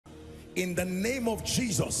in the name of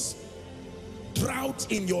Jesus.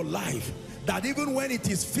 Drought in your life, that even when it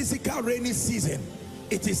is physical rainy season,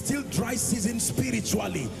 it is still dry season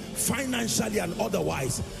spiritually, financially and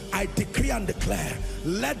otherwise. I decree and declare,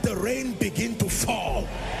 let the rain begin to fall.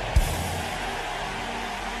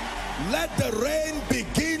 Let the rain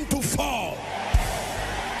begin to fall.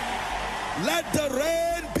 Let the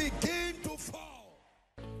rain begin to fall.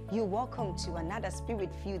 You're welcome to another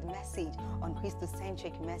spirit-filled message on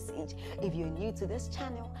Christocentric Message. If you're new to this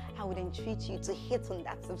channel, I would entreat you to hit on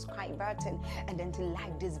that subscribe button and then to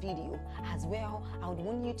like this video. As well, I would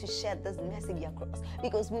want you to share this message across,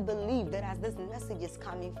 because we believe that as this message is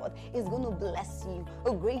coming forth, it's going to bless you.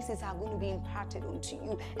 Graces are going to be imparted unto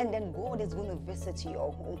you, and then God is going to visit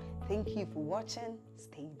your home. Thank you for watching.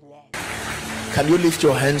 Stay blessed. Can you lift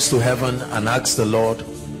your hands to heaven and ask the Lord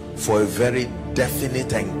for a very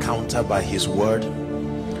definite encounter by his word?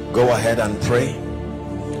 Go ahead and pray.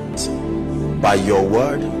 By your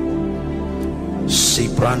word,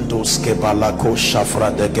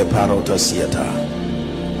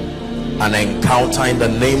 an encounter in the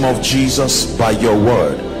name of Jesus by your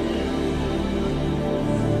word.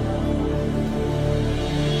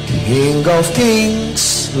 King of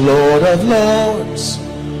kings, Lord of lords,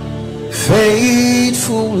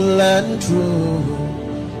 faithful and true,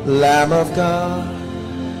 Lamb of God,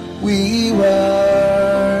 we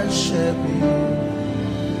worship you.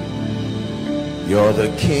 You're the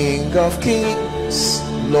King of kings,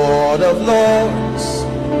 Lord of lords,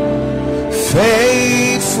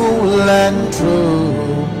 faithful and true,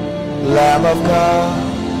 Lamb of God,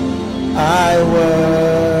 I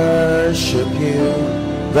worship you.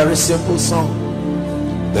 Very simple song.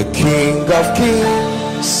 The King of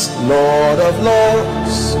kings, Lord of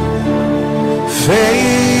lords,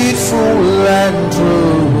 faithful and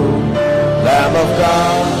true, Lamb of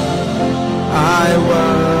God, I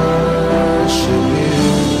worship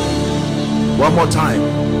you. One more time.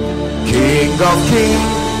 King of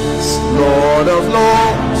kings, Lord of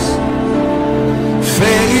lords,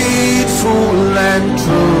 faithful and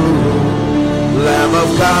true, Lamb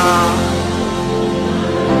of God.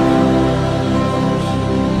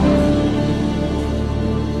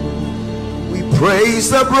 We praise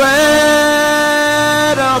the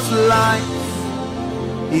bread of life,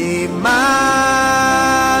 Emmanuel,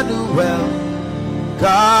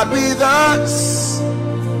 God with us,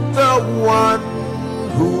 the one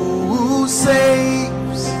who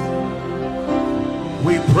saves.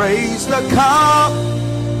 We praise the cup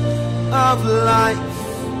of life,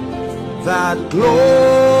 that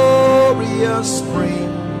glorious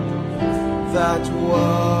spring that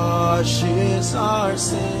washes our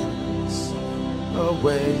sins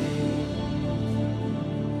away.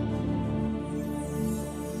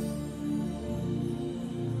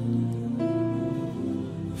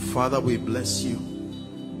 Father, we bless you.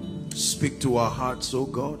 Speak to our hearts, oh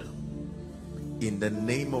God, in the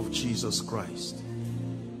name of Jesus Christ.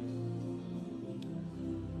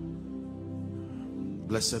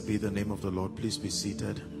 Blessed be the name of the Lord. Please be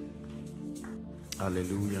seated.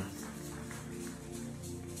 Hallelujah.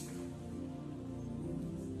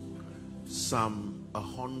 Psalm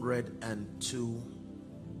 102,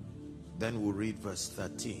 then we'll read verse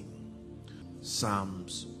 13.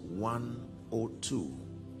 Psalms 102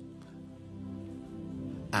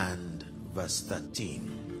 and verse 13.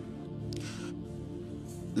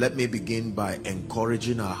 Let me begin by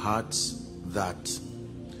encouraging our hearts that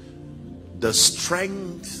the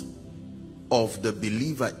strength of the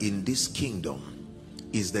believer in this kingdom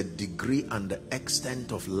is the degree and the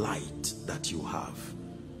extent of light that you have.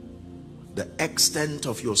 The extent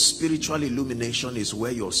of your spiritual illumination is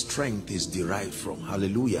where your strength is derived from.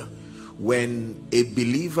 Hallelujah. When a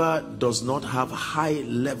believer does not have high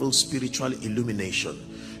level spiritual illumination,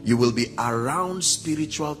 you will be around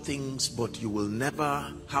spiritual things, but you will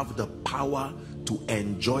never have the power to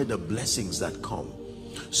enjoy the blessings that come.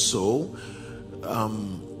 So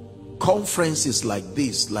conferences like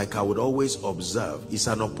this, like I would always observe, is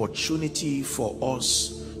an opportunity for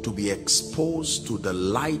us to be exposed to the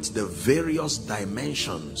light, the various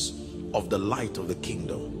dimensions of the light of the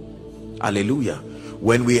kingdom. Hallelujah.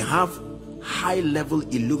 When we have high level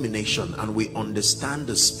illumination and we understand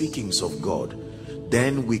the speakings of God,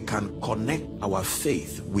 then we can connect our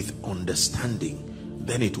faith with understanding.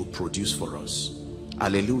 Then it will produce for us.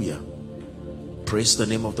 Hallelujah. Praise the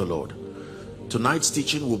name of the Lord. Tonight's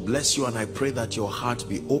teaching will bless you, and I pray that your heart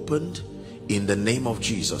be opened in the name of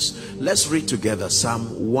Jesus. Let's read together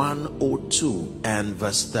Psalm 102 and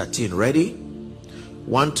verse 13. Ready?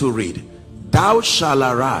 1 to read. Thou shalt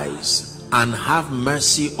arise and have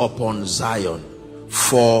mercy upon Zion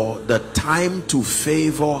for the time to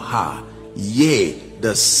favor her, yea,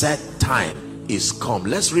 the set time is come.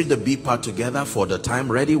 Let's read the B part together. For the time,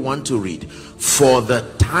 ready, 1 to read. For the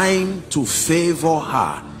time to favor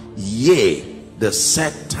her, yea, the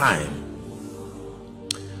set time.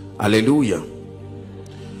 Hallelujah.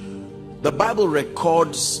 The Bible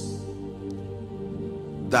records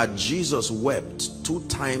that Jesus wept 2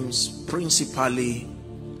 times, principally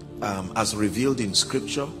as revealed in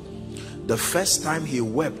scripture. The first time he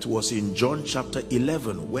wept was in John chapter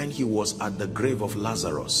 11, when he was at the grave of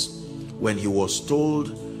Lazarus. When he was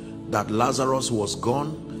told that Lazarus was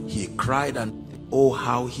gone, he cried, and oh,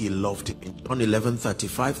 how he loved him. In John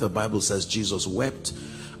 11:35, the Bible says Jesus wept,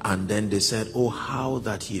 and then they said, oh, how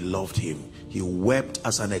that he loved him. He wept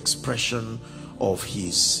as an expression of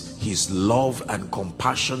his love and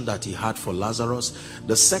compassion that he had for Lazarus.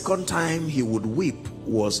 The second time he would weep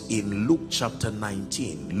was in Luke chapter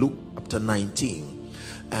 19. Luke chapter 19.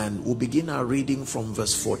 And we'll begin our reading from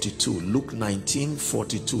verse 42. Luke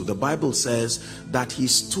 19:42. The Bible says that he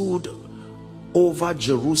stood over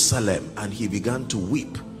Jerusalem and he began to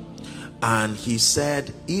weep. And he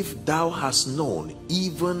said, if thou hast known,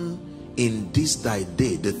 even in this thy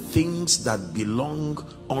day, the things that belong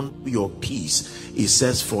unto your peace, it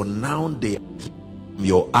says, for now they are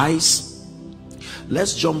your eyes.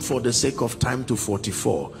 Let's jump for the sake of time to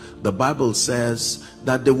 44. The Bible says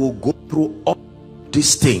that they will go through all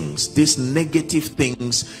these things, these negative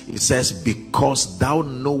things. It says, because thou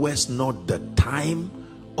knowest not the time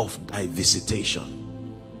of thy visitation.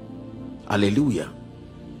 Hallelujah.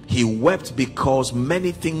 He wept because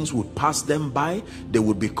many things would pass them by. They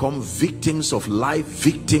would become victims of life,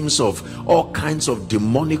 victims of all kinds of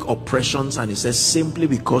demonic oppressions. And he says, simply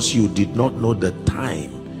because you did not know the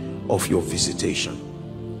time of your visitation.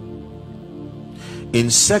 In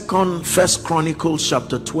First Chronicles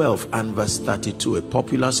chapter 12 and verse 32, a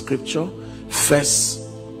popular scripture, First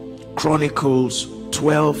Chronicles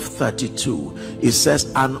 12:32, it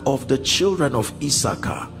says, and of the children of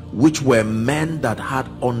Issachar, which were men that had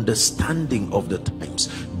understanding of the times.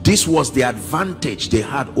 This was the advantage they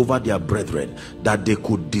had over their brethren, that they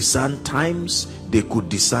could discern times, they could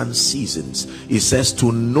discern seasons. It says,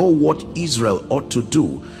 to know what Israel ought to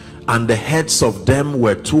do, and the heads of them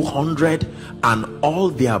were 200, and all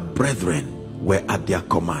their brethren were at their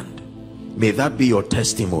command. May that be your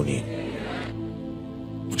testimony.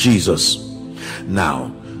 Jesus.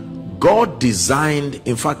 Now, God designed,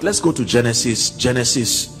 in fact, let's go to Genesis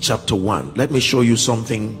chapter 1. Let me show you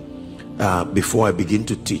something before I begin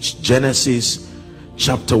to teach. Genesis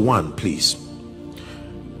chapter 1, please.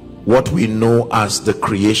 What we know as the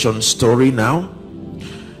creation story now.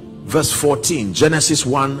 Verse 14, Genesis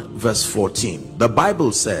 1 verse 14. The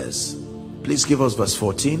Bible says, please give us verse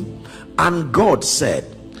 14. And God said,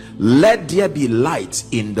 let there be light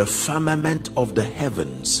in the firmament of the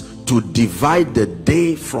heavens, to divide the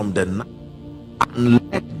day from the night,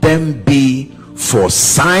 and let them be for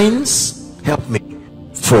signs, help me,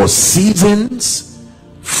 for seasons,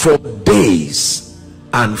 for days,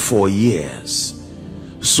 and for years.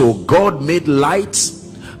 So God made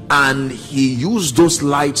lights, and he used those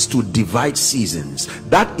lights to divide seasons.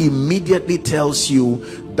 That immediately tells you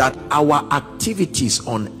that our activities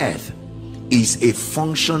on earth is a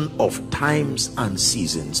function of times and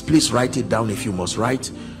seasons. Please write it down if you must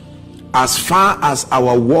write. As far as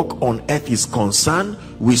our work on earth is concerned,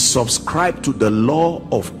 we subscribe to the law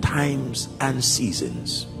of times and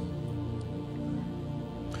seasons.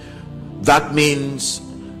 That means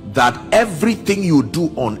that everything you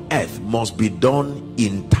do on earth must be done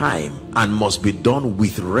in time and must be done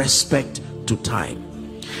with respect to time.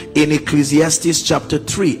 In Ecclesiastes chapter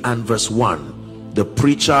 3 and verse 1, the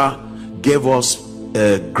preacher gave us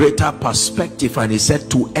a greater perspective, and he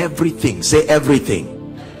said, to everything, say everything.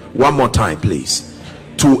 One more time, please.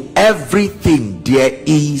 To everything there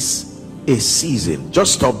is a season.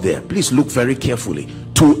 Just stop there. Please look very carefully.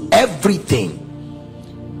 To everything.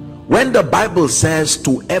 When the Bible says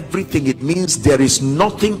to everything, it means there is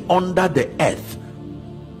nothing under the earth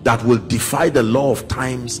that will defy the law of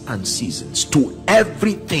times and seasons. To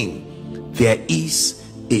everything there is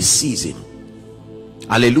a season.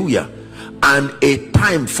 Hallelujah. And a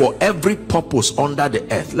time for every purpose under the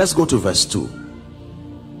earth. Let's go to verse 2.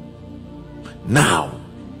 Now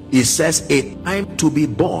it says a time to be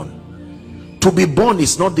born. To be born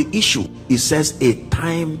is not the issue. It says a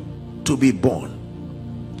time to be born,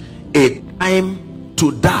 a time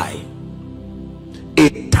to die,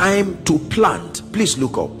 a time to plant. Please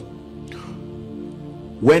look up.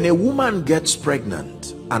 When a woman gets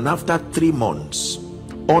pregnant and after 3 months,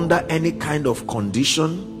 under any kind of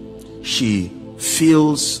condition, she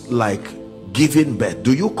feels like giving birth.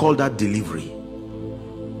 Do you call that delivery?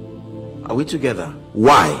 Are we together?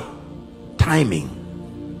 Why? Timing.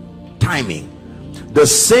 Timing. The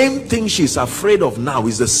same thing she's afraid of now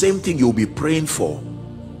is the same thing you'll be praying for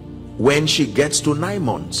when she gets to 9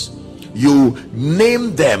 months. You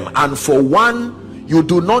name them, and for one, you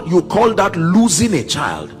call that losing a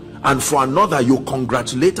child, and for another you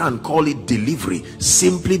congratulate and call it delivery,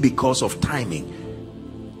 simply because of timing.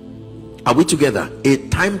 Are we together? A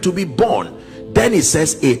time to be born. Then it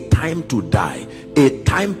says a time to die, a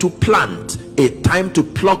time to plant, a time to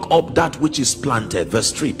pluck up that which is planted.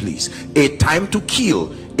 Verse 3 please. A time to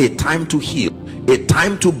kill, a time to heal, a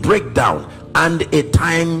time to break down, and a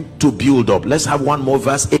time to build up. Let's have one more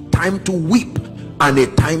verse. A time to weep and a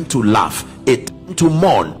time to laugh, a time to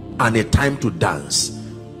mourn and a time to dance.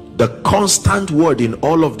 The constant word in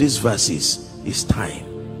all of these verses is time.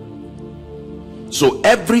 So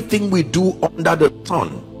everything we do under the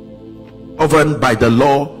sun, governed by the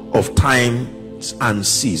law of times and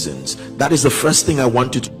seasons. That is the first thing I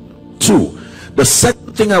want you to know. 2, the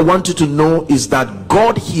second thing I want you to know is that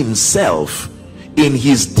God himself, in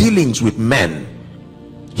his dealings with men,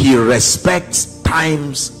 he respects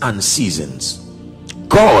times and seasons.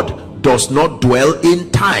 God does not dwell in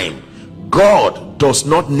time. God does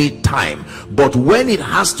not need time. But when it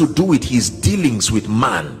has to do with his dealings with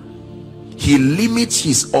man, he limits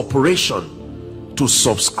his operation to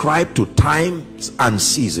subscribe to times and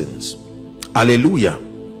seasons. Hallelujah.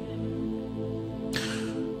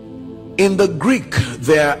 In the Greek,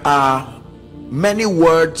 there are many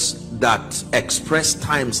words that express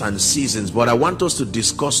times and seasons, but I want us to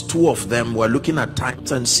discuss 2 of them. We're looking at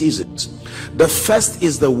times and seasons. The first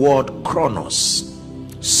is the word chronos.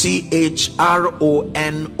 C-H-R-O-N-O-S.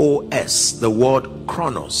 The word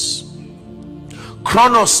chronos.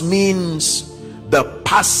 Chronos means the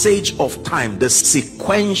passage of time, the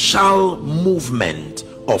sequential movement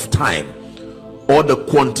of time, or the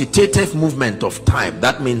quantitative movement of time.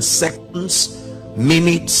 That means seconds,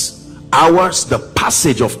 minutes, hours. The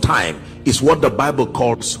passage of time is what the Bible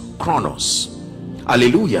calls chronos.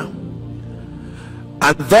 Hallelujah.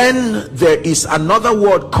 And then there is another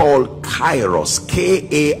word called kairos.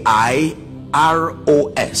 K-A-I-R-O-S.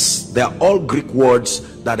 They are all Greek words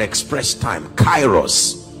that express time.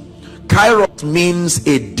 Kairos. Kairos means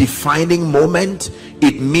a defining moment.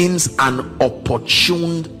 It means an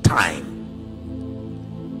opportune time.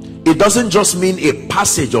 It doesn't just mean a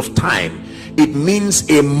passage of time. It means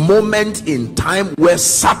a moment in time where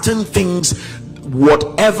certain things,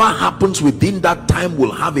 whatever happens within that time,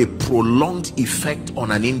 will have a prolonged effect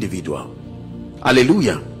on an individual.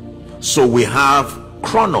 Hallelujah. So we have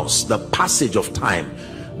chronos, the passage of time,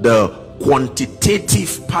 the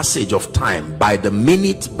quantitative passage of time, by the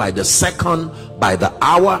minute, by the second, by the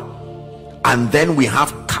hour. And then we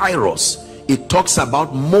have kairos. It talks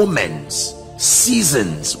about moments,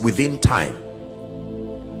 seasons within time.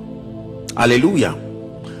 Hallelujah.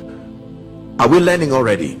 Are we learning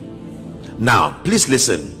already? Now please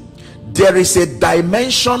listen. There is a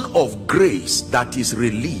dimension of grace that is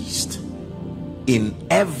released in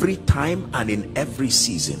every time and in every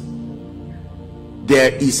season.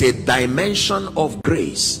 There is a dimension of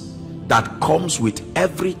grace that comes with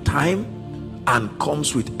every time and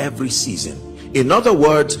comes with every season. In other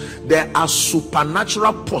words, there are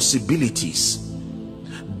supernatural possibilities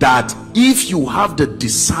that if you have the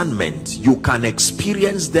discernment, you can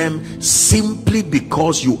experience them simply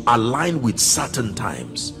because you align with certain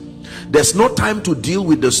times. There's no time to deal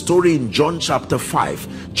with the story in John chapter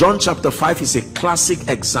 5. John chapter 5 is a classic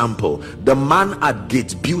example. The man at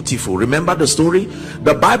Gate Beautiful, remember the story?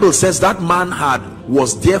 The Bible says that man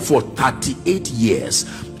was there for 38 years,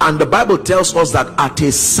 and the Bible tells us that at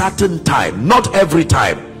a certain time, not every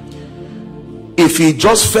time, if he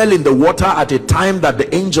just fell in the water at a time that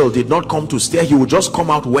the angel did not come to stare, he would just come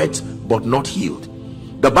out wet but not healed.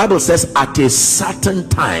 The Bible says at a certain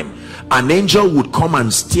time an angel would come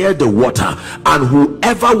and stir the water, and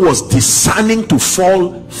whoever was discerning to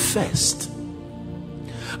fall first.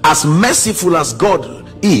 As merciful as God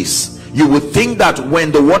is, you would think that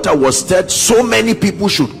when the water was stirred, so many people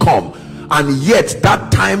should come, and yet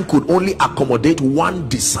that time could only accommodate one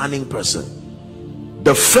discerning person.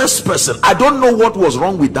 The first person, I don't know what was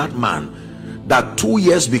wrong with that man, that 2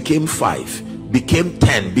 years became 5, became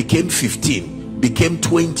 10, became 15, became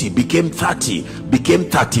 20, became 30, became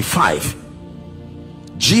 35.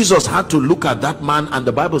 Jesus had to look at that man, and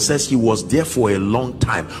the Bible says he was there for a long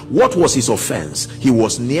time. What was his offense? He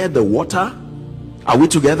was near the water. Are we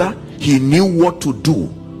together? He knew what to do,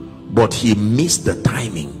 but he missed the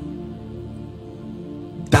timing.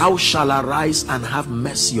 thou shalt arise and have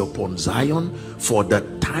mercy upon Zion, for the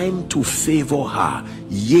time to favor her,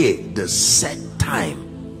 yea, the set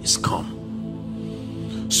time is come.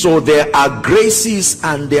 So there are graces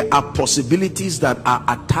and there are possibilities that are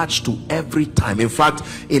attached to every time. In fact,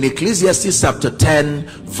 in Ecclesiastes chapter 10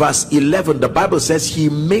 verse 11, the Bible says he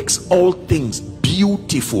makes all things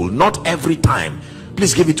beautiful, not every time.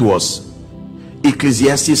 Please give it to us.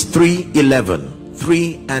 Ecclesiastes 3:11,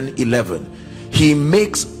 3 and 11. He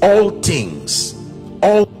makes all things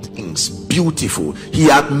beautiful. He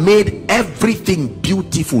had made everything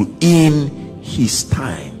beautiful in his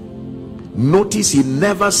time. Notice he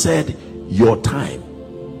never said your time.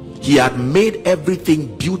 He had made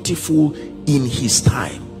everything beautiful in his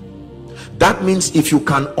time. That means if you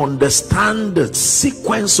can understand the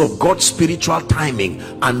sequence of God's spiritual timing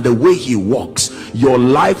and the way he works, your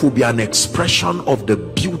life will be an expression of the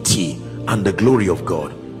beauty and the glory of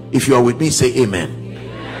God. If you are with me, say amen.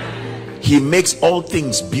 Amen. He makes all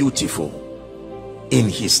things beautiful in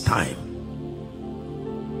his time.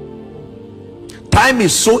 Time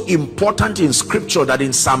is so important in scripture that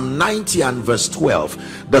in Psalm 90 and verse 12,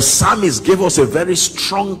 the psalmist gave us a very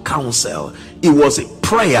strong counsel. It was a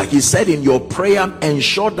prayer. He said, in your prayer,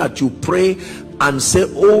 ensure that you pray and say,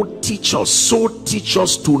 oh, teach us, so teach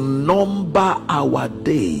us to number our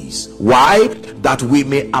days. Why? That we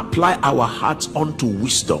may apply our hearts unto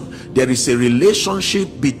wisdom. There is a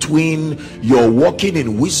relationship between your walking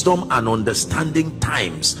in wisdom and understanding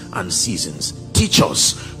times and seasons. Teach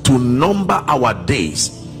us to number our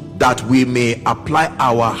days, that we may apply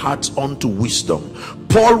our hearts unto wisdom.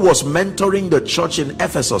 Paul was mentoring the church in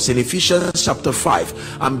Ephesus in Ephesians chapter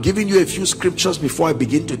 5. I'm giving you a few scriptures before I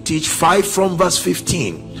begin to teach. 5 from verse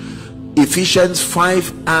 15. Ephesians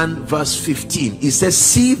 5 and verse 15. It says,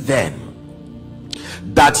 see then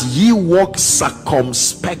that ye walk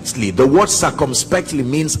circumspectly. The word circumspectly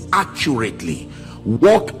means accurately.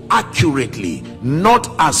 Walk accurately, not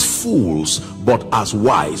as fools but as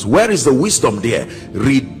wise. Where is the wisdom there?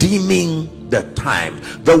 Redeeming the time.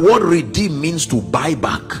 The word redeem means to buy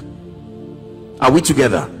back. Are we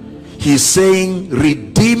together? He's saying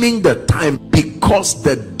redeeming the time because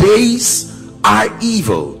the days are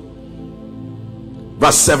evil.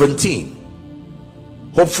 Verse 17.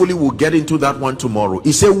 Hopefully we'll get into that one tomorrow.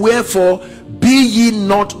 He said, wherefore be ye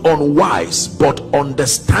not unwise, but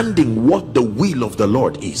understanding what the will of the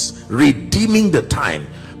Lord is, redeeming the time,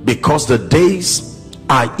 because the days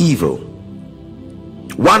are evil.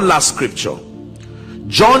 One last scripture,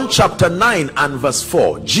 John chapter 9 and verse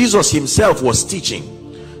 4. Jesus himself was teaching.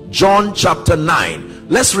 John chapter 9.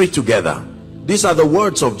 Let's read together. These are the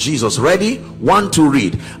words of Jesus. Ready? 1, 2,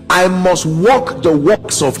 read. I must walk the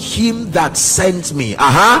works of him that sent me,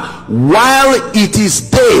 while it is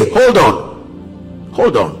day. Hold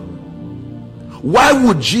on. Why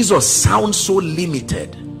would Jesus sound so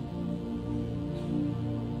limited?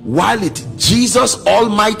 While Jesus,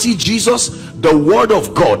 Almighty Jesus, the Word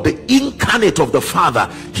of God, the incarnate of the Father,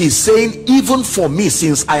 he's saying, even for me,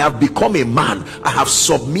 since I have become a man, I have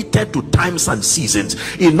submitted to times and seasons.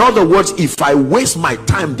 In other words, if I waste my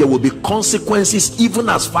time, there will be consequences, even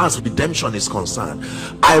as far as redemption is concerned.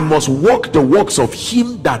 I must walk the works of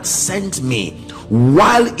him that sent me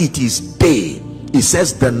while it is day. It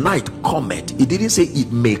says the night cometh. It didn't say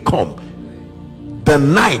it may come. The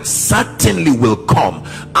night certainly will come,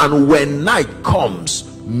 and when night comes,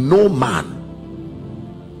 no man,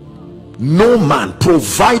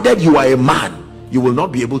 provided you are a man, you will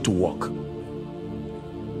not be able to walk.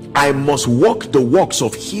 I must walk the works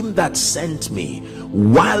of him that sent me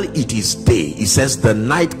while it is day. It says the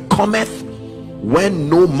night cometh when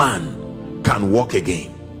no man can walk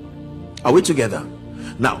again. Are we together?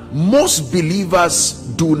 Now, most believers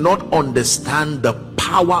do not understand the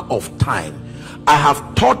power of time. I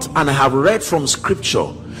have taught and I have read from scripture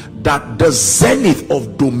that the zenith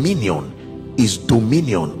of dominion is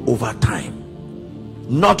dominion over time,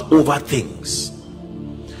 not over things.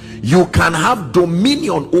 You can have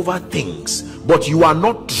dominion over things, but you are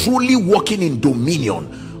not truly walking in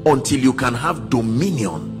dominion until you can have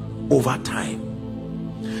dominion over time.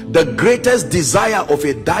 The greatest desire of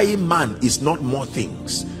a dying man is not more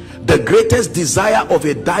things. The greatest desire of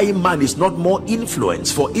a dying man is not more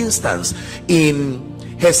influence. For instance, in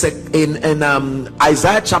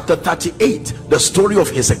Isaiah chapter 38, the story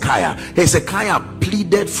of Hezekiah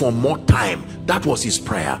pleaded for more time. That was his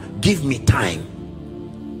prayer. Give me time.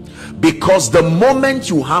 Because the moment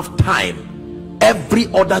you have time, every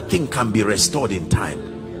other thing can be restored in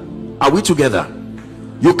time. Are we together?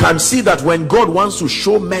 You can see that when God wants to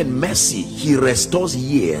show men mercy, he restores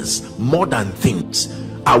years more than things.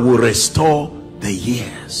 I will restore the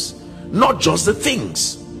years, not just the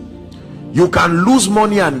things. You can lose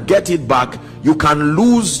money and get it back. You can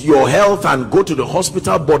lose your health and go to the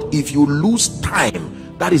hospital, but if you lose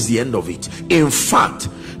time, that is the end of it. In fact,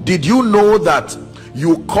 did you know that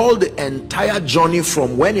you call the entire journey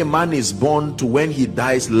from when a man is born to when he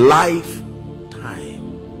dies lifetime?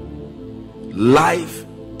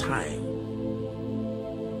 Lifetime.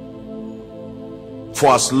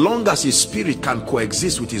 For as long as his spirit can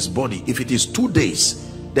coexist with his body, if it is 2 days,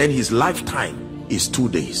 then his lifetime is 2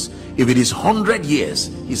 days. If it is 100 years,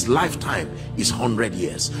 his lifetime is 100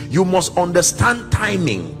 years. You must understand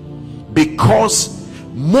timing, because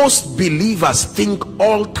most believers think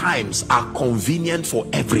all times are convenient for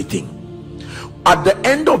everything. At the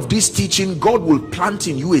end of this teaching, God will plant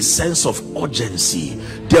in you a sense of urgency.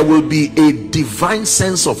 There will be a divine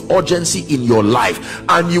sense of urgency in your life,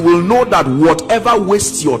 and you will know that whatever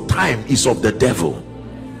wastes your time is of the devil,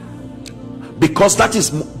 because that is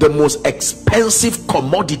the most expensive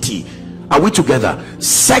commodity. Are we together?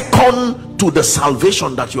 Second to the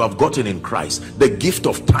salvation that you have gotten in Christ, the gift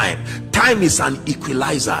of time. Time is an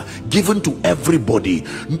equalizer given to everybody.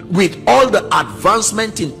 With all the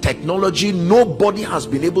advancement in technology, nobody has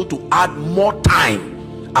been able to add more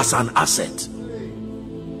time as an asset.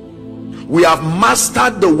 We have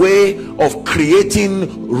mastered the way of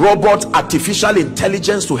creating robots, artificial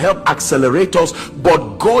intelligence to help accelerate us,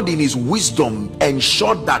 but God in his wisdom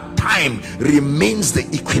ensured that time remains the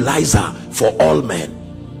equalizer for all men.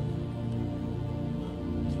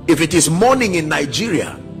 If it is morning in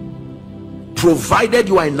Nigeria, provided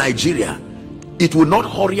you are in Nigeria, it will not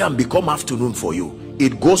hurry and become afternoon for you.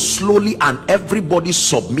 It goes slowly and everybody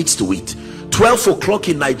submits to it. 12 o'clock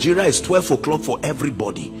in Nigeria is 12 o'clock for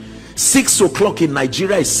everybody. 6 o'clock in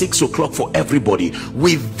Nigeria is 6 o'clock for everybody.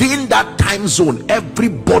 Within that time zone,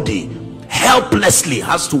 everybody helplessly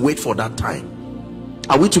has to wait for that time.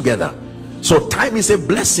 Are we together? So time is a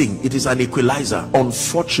blessing. It is an equalizer.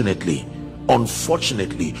 Unfortunately,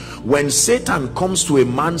 when Satan comes to a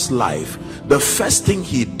man's life, the first thing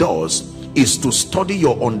he does is to study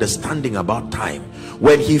your understanding about time.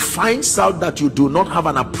 When he finds out that you do not have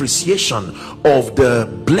an appreciation of the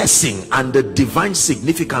blessing and the divine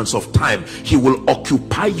significance of time, he will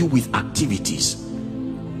occupy you with activities,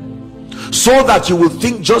 so that you will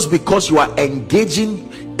think just because you are engaging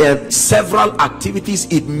several activities,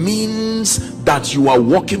 it means that you are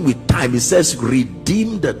working with time. It says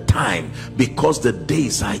redeem the time, because the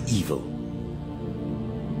days are evil.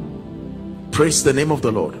 Praise the name of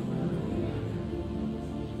the Lord.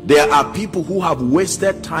 There are people who have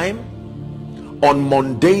wasted time on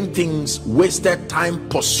mundane things, wasted time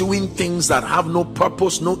pursuing things that have no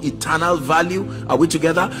purpose, no eternal value. Are we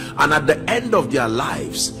together? And at the end of their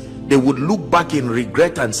lives, they would look back in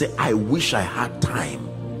regret and say, I wish I had time.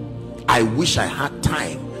 I wish I had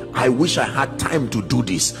time. I wish I had time to do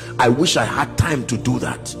this. I wish I had time to do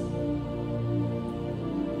that.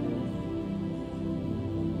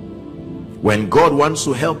 When God wants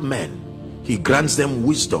to help men, he grants them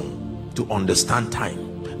wisdom to understand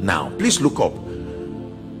time. Now, please look up.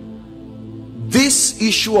 This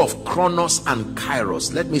issue of Chronos and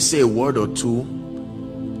Kairos, let me say a word or two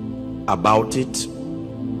about it.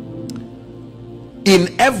 In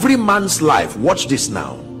every man's life, watch this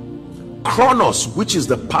now. Chronos, which is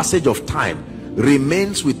the passage of time,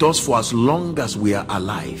 remains with us for as long as we are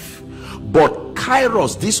alive. But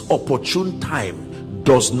Kairos, this opportune time,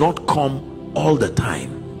 does not come all the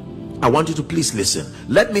time. I want you to please listen.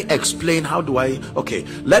 Let me explain.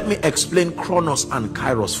 Let me explain Chronos and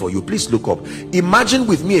Kairos for you. Please look up. Imagine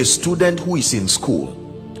with me a student who is in school,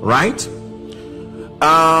 right?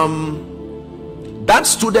 That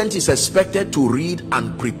student is expected to read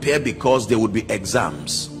and prepare because there would be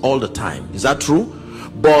exams all the time. Is that true?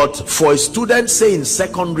 But for a student, say in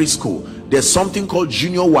secondary school, there's something called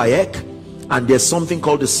junior WAEC and there's something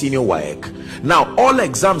called the senior WAEC. Now, all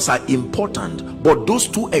exams are important, but those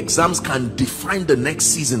two exams can define the next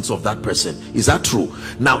seasons of that person. Is that true?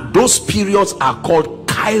 Now, those periods are called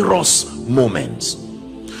Kairos moments.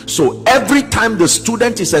 So every time the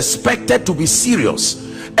student is expected to be serious,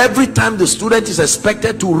 every time the student is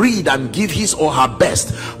expected to read and give his or her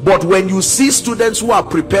best. But when you see students who are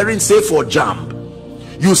preparing, say for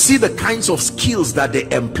JAMB, you see the kinds of skills that they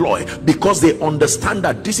employ, because they understand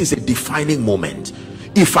that this is a defining moment.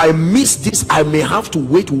 If I miss this, I may have to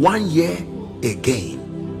wait 1 year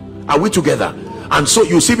again. Are we together? And so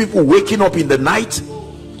you see people waking up in the night.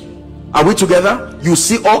 Are we together? You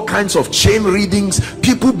see all kinds of chain readings.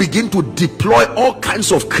 People begin to deploy all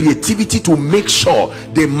kinds of creativity to make sure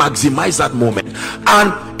they maximize that moment.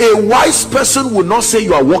 And a wise person will not say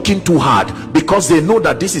you are working too hard, because they know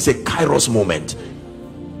that this is a Kairos moment.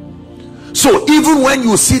 So even when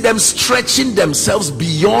you see them stretching themselves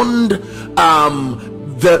beyond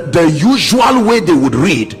the usual way they would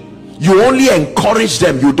read, you only encourage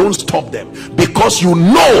them, you don't stop them, because you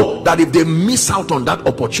know that if they miss out on that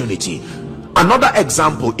opportunity. Another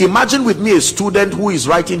example, imagine with me a student who is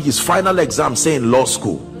writing his final exam, say in law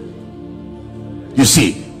school. You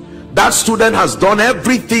see, that student has done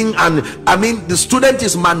everything, and I mean the student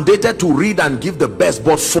is mandated to read and give the best,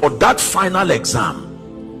 but for that final exam,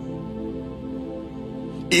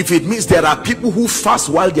 if it means there are people who fast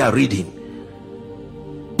while they are reading,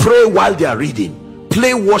 pray while they are reading,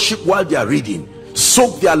 play worship while they are reading,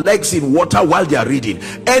 soak their legs in water while they are reading,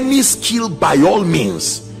 any skill by all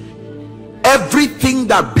means, everything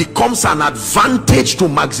that becomes an advantage to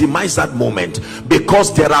maximize that moment,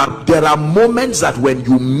 because there are moments that when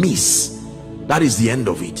you miss, that is the end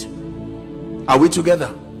of it. Are we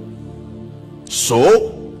together?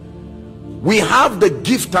 So we have the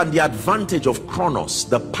gift and the advantage of chronos,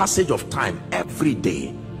 the passage of time, every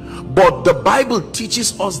day. But the Bible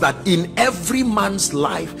teaches us that in every man's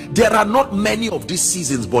life there are not many of these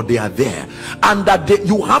seasons, but they are there, and that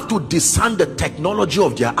you have to discern the technology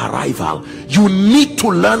of their arrival. You need to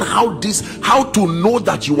learn how to know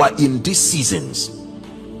that you are in these seasons,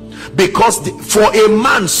 because for a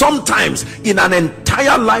man, sometimes in an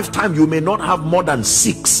entire lifetime you may not have more than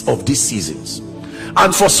 6 of these seasons,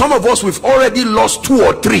 and for some of us we've already lost 2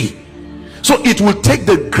 or 3. So it will take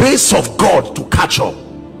the grace of God to catch up.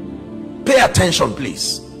 Pay attention,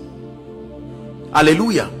 please.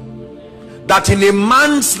 Hallelujah. That in a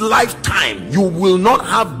man's lifetime you will not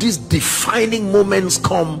have these defining moments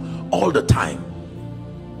come all the time.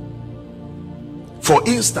 For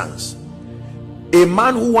instance, a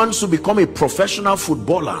man who wants to become a professional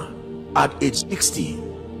footballer at age 60,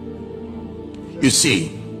 you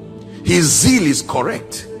see, his zeal is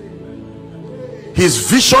correct, his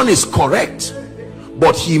vision is correct,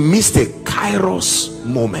 but he missed a kairos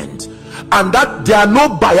moment. And that there are no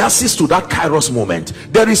biases to that kairos moment.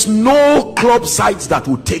 There is no club sites that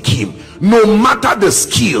will take him, no matter the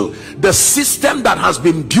skill. The system that has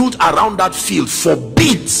been built around that field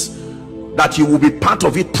forbids that he will be part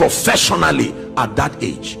of it professionally at that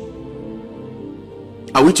age.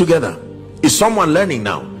 Are we together? Is someone learning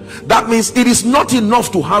now? That means it is not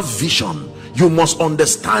enough to have vision. You must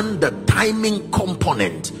understand the timing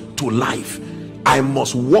component to life. I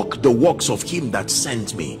must walk the works of him that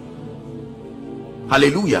sent me.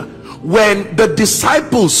 Hallelujah. When the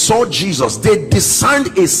disciples saw Jesus, they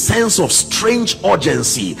discerned a sense of strange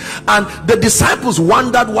urgency, and the disciples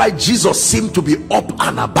wondered why Jesus seemed to be up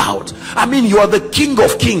and about. I mean, you are the King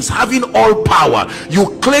of Kings, having all power.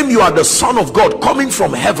 You claim you are the Son of God coming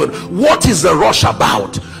from heaven. What is the rush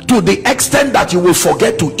about? To the extent that you will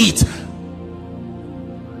forget to eat.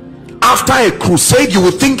 After a crusade, you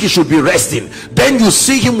will think he should be resting. Then you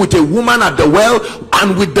see him with a woman at the well,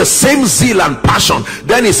 and with the same zeal and passion.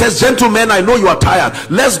 Then he says, gentlemen, I know you are tired.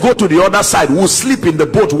 Let's go to the other side. We'll sleep in the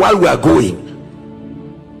boat while we are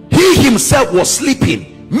going. He himself was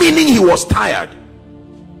sleeping, meaning he was tired.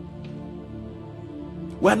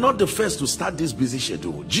 We're not the first to start this busy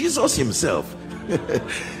schedule. Jesus himself.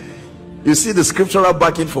 You see the scriptural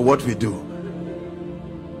backing for what we do.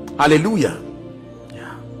 Hallelujah.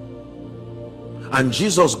 And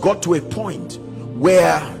Jesus got to a point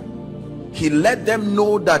where he let them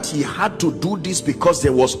know that he had to do this because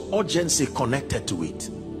there was urgency connected to it.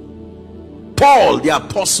 Paul the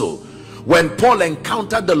apostle, when Paul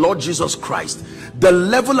encountered the Lord Jesus Christ, the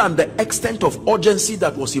level and the extent of urgency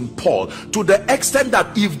that was in Paul, to the extent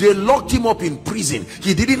that if they locked him up in prison,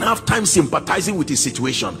 he didn't have time sympathizing with his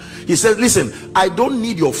situation. He said, listen, I don't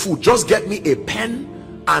need your food, just get me a pen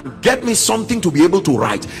and get me something to be able to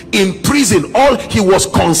write. In prison, all he was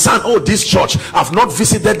concerned, oh, this church, I've not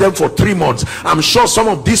visited them for 3 months. I'm sure some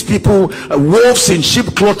of these people, wolves in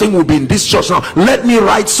sheep clothing, will be in this church now. Let me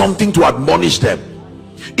write something to admonish them.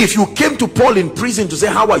 If you came to Paul in prison to say,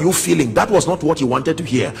 how are you feeling? That was not what he wanted to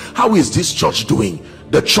hear. How is this church doing?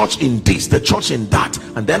 The church in this, the church in that.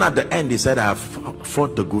 And then at the end he said, I have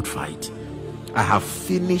fought the good fight. I have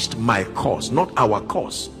finished my course, not our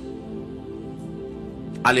course.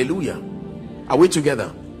 Hallelujah. Are we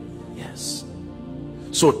together? Yes.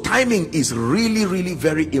 So timing is really, really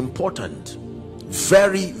very important.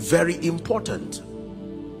 Very, very important.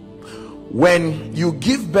 When you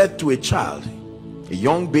give birth to a child, a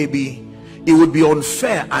young baby, it would be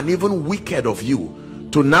unfair and even wicked of you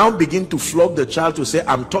to now begin to flog the child to say,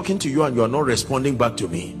 I'm talking to you and you are not responding back to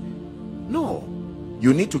me. No,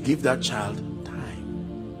 you need to give that child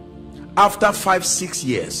time. After 5-6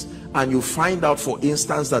 years, and you find out, for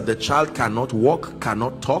instance, that the child cannot walk,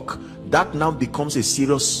 cannot talk, that now becomes a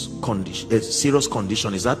serious condition.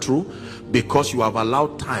 Is that true? Because you have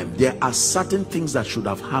allowed time. There are certain things that should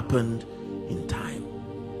have happened in time.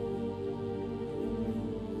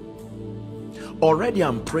 Already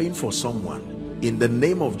I'm praying for someone in the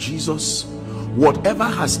name of Jesus. Whatever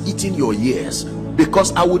has eaten your years,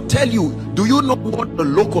 because I will tell you, do you know what the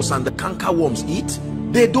locusts and the cankerworms eat?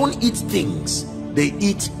 They don't eat things, they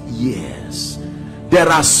eat years. There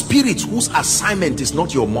are spirits whose assignment is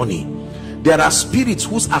not your money. There are spirits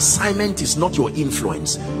whose assignment is not your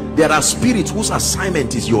influence. There are spirits whose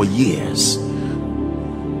assignment is your years.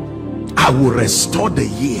 I will restore the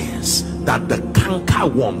years that the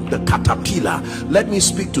cankerworm, the caterpillar. Let me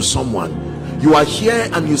speak to someone. You are here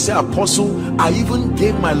and you say, Apostle, I even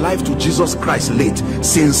gave my life to Jesus Christ late.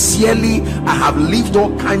 Sincerely, I have lived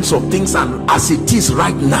all kinds of things, and as it is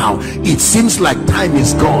right now, it seems like time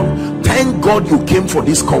is gone. Thank God you came for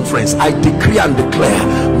this conference. I decree and declare,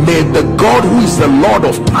 may the God who is the Lord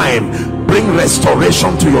of time bring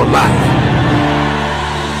restoration to your life.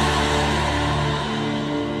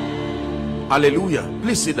 Hallelujah.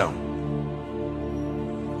 Please sit down.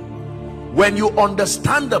 When you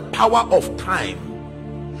understand the power of time,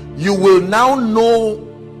 you will now know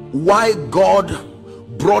why God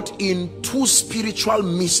brought in two spiritual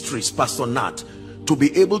mysteries, Pastor Nat, to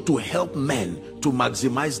be able to help men to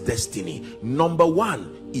maximize destiny. Number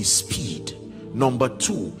one is speed. Number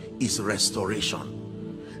two is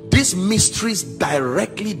restoration. These mysteries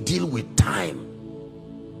directly deal with time.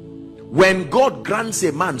 When God grants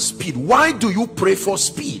a man speed, why do you pray for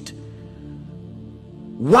speed?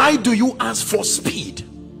 Why do you ask for speed?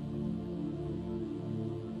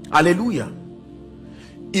 Hallelujah.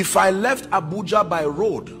 If I left Abuja by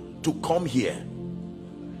road to come here,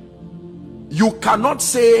 you cannot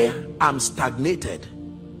say I'm stagnated,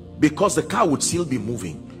 because the car would still be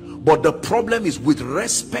moving. But the problem is, with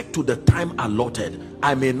respect to the time allotted,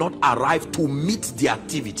 I may not arrive to meet the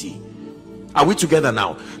activity. Are we together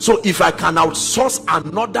now? So if I can outsource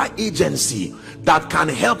another agency that can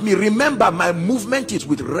help me, remember my movement is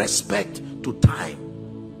with respect to time.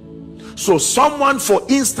 So someone, for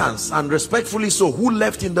instance, and respectfully so, who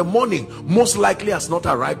left in the morning, most likely has not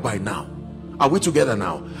arrived by now. Are we together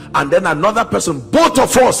now? And then another person, both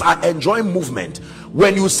of us are enjoying movement.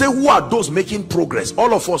 When you say who are those making progress,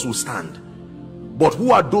 all of us will stand. But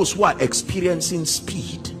who are those who are experiencing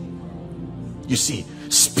speed? You see,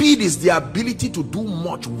 speed is the ability to do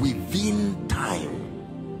much within time.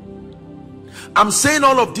 I'm saying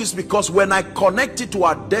all of this because when I connect it to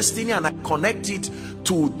our destiny and I connect it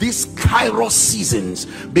to these Kairos seasons,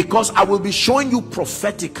 because I will be showing you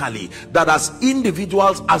prophetically that as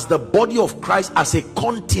individuals, as the body of Christ, as a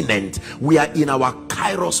continent, we are in our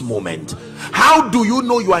Kairos moment. How do you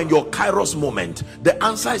know you are in your Kairos moment? The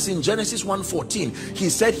answer is in Genesis 1:14. He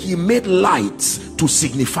said he made lights to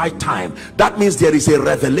signify time. That means there is a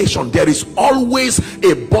revelation. There is always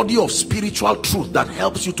a body of spiritual truth that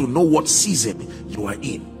helps you to know what season you are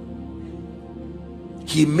in.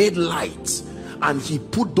 He made lights, and he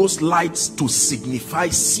put those lights to signify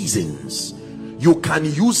seasons. You can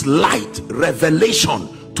use light,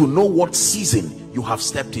 revelation, to know what season you have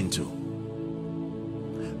stepped into.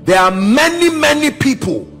 There are many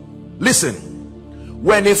people. Listen,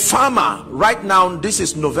 when a farmer, right now, this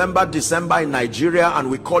is November, December in Nigeria, and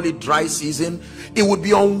we call it dry season, it would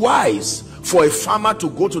be unwise for a farmer to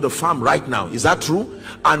go to the farm right now. Is that true?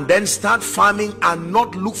 And then start farming and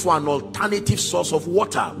not look for an alternative source of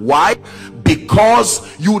water. Why?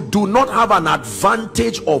 Because you do not have an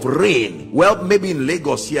advantage of rain. Well, maybe in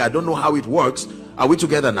Lagos here, I don't know how it works. Are we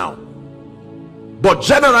together now? But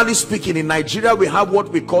generally speaking, in Nigeria, we have what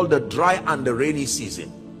we call the dry and the rainy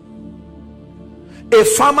season. A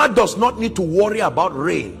farmer does not need to worry about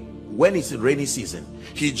rain when it's in rainy season.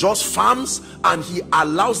 He just farms and he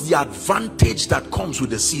allows the advantage that comes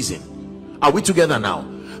with the season. Are we together now?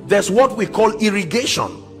 There's what we call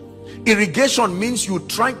irrigation. Irrigation means you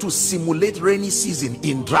try to simulate rainy season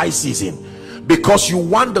in dry season, because you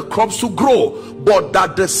want the crops to grow, but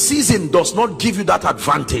that the season does not give you that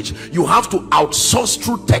advantage. You have to outsource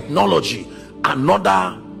through technology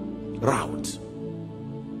another route.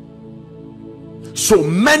 So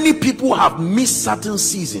many people have missed certain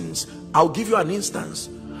seasons. I'll give you an instance.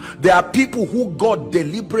 There are people who God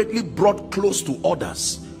deliberately brought close to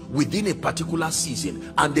others within a particular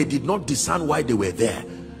season, and they did not discern why they were there.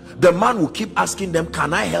 The man will keep asking them,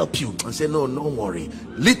 can I help you? And say, no, don't worry.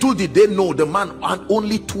 Little did they know the man had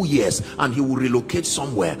only 2 years and he will relocate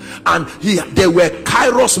somewhere. And there were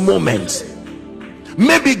Kairos moments.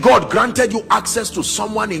 Maybe God granted you access to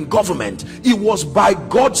someone in government. It was by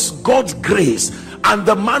God's grace and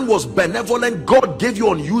the man was benevolent. God gave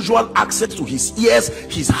you unusual access to his ears,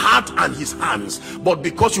 his heart, and his hands, but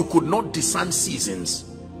because you could not discern seasons.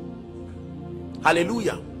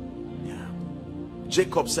 Hallelujah. Yeah.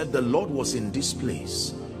 Jacob said, the Lord was in this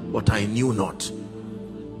place, but I knew not.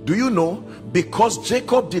 Do you know, because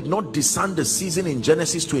Jacob did not discern the season in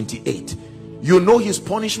Genesis 28, you know his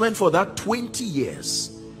punishment for that? 20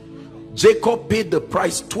 years. Jacob paid the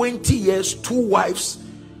price. 20 years, 2 wives,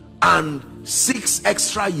 and 6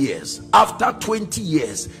 extra years. After 20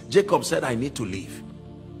 years, Jacob said, I need to leave.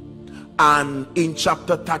 And in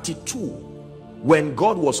chapter 32, when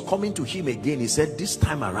God was coming to him again, he said, this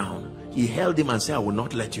time around, he held him and said, I will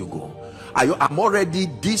not let you go. I'm already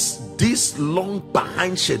this long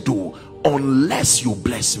behind schedule unless you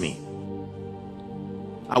bless me.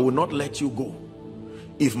 I will not let you go.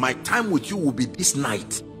 If my time with you will be this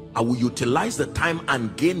night, I will utilize the time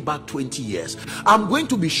and gain back 20 years. I'm going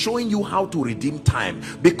to be showing you how to redeem time,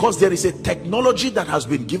 because there is a technology that has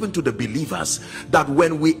been given to the believers that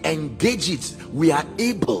when we engage it, we are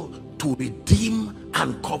able to redeem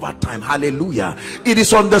and cover time. Hallelujah. It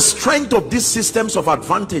is on the strength of these systems of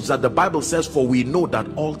advantage that the Bible says, for we know that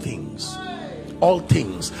all things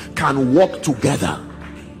can work together.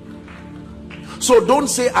 So don't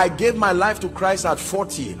say, I gave my life to Christ at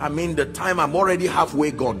 40. I mean, the time I'm already halfway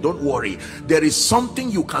gone. Don't worry. There is something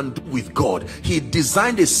you can do with God. He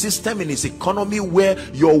designed a system in his economy where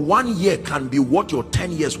your 1 year can be what your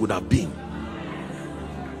 10 years would have been.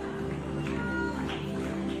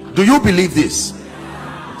 Do you believe this?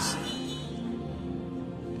 Yes.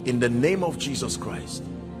 In the name of Jesus Christ.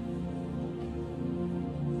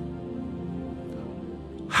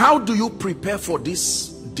 How do you prepare for this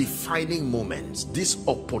defining moments, these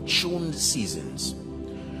opportune seasons?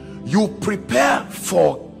 You prepare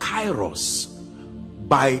for Kairos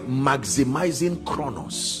by maximizing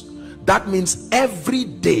Chronos. That means every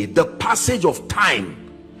day the passage of time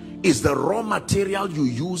is the raw material you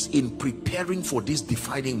use in preparing for these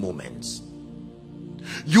defining moments.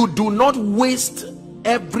 You do not waste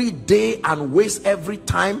every day and waste every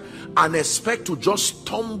time and expect to just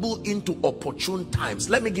stumble into opportune times.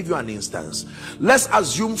 Let me give you an instance. Let's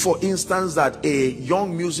assume, for instance, that a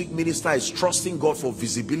young music minister is trusting God for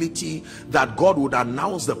visibility, that God would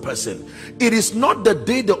announce the person. It is not the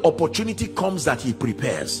day the opportunity comes that he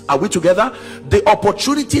prepares. Are we together? The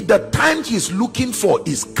opportunity, the time he's looking for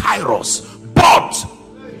is Kairos, but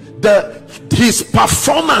his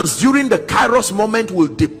performance during the Kairos moment will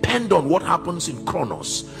depend on what happens in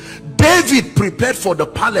Chronos. David prepared for the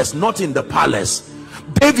palace, not in the palace.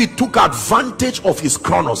 David took advantage of his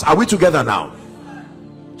Chronos. Are we together now?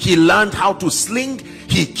 He learned how to sling.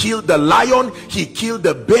 He killed the lion. He killed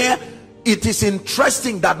the bear. It is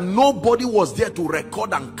interesting that nobody was there to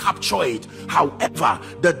record and capture it. However,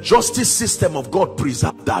 the justice system of God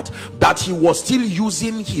preserved that he was still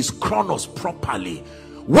using his Chronos properly.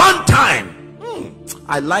 One time,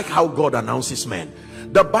 I like how God announces men.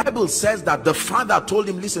 The Bible says that the father told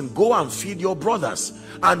him, listen, go and feed your brothers.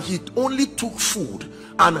 And he only took food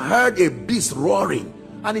and heard a beast roaring.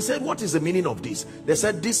 And he said, what is the meaning of this? They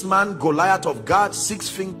said, this man, Goliath of God, 6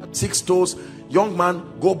 fingers, 6 toes, young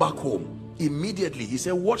man, go back home. Immediately, he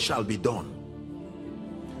said, what shall be done?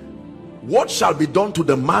 What shall be done to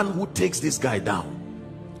the man who takes this guy down?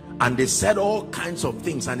 And they said all kinds of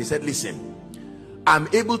things. And he said, listen, I'm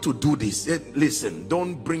able to do this. Listen,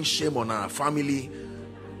 don't bring shame on our family.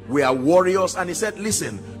 We are warriors. And he said,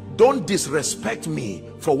 listen, don't disrespect me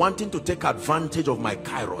for wanting to take advantage of my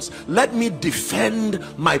Kairos. Let me defend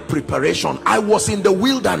my preparation. I was in the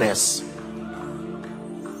wilderness.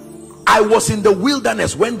 I was in the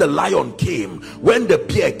wilderness when the lion came, when the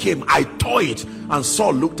bear came. I tore it. And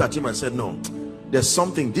Saul looked at him and said, no, there's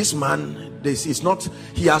something. This man, this is not,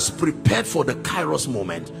 he has prepared for the Kairos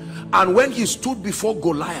moment. And when he stood before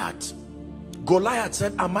Goliath, Goliath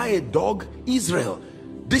said, am I a dog? Israel,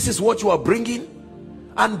 this is what you are bringing?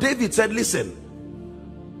 And David said, listen,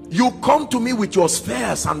 you come to me with your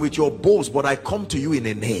spears and with your bows, but I come to you in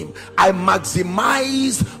a name. I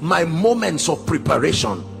maximize my moments of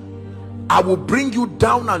preparation. I will bring you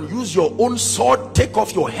down and use your own sword, take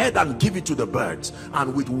off your head and give it to the birds.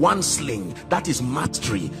 And with one sling, that is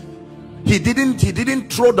mastery. He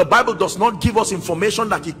didn't throw. The Bible does not give us information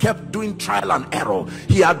that he kept doing trial and error.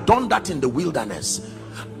 He had done that in the wilderness.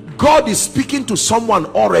 God is speaking to someone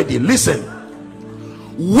already. Listen,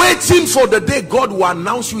 waiting for the day God will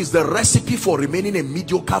announce you is the recipe for remaining a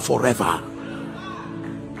mediocre forever.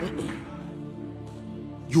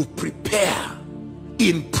 You prepare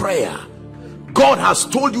in prayer. God has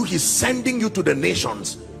told you he's sending you to the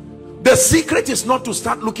nations. The secret is not to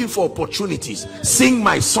start looking for opportunities. Sing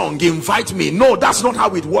my song, invite me. No, that's not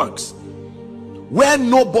how it works. Where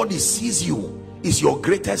nobody sees you is your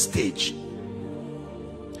greatest stage.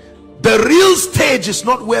 The real stage is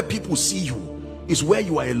not where people see you, it's where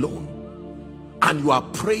you are alone and you are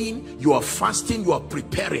praying, you are fasting, you are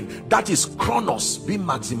preparing. That is chronos being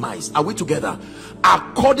maximized. Are we together?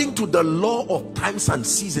 According to the law of times and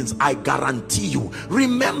seasons, I guarantee you.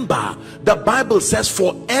 Remember, the Bible says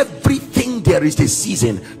for everything there is a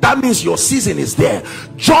season. That means your season is there.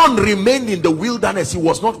 John remained in the wilderness. He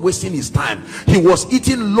was not wasting his time. He was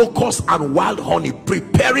eating locusts and wild honey,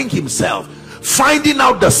 preparing himself, finding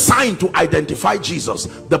out the sign to identify Jesus.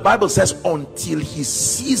 The Bible says until his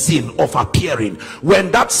season of appearing.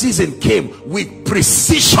 When that season came with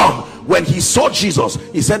precision, when he saw Jesus,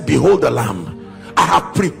 he said, behold the Lamb. I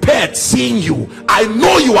have prepared seeing you. I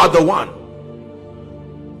know you are the one.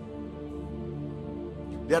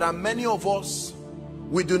 There are many of us,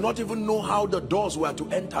 we do not even know how the doors we are to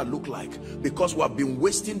enter look like, because we have been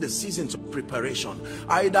wasting the seasons of preparation,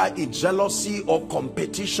 either in jealousy or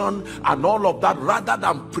competition and all of that, rather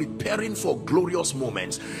than preparing for glorious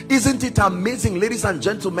moments. Isn't it amazing, ladies and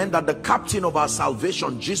gentlemen, that the captain of our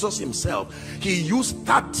salvation, Jesus himself, he used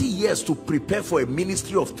 30 years to prepare for a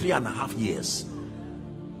ministry of 3.5 years.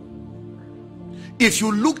 If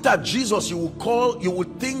you looked at Jesus, you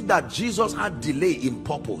would think that Jesus had delay in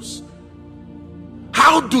purpose.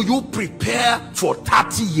 How do you prepare for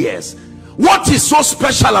 30 years? What is so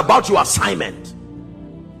special about your assignment?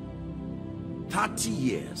 30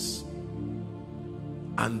 years.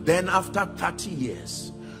 And then after 30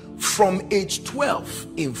 years, from age 12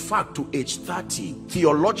 in fact to age 30,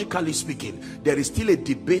 theologically speaking, there is still a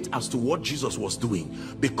debate as to what Jesus was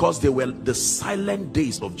doing, because they were the silent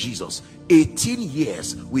days of Jesus. 18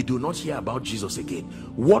 years we do not hear about Jesus again.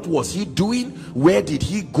 What was he doing? Where did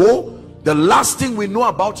he go? The last thing we know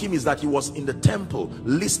about him is that he was in the temple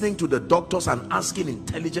listening to the doctors and asking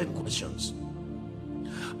intelligent questions.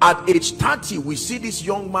 At age 30, we see this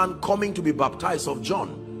young man coming to be baptized of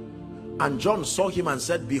John. And John saw him and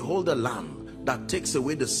said, behold the Lamb that takes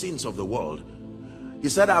away the sins of the world. He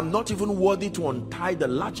said, I'm not even worthy to untie the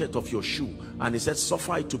latchet of your shoe. And he said,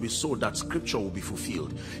 suffer it to be so that scripture will be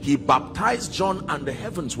fulfilled. He baptized John and the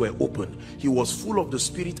heavens were open. He was full of the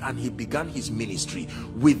Spirit and he began his ministry.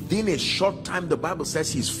 Within a short time, the Bible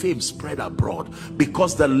says his fame spread abroad,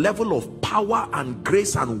 because the level of power and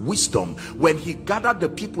grace and wisdom, when he gathered the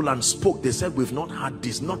people and spoke, they said, we've not had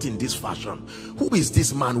this, not in this fashion. Who is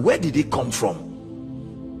this man? Where did he come from?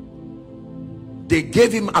 They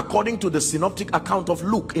gave him, according to the synoptic account of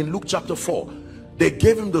Luke, in Luke chapter 4, they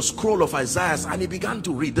gave him the scroll of Isaiah and he began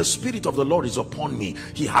to read. The Spirit of the Lord is upon me.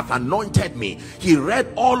 He hath anointed me. He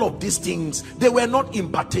read all of these things. They were not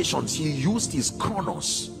impartations. He used his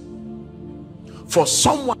chronos. For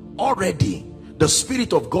someone already, the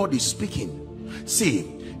Spirit of God is speaking.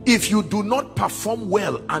 See, if you do not perform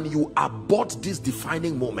well and you abort these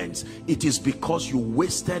defining moments, it is because you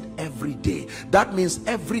wasted every day. That means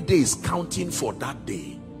every day is counting for that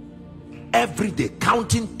day. Every day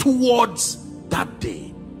counting towards that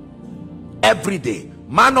day. Every day.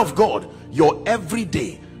 Man of God, your every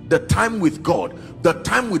day, the time with God, the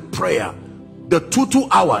time with prayer, the 2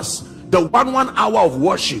 hours, the 1 hour of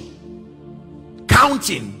worship,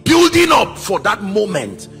 counting, building up for that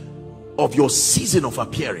moment of your season of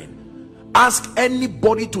appearing. Ask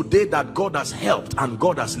anybody today that God has helped and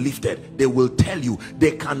God has lifted, they will tell you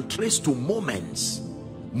they can trace to moments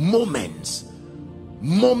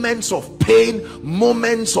of pain,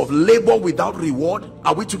 moments of labor without reward.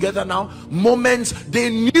 Are we together now? Moments they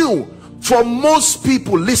knew. For most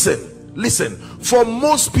people, listen, for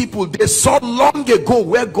most people, they saw long ago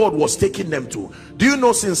where God was taking them to. Do you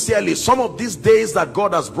know, sincerely, some of these days that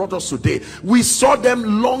God has brought us today, we saw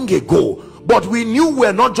them long ago, but we knew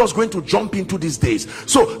we're not just going to jump into these days.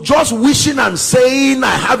 So just wishing and saying,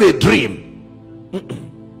 I have a dream.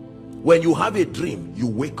 When you have a dream, you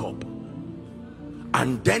wake up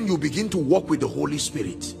and then you begin to walk with the Holy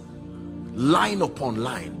Spirit, line upon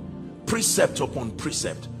line, precept upon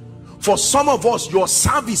precept. For some of us, your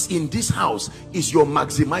service in this house is your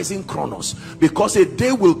maximizing chronos, because a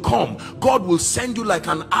day will come, God will send you like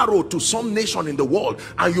an arrow to some nation in the world,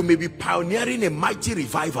 and you may be pioneering a mighty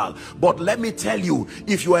revival. But let me tell you,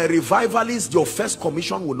 if you are a revivalist, your first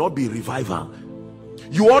commission will not be revival.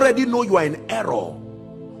 You already know you are in error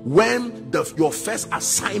when your first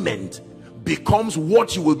assignment becomes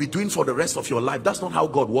what you will be doing for the rest of your life. That's not how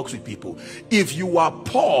God works with people. If you are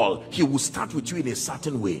Paul, he will start with you in a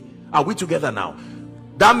certain way. Are we together now?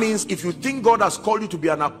 That means if you think God has called you to be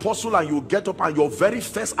an apostle and you get up and your very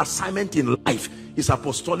first assignment in life life is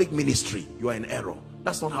apostolic ministry, you are in error.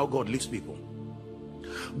 That's not how God leads people.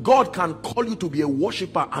 God can call you to be a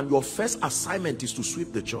worshiper and your first assignment is to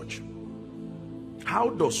sweep the church. How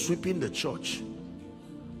does sweeping the church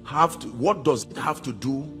what does it have to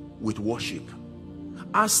do with worship?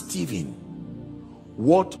 Ask Stephen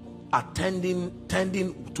what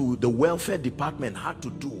tending to the welfare department had to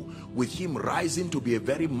do with him rising to be a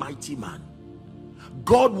very mighty man.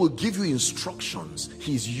 God will give you instructions.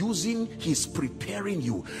 He's preparing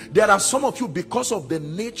you. There are some of you, because of the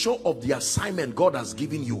nature of the assignment God has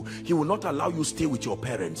given you, he will not allow you stay with your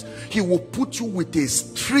parents. He will put you with a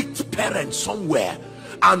strict parent somewhere,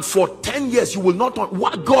 and for 10 years you will not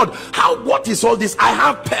what God, what is all this? I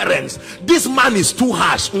have parents, this man is too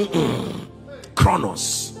harsh.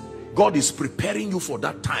 Chronos. God is preparing you for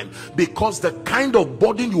that time, because the kind of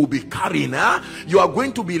burden you will be carrying, you are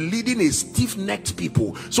going to be leading a stiff-necked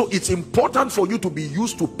people. So it's important for you to be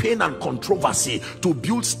used to pain and controversy to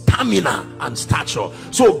build stamina and stature.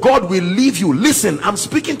 So God will leave you. Listen, I'm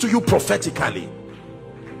speaking to you prophetically.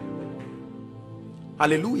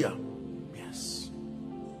 Hallelujah. Yes.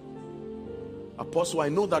 Apostle, I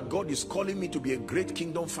know that God is calling me to be a great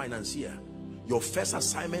kingdom financier. Your first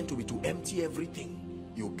assignment will be to empty everything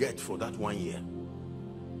you get for that 1 year.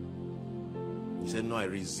 He said, no, I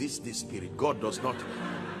resist this spirit. God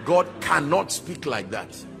cannot speak like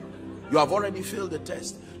that. You have already failed the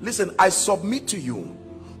test. Listen, I submit to you,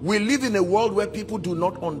 we live in a world where people do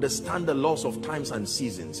not understand the laws of times and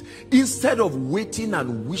seasons. Instead of waiting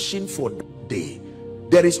and wishing for that day,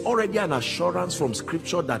 there is already an assurance from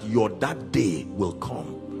scripture that that day will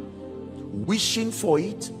come. Wishing for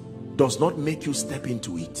it does not make you step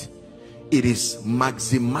into it. It is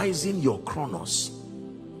maximizing your chronos.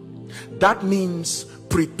 That means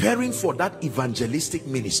preparing for that evangelistic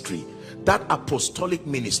ministry, that apostolic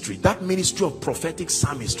ministry, that ministry of prophetic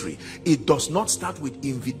psalmistry. It does not start with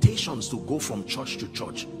invitations to go from church to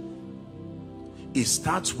church. It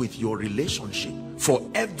starts with your relationship. For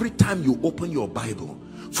every time you open your Bible,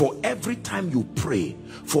 for every time you pray,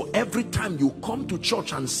 for every time you come to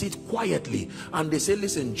church and sit quietly and they say,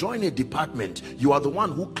 listen, join a department, you are the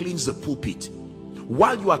one who cleans the pulpit.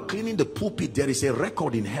 While you are cleaning the pulpit, there is a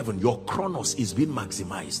record in heaven. Your chronos is being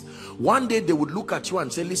maximized. One day they would look at you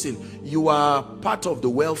and say, listen, you are part of the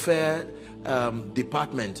welfare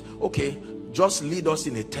department. Okay, just lead us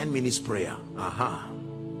in a 10 minutes prayer.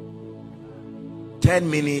 10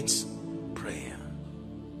 minutes prayer.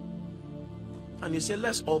 And you say,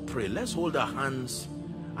 let's all pray. Let's hold our hands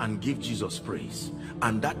and give Jesus praise.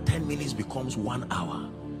 And that 10 minutes becomes 1 hour.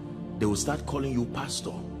 They will start calling you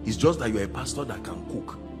pastor. It's just that you're a pastor that can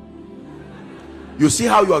cook. You see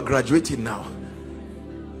how you are graduating now.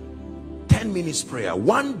 10 minutes prayer.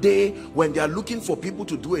 One day when they are looking for people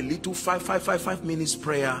to do a little 5 minutes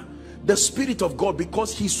prayer, the Spirit of God,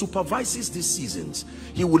 because he supervises these seasons,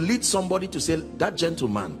 he will lead somebody to say, that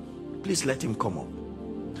gentleman, please let him come up.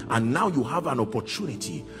 And now you have an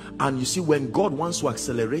opportunity. And you see, when God wants to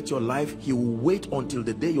accelerate your life, he will wait until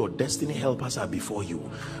the day your destiny helpers are before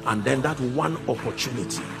you, and then that one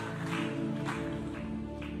opportunity.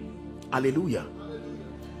 Hallelujah.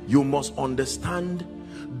 You must understand,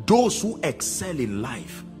 those who excel in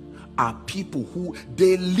life are people who,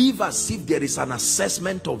 they live as if there is an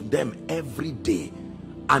assessment of them every day.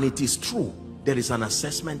 And it is true. There is an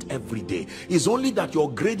assessment every day. It's only that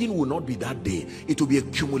your grading will not be that day. It will be a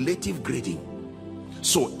cumulative grading.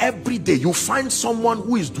 So every day you find someone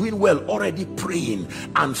who is doing well, already praying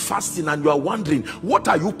and fasting, and you are wondering, what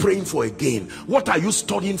are you praying for again? What are you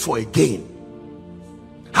studying for again?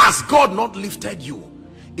 Has God not lifted you?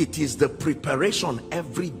 It is the preparation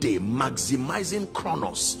every day, maximizing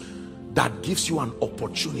chronos, that gives you an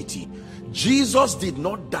opportunity. Jesus did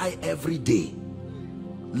not die every day.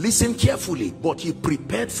 Listen carefully, but he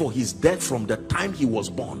prepared for his death from the time he was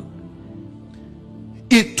born.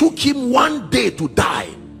 It took him 1 day to die,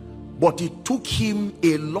 but it took him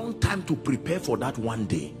a long time to prepare for that 1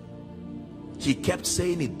 day. He kept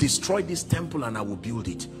saying it, destroy this temple and I will build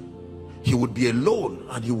it. He would be alone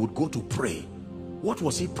and he would go to pray. What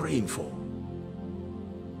was he praying for?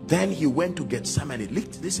 Then he went to Gethsemane.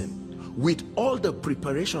 Listen, with all the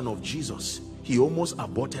preparation of Jesus, he almost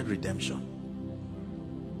aborted redemption.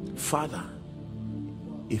 Father,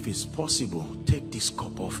 if it's possible, take this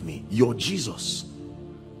cup off me. You're Jesus.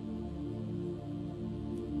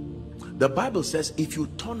 The Bible says, if you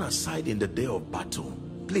turn aside in the day of battle,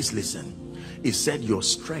 please listen, it said your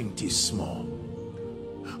strength is small.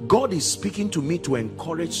 God is speaking to me to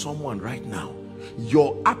encourage someone right now.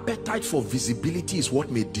 Your appetite for visibility is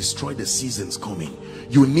what may destroy the seasons coming.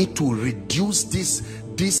 You need to reduce this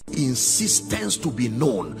this insistence to be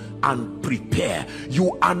known and prepare.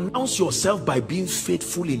 You announce yourself by being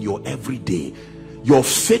faithful in your everyday. Your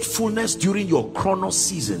faithfulness during your chronos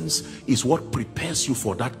seasons is what prepares you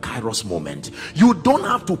for that kairos moment. You don't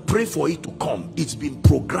have to pray for it to come. It's been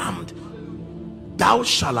programmed. Thou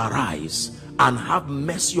shalt arise and have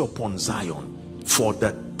mercy upon Zion, for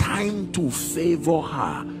the time to favor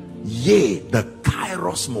her, yea, the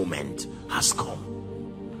kairos moment has come.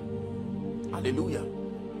 Hallelujah.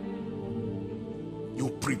 You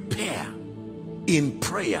prepare in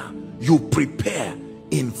prayer, you prepare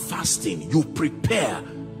in fasting, you prepare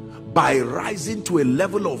by rising to a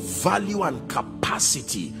level of value and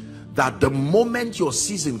capacity that the moment your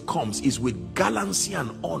season comes is with gallantry and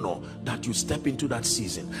honor that you step into that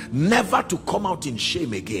season, never to come out in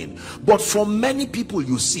shame again. But for many people,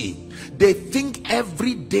 you see, they think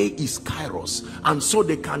every day is kairos, and so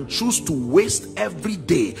they can choose to waste every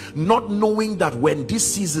day, not knowing that when these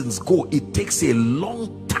seasons go, it takes a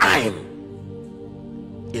long time.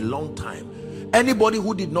 A long time. Anybody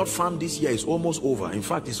who did not farm this year is almost over. In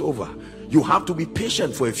fact, it's over. You have to be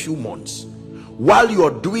patient for a few months. While you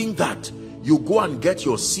are doing that, you go and get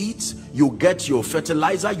your seeds, you get your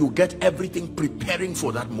fertilizer, you get everything preparing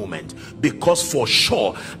for that moment. Because for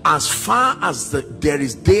sure, as far as there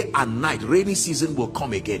is day and night, rainy season will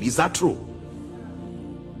come again. Is that true?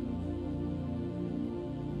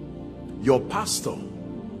 Your pastor,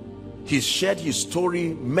 he's shared his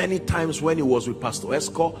story many times when he was with Pastor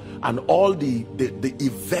Esco and all the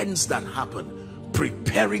events that happened,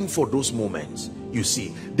 preparing for those moments. You see,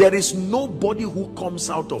 there is nobody who comes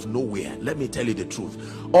out of nowhere. Let me tell you the truth.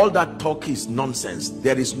 All that talk is nonsense.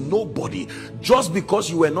 There is nobody. Just because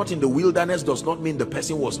you were not in the wilderness does not mean the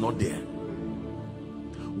person was not there.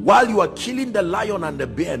 While you are killing the lion and the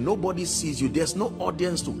bear, nobody sees you. There's no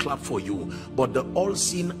audience to clap for you, but the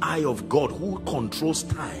all-seeing eye of God who controls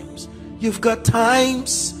times. You've got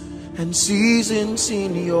times and seasons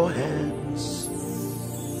in your hands.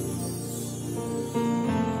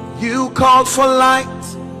 You called for light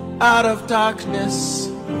out of darkness.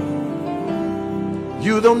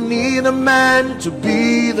 You don't need a man to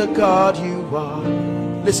be the God you are.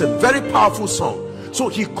 Listen, very powerful song. So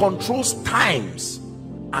he controls times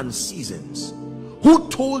and seasons. Who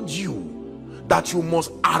told you that you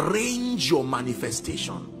must arrange your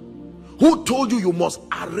manifestation? Who told you you must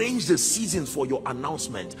arrange the seasons for your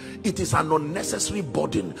announcement? It is an unnecessary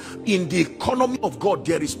burden. In the economy of God,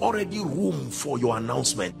 there is already room for your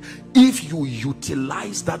announcement if you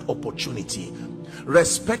utilize that opportunity.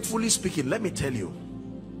 Respectfully speaking, let me tell you,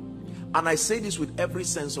 and I say this with every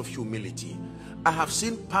sense of humility, I have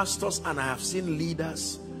seen pastors and I have seen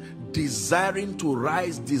leaders desiring to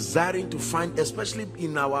rise, desiring to find, especially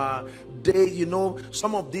in our day, you know,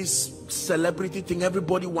 some of this celebrity thing,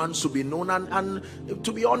 everybody wants to be known, and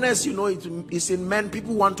to be honest, you know, it's in men.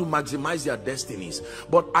 People want to maximize their destinies,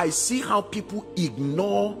 but I see how people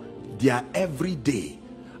ignore their everyday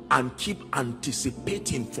and keep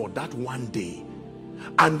anticipating for that one day,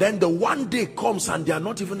 and then the one day comes and they are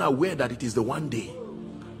not even aware that it is the one day,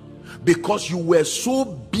 because you were so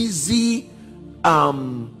busy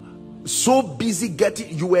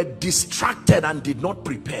getting, you were distracted and did not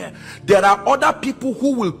prepare. There are other people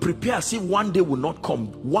who will prepare as if one day will not come.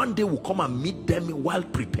 One day will come and meet them while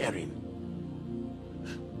preparing.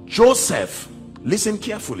 Joseph, listen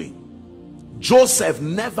carefully, Joseph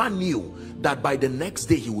never knew that by the next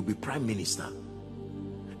day he would be prime minister.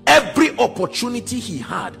 Every opportunity he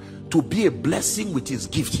had to be a blessing with his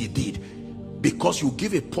gift, he did. Because you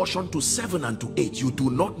give a portion to 7 and to 8, you do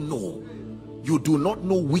not know. You do not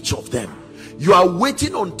know which of them. You are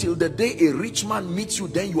waiting until the day a rich man meets you,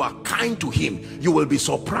 then you are kind to him. You will be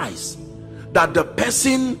surprised that the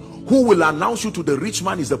person who will announce you to the rich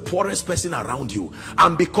man is the poorest person around you.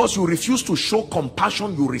 And because you refuse to show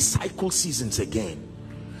compassion, you recycle seasons again.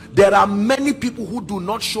 There are many people who do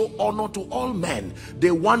not show honor to all men.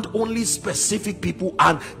 They want only specific people,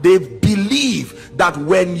 and they believe that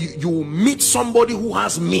when you meet somebody who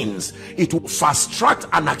has means, it will fast track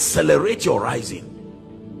and accelerate your rising.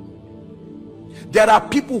 There are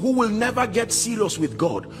people who will never get serious with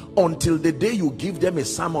God until the day you give them a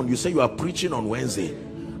sermon. You say you are preaching on Wednesday,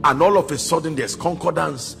 and all of a sudden there's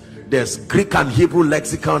concordance, there's Greek and Hebrew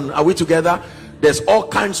lexicon. Are we together? There's all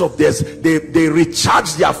kinds of this. They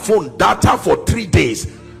recharge their phone data for 3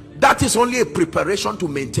 days. That is only a preparation to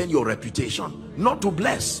maintain your reputation, not to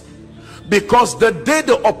bless. Because the day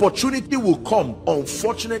the opportunity will come,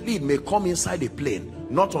 unfortunately it may come inside a plane,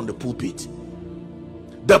 not on the pulpit.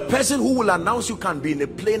 The person who will announce you can be in a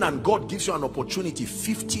plane, and God gives you an opportunity,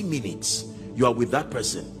 50 minutes you are with that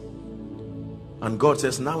person, and God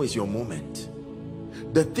says, now is your moment.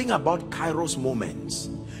 The thing about Kairos moments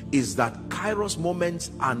is that Kairos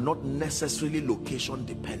moments are not necessarily location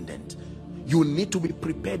dependent. You need to be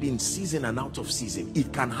prepared in season and out of season.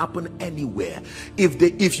 It can happen anywhere.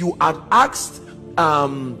 If you had asked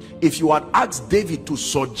David to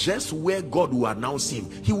suggest where God will announce him,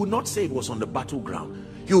 he would not say it was on the battleground.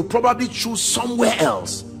 He will probably choose somewhere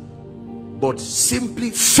else. But simply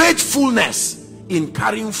faithfulness in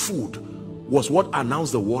carrying food was what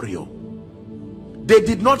announced the warrior. They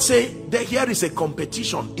did not say that here is a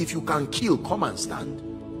competition. If you can kill, come and stand.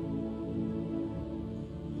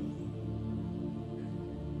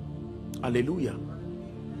 Hallelujah.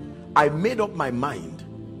 I made up my mind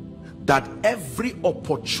that every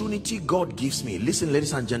opportunity God gives me, listen,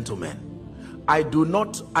 ladies and gentlemen,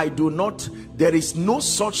 there is no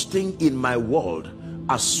such thing in my world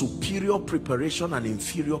as superior preparation and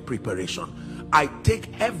inferior preparation. I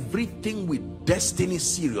take everything with destiny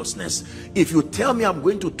seriousness. If you tell me I'm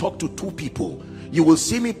going to talk to 2 people, you will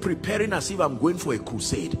see me preparing as if I'm going for a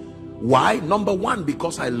crusade. Why? Number 1,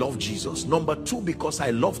 because I love Jesus. Number 2, because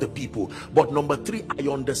I love the people. But number 3, I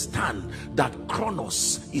understand that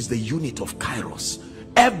Chronos is the unit of Kairos.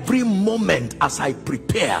 Every moment as I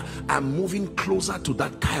prepare, I'm moving closer to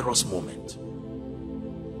that Kairos moment.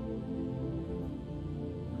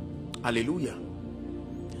 Hallelujah.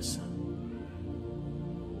 Yes, sir.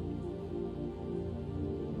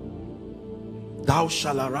 Thou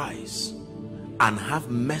shalt arise and have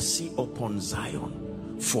mercy upon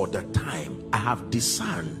Zion, for the time I have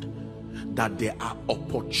discerned that there are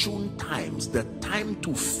opportune times, the time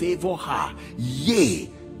to favor her, yea,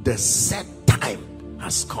 the set time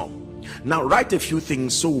has come. Now write a few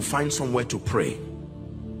things so we'll find somewhere to pray.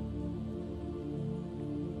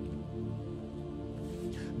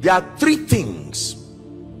 There are 3 things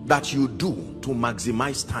that you do to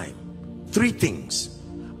maximize time. 3 things,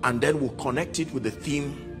 and then we'll connect it with the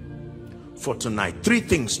theme for tonight. 3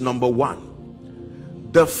 things. Number 1,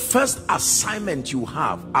 the first assignment you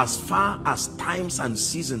have as far as times and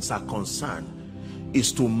seasons are concerned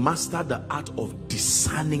is to master the art of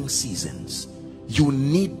discerning seasons. You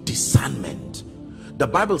need discernment. The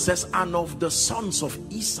Bible says, and of the sons of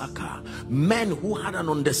Issachar, men who had an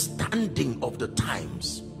understanding of the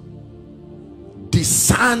times.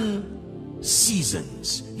 Discern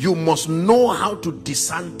seasons. You must know how to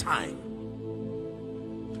discern time.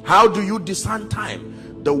 How do you discern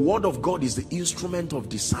time? The word of God is the instrument of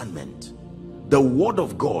discernment. The word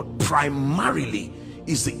of God primarily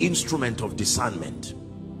is the instrument of discernment.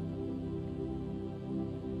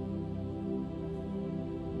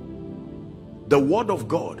 The word of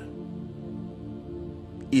God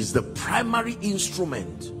is the primary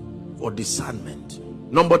instrument for discernment.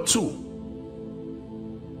 Number 2,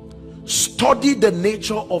 study the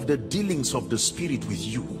nature of the dealings of the Spirit with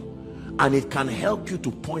you, and it can help you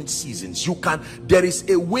to point seasons. There is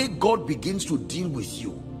a way God begins to deal with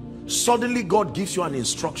you. Suddenly God gives you an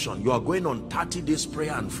instruction. You are going on 30 days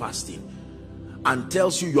prayer and fasting, and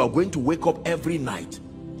tells you are going to wake up every night.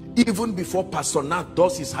 Even before Pastor Nat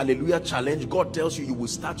does his hallelujah challenge, God tells you will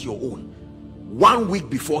start your own 1 week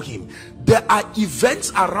before him. There are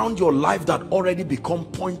events around your life that already become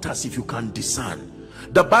pointers if you can discern.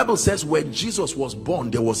 The Bible says when Jesus was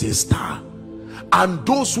born, there was a star, and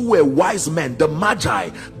those who were wise men, the Magi,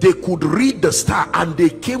 they could read the star and they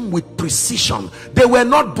came with precision. They were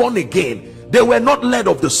not born again. They were not led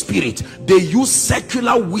of the Spirit. They used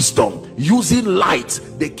secular wisdom, using light.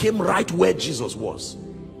 They came right where Jesus was.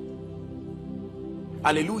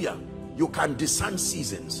 Hallelujah. You can discern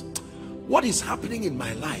seasons. What is happening in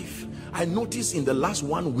my life? I notice in the last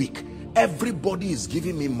 1 week, everybody is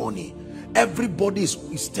giving me money. Everybody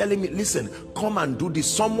is telling me, listen, come and do this.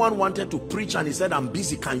 Someone wanted to preach and he said, I'm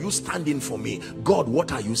busy, can you stand in for me? God,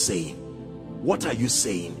 what are you saying? What are you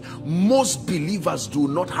saying? Most believers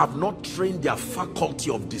have not trained their faculty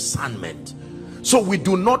of discernment. So we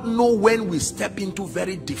do not know when we step into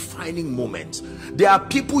very defining moments. There are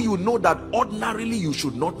people you know that ordinarily you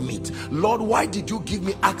should not meet. Lord, why did you give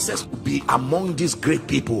me access to be among these great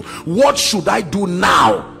people? What should I do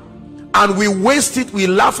now? And we waste it, we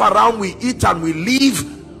laugh around, we eat and we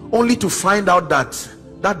leave, only to find out that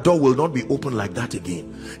that door will not be open like that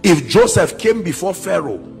again. If Joseph came before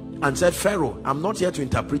Pharaoh and said, Pharaoh, I'm not here to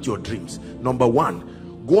interpret your dreams. Number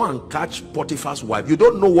 1, go and catch Potiphar's wife. You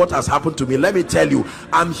don't know what has happened to me. Let me tell you,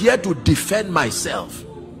 I'm here to defend myself.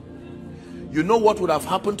 You know what would have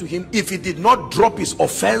happened to him if he did not drop his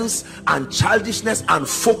offense and childishness and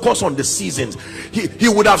focus on the seasons? He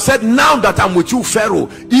would have said, now that I'm with you,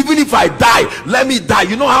 Pharaoh, even if I die, let me die.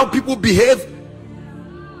 You know how people behave?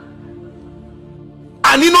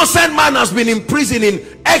 An innocent man has been in prison in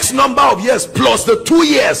X number of years plus the 2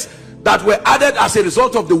 years that were added as a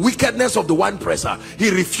result of the wickedness of the wine presser. He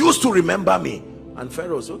refused to remember me. And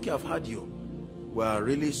Pharaoh said, okay, I've heard you. We're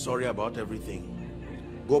really sorry about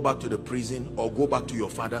everything. Go back to the prison or go back to your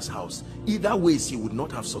father's house. Either ways, he would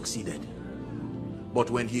not have succeeded. But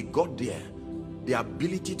when he got there, the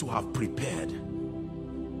ability to have prepared,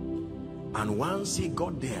 and once he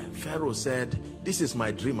got there, Pharaoh said, this is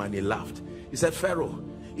my dream, and he laughed. He said, Pharaoh,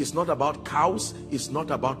 it's not about cows, it's not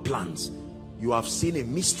about plants. You have seen a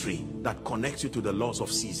mystery that connects you to the laws of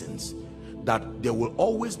seasons, that there will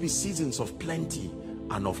always be seasons of plenty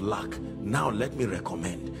and of lack. Now let me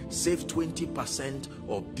recommend, save 20%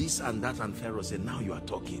 of this and that. And Pharaoh said, now you are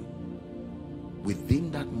talking.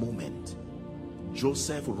 Within that moment,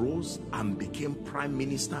 Joseph rose and became prime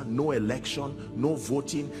minister. No election, no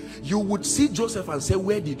voting. You would see Joseph and say,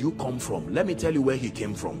 where did you come from? Let me tell you where he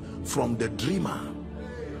came from. From the dreamer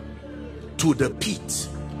to the pit,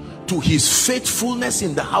 to his faithfulness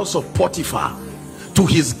in the house of Potiphar, to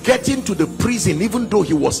his getting to the prison even though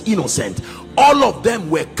he was innocent. All of them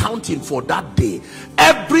were counting for that day.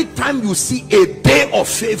 Every time you see a day of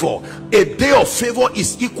favor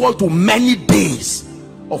is equal to many days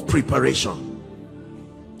of preparation.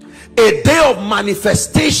 A day of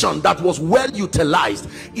manifestation that was well utilized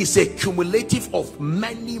is a cumulative of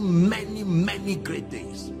many great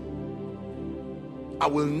days. I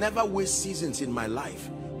will never waste seasons in my life,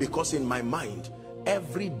 because in my mind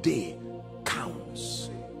every day counts.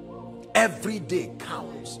 Every day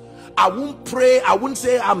counts. I won't pray, I won't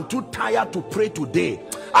say I'm too tired to pray today.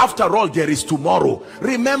 After all, there is tomorrow.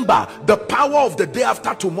 Remember, the power of the day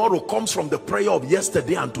after tomorrow comes from the prayer of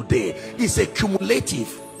yesterday and today. It's a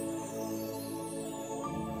cumulative.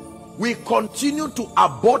 We continue to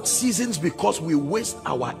abort seasons because we waste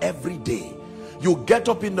our everyday. You get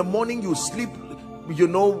up in the morning, you sleep, you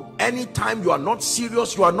know, anytime. You are not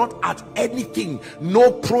serious, you are not at anything, no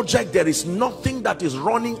project, there is nothing that is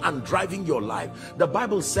running and driving your life. The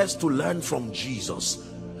Bible says to learn from Jesus.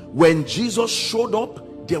 When Jesus showed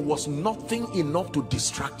up, there was nothing enough to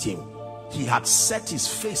distract him. He had set his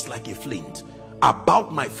face like a flint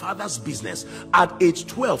about my Father's business. At age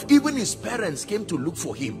 12, even his parents came to look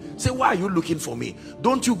for him. Say, why are you looking for me?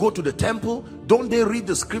 Don't you go to the temple? Don't they read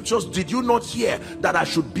the scriptures? Did you not hear that I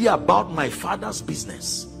should be about my Father's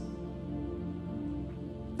business?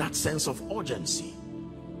 That sense of urgency.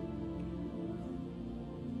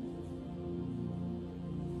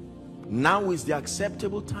 Now is the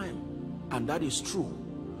acceptable time, and that is true.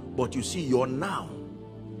 But you see, your now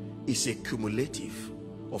is a cumulative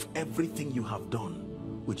of everything you have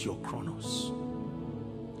done with your chronos.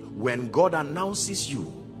 When God announces you,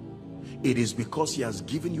 it is because he has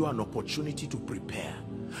given you an opportunity to prepare.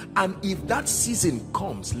 And if that season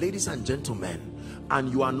comes, ladies and gentlemen, and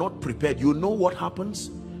you are not prepared, you know what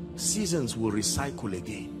happens? Seasons will recycle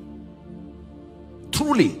again.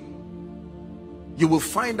 Truly, you will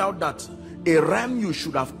find out that a realm you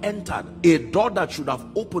should have entered, a door that should have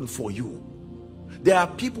opened for you, there are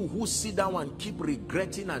people who sit down and keep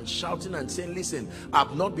regretting and shouting and saying, listen,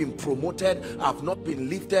 I've not been promoted, I've not been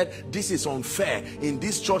lifted, this is unfair. In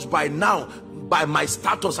this church, by now, by my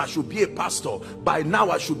status, I should be a pastor. By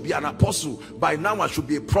now, I should be an apostle. By now, I should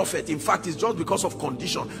be a prophet. In fact, it's just because of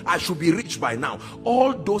condition. I should be rich by now.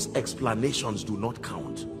 All those explanations do not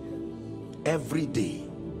count. Every day,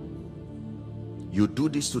 you do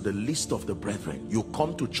this to the least of the brethren. You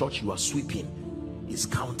come to church, you are sweeping. It's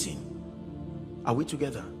counting. Are we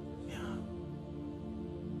together? Yeah.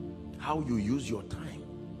 How you use your time.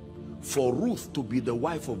 For Ruth to be the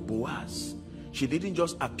wife of Boaz, she didn't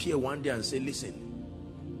just appear one day and say, listen,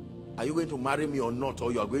 are you going to marry me or not?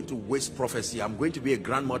 Or you are going to waste prophecy? I'm going to be a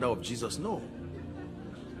grandmother of Jesus. No.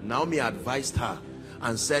 Naomi advised her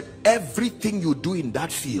and said, everything you do in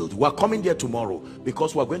that field, we're coming there tomorrow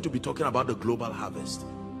because we're going to be talking about the global harvest.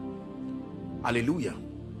 Hallelujah.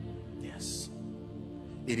 Yes.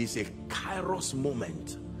 It is a kairos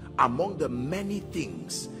moment. Among the many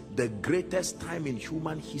things, the greatest time in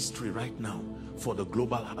human history right now for the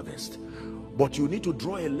global harvest. But you need to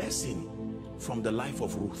draw a lesson from the life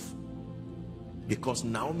of Ruth, because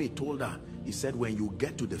Naomi told her, he said, when you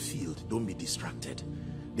get to the field, don't be distracted.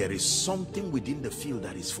 There is something within the field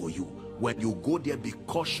that is for you. When you go there, be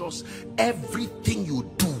cautious. Everything you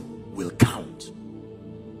do will count.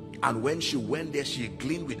 And when she went there, she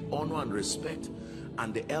gleaned with honor and respect.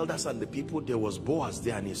 And the elders and the people, there was Boaz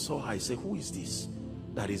there, and he saw her. He said, who is this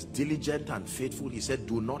that is diligent and faithful? He said,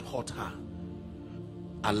 do not hurt her.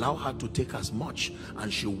 Allow her to take as much.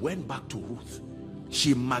 And she went back to Ruth.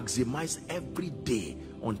 She maximized every day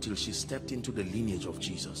until she stepped into the lineage of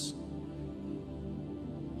Jesus.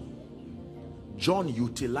 John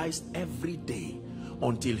utilized every day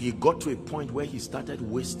until he got to a point where he started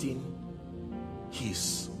wasting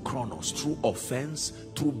his chronos through offense,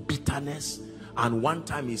 through bitterness. And one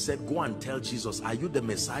time he said, go and tell Jesus, are you the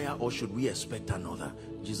Messiah or should we expect another?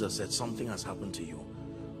 Jesus said, something has happened to you.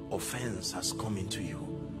 Offense has come into you.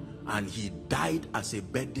 And he died as a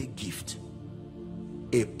birthday gift.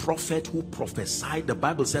 A prophet who prophesied, the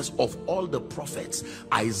Bible says, of all the prophets,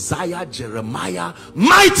 Isaiah, Jeremiah,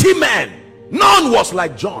 mighty men, none was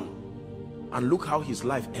like John. And look how his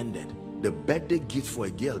life ended. The birthday gift for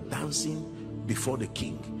a girl dancing before the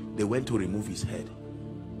king. They went to remove his head.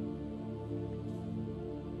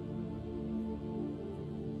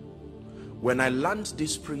 When I learned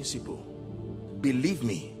this principle, believe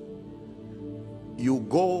me, you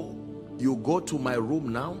go to my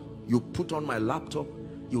room now, you put on my laptop,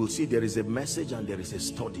 you will see there is a message and there is a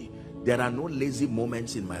study. There are no lazy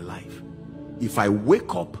moments in my life. If I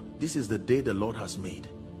wake up, this is the day the Lord has made.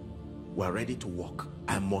 We're ready to walk.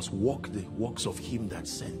 I must walk the works of him that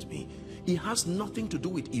sent me. It has nothing to do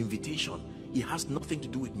with invitation. It has nothing to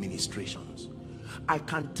do with ministrations. I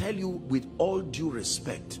can tell you with all due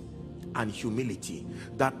respect and humility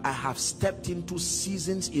that I have stepped into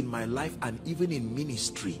seasons in my life and even in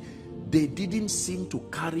ministry. They didn't seem to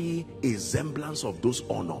carry a semblance of those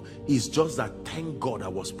honor. It's just that, thank God, I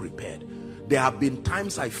was prepared. There have been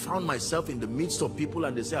times I found myself in the midst of people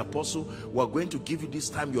and they say, Apostle, we're going to give you this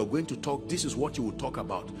time, you're going to talk, this is what you will talk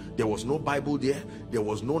about. There was no Bible there, there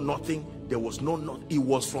was no nothing, there was no nothing. It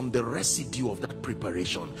was from the residue of that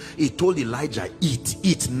preparation. He told Elijah,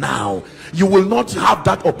 eat now. You will not have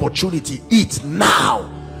that opportunity, eat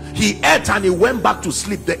now. He ate and he went back to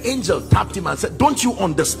sleep. The angel tapped him and said, don't you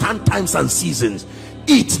understand times and seasons?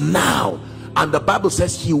 Eat now. And the Bible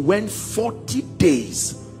says he went 40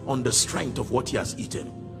 days on the strength of what he has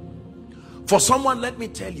eaten. For someone, let me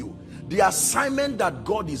tell you, the assignment that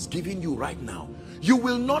God is giving you right now, you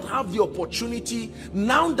will not have the opportunity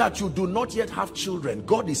now that you do not yet have children.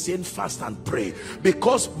 God is saying fast and pray,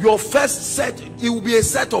 because your first set, it will be a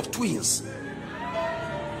set of twins.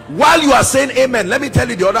 While you are saying amen, let me tell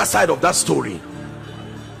you the other side of that story.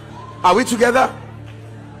 Are we together?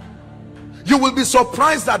 You will be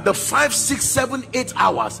surprised that the 5, 6, 7, 8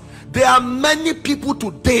 hours, there are many people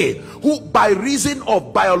today who by reason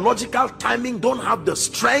of biological timing don't have the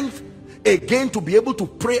strength again to be able to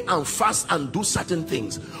pray and fast and do certain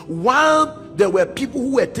things. While there were people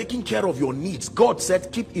who were taking care of your needs, God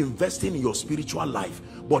said keep investing in your spiritual life,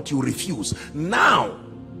 but you refuse. Now,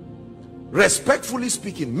 respectfully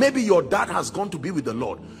speaking, maybe your dad has gone to be with the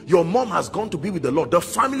Lord, your mom has gone to be with the Lord. The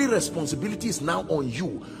family responsibility is now on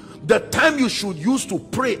you. The time you should use to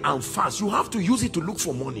pray and fast, you have to use it to look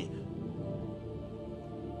for money.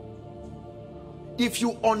 If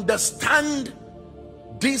you understand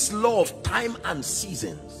this law of time and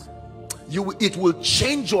seasons, it will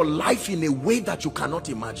change your life in a way that you cannot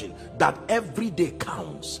imagine. That every day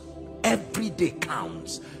counts, every day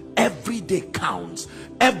counts, every day counts,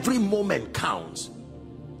 every moment counts.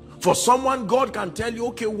 For someone, God can tell you,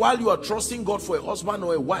 okay, while you are trusting God for a husband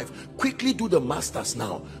or a wife, quickly do the masters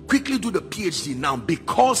now, quickly do the PhD now,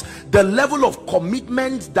 because the level of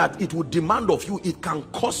commitment that it would demand of you, it can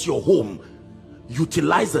cost your home.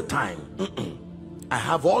 Utilize the time. I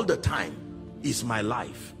have all the time is my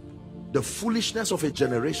life. The foolishness of a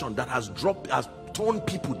generation that has torn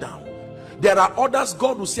people down. There are others,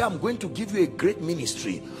 God will say, I'm going to give you a great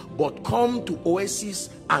ministry, but come to Oasis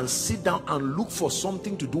and sit down and look for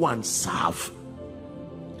something to do and serve.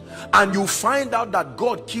 And you find out that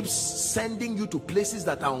God keeps sending you to places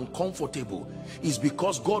that are uncomfortable. It's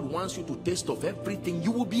because God wants you to taste of everything.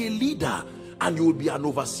 You will be a leader and you will be an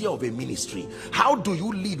overseer of a ministry. How do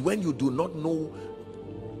you lead when you do not know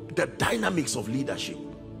the dynamics of leadership?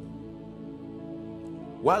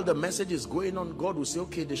 While the message is going on, God will say,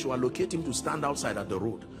 okay, they should allocate him to stand outside at the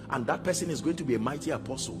road, and that person is going to be a mighty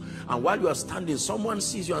apostle. And while you are standing, someone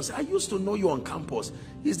sees you and says, I used to know you on campus.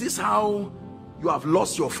 Is this how you have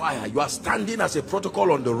lost your fire? You are standing as a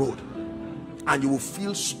protocol on the road and you will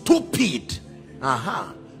feel stupid.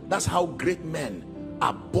 That's how great men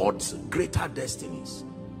abort greater destinies.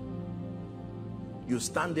 You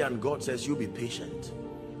stand there and God says, you be patient.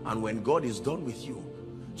 And when God is done with you,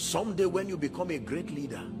 someday when you become a great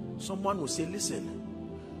leader, someone will say, listen,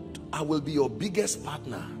 I will be your biggest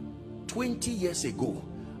partner. 20 years ago,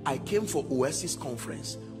 I came for Oasis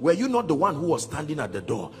conference. Were you not the one who was standing at the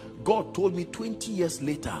door? God told me 20 years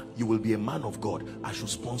later, you will be a man of God. I should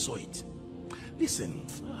sponsor it. Listen,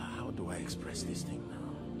 how do I express this thing now?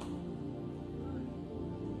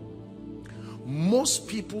 Most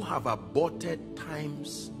people have aborted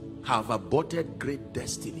times, have aborted great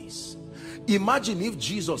destinies Imagine if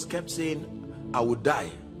Jesus kept saying, I will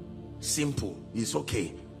die. Simple. It's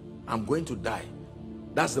okay. I'm going to die.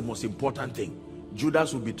 That's the most important thing.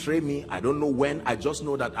 Judas will betray me. I don't know when. I just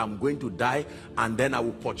know that I'm going to die, and then I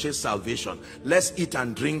will purchase salvation. Let's eat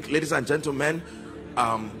and drink. Ladies and gentlemen,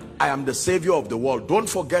 I am the savior of the world. Don't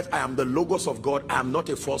forget, I am the Logos of God. I am not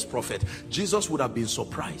a false prophet. Jesus would have been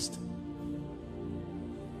surprised.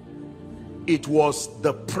 It was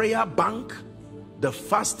the prayer bank, the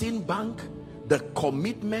fasting bank, the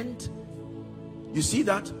commitment. You see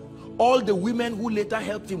that? All the women who later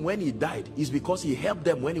helped him when he died is because he helped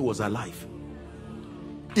them when he was alive.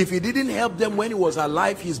 If he didn't help them when he was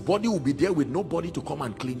alive, his body would be there with nobody to come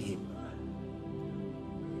and clean him.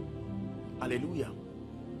 Hallelujah.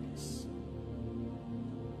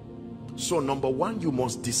 So number one, you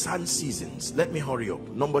must discern seasons. Let me hurry up.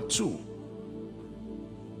 Number two,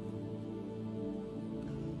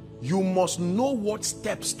 you must know what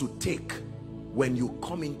steps to take when you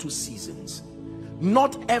come into seasons.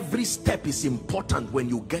 Not every step is important when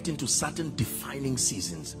you get into certain defining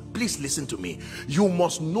seasons. Please listen to me. You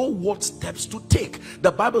must know what steps to take.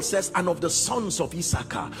 The Bible says, and of the sons of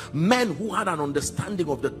Issachar, men who had an understanding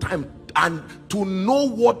of the time and to know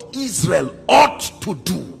what Israel ought to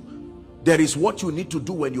do. There is what you need to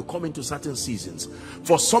do when you come into certain seasons.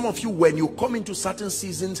 For some of you, when you come into certain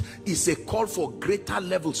seasons, it's a call for greater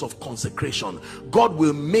levels of consecration. God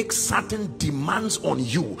will make certain demands on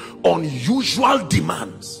you, unusual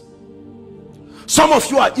demands. Some of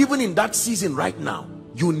you are even in that season right now.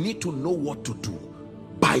 You need to know what to do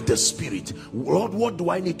by the Spirit. Lord, what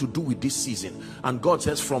do I need to do with this season? And God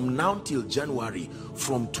says, from now till January,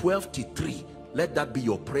 from 12 to 3, let that be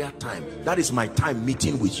your prayer time. That is my time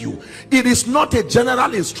meeting with you. It is not a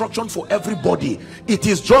general instruction for everybody. It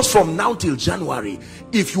is just from now till January.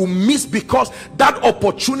 If you miss, because that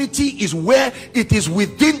opportunity is where it is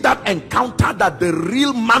within that encounter that the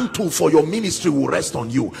real mantle for your ministry will rest on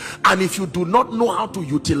you. And if you do not know how to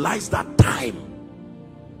utilize that time.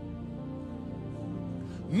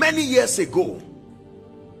 Many years ago,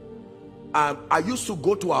 I used to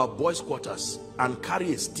go to our boys' quarters and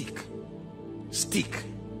carry a stick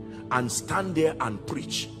and stand there and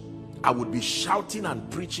preach. I would be shouting and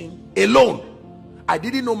preaching alone. I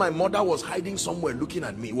didn't know my mother was hiding somewhere looking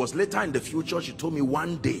at me. It was later in the future she told me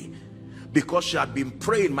one day, because she had been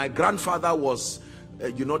praying. My grandfather was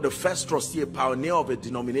the first trustee, a pioneer of a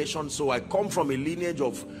denomination. So I come from a lineage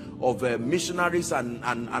of missionaries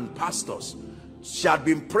and pastors. She had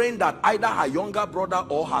been praying that either her younger brother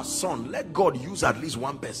or her son, let God use at least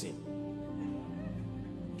one person.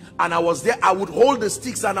 And I was there. I would hold the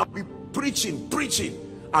sticks and I'll be preaching.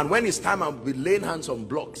 And when it's time, I'll be laying hands on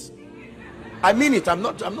blocks. I mean it. I'm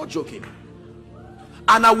not joking.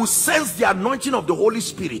 And I will sense the anointing of the Holy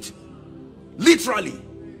Spirit. Literally.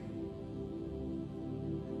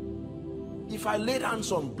 If I laid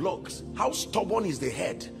hands on blocks, how stubborn is the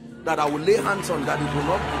head that I will lay hands on that it will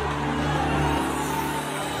not go?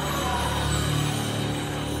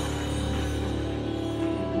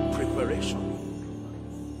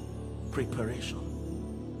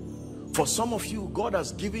 Preparation. For some of you, God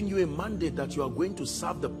has given you a mandate that you are going to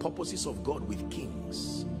serve the purposes of God with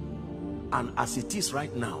kings. And as it is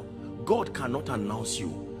right now, God cannot announce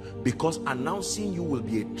you, because announcing you will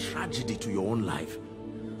be a tragedy to your own life.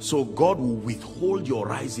 So God will withhold your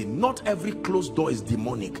rising. Not every closed door is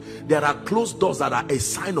demonic. There are closed doors that are a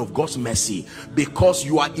sign of God's mercy, because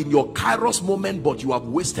you are in your Kairos moment, but you have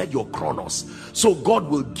wasted your Chronos. So God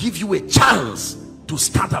will give you a chance to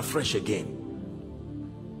start afresh again.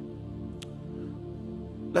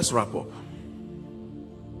 Let's wrap up.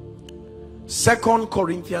 2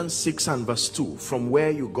 Corinthians 6 and verse 2, from where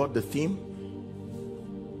you got the theme.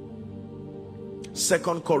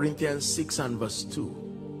 2 Corinthians 6 and verse 2.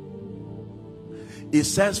 It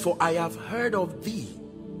says, for I have heard of thee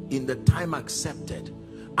in the time accepted,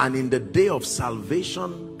 and in the day of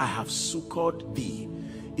salvation I have succored thee.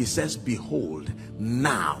 It says, behold,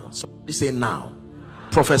 now. Somebody say now.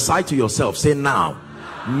 Prophesy to yourself. Say now.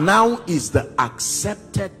 Now is the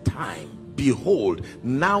accepted time. Behold,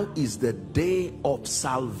 now is the day of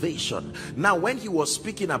salvation. Now, when he was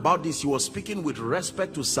speaking about this, he was speaking with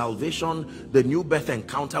respect to salvation, the new birth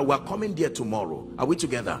encounter. We're coming there tomorrow. Are we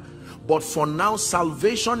together? But for now,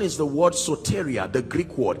 salvation is the word soteria, the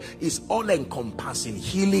Greek word. Is all-encompassing,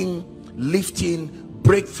 healing, lifting,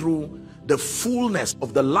 breakthrough, the fullness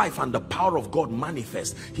of the life and the power of God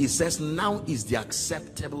manifest. He says now is the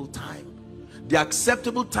acceptable time. The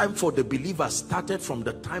acceptable time for the believer started from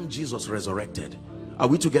the time Jesus resurrected. Are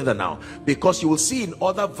we together now? Because you will see in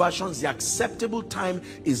other versions, the acceptable time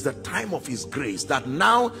is the time of his grace. That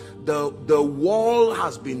now the wall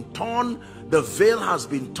has been torn, the veil has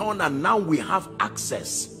been torn, and now we have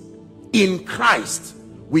access. In Christ,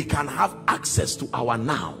 we can have access to our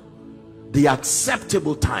now. The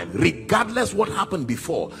acceptable time, regardless what happened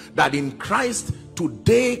before, that in Christ,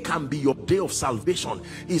 today can be your day of salvation.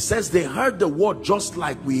 He says they heard the word just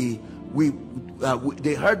like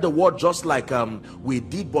they heard the word just like we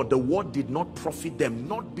did, but the word did not profit them,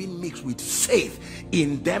 not being mixed with faith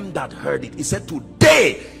in them that heard it. He said,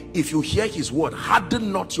 today, if you hear his word,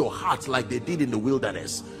 harden not your heart like they did in the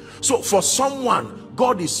wilderness. So for someone,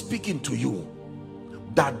 God is speaking to you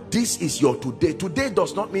that this is your today. Today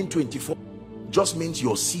does not mean 24, just means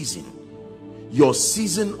your season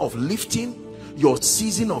of lifting, your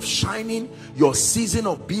season of shining, your season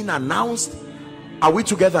of being announced. Are we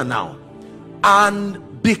together now?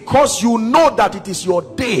 And because you know that it is your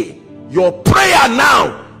day, your prayer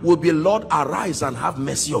now will be, Lord, arise and have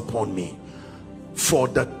mercy upon me, for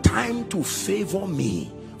the time to favor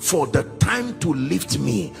me, for the time to lift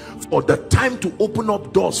me, for the time to open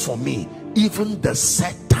up doors for me, even the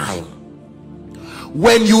set time.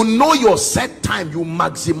 When you know your set time, you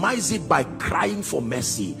maximize it by crying for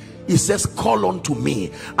mercy. He says, call unto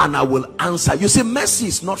me and I will answer. You see, mercy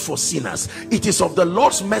is not for sinners. It is of the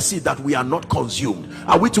Lord's mercy that we are not consumed.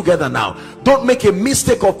 Are we together now? Don't make a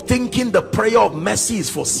mistake of thinking the prayer of mercy is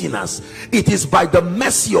for sinners. It is by the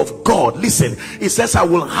mercy of God. Listen, it says, I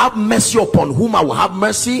will have mercy upon whom I will have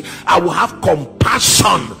mercy. I will have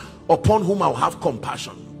compassion upon whom I will have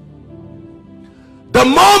compassion. The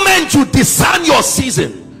moment you discern your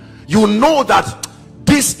season, you know that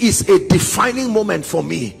this is a defining moment for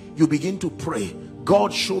me. You begin to pray,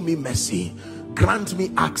 God, show me mercy, grant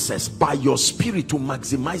me access by your spirit to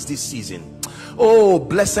maximize this season. Oh,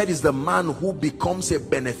 blessed is the man who becomes a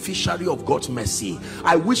beneficiary of God's mercy.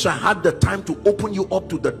 I wish I had the time to open you up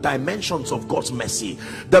to the dimensions of God's mercy.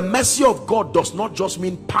 The mercy of God does not just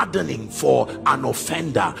mean pardoning for an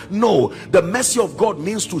offender. No, the mercy of God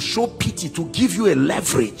means to show pity, to give you a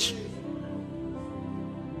leverage.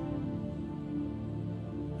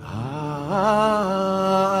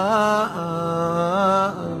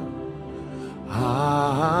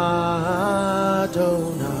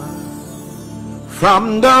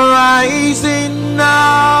 From the rising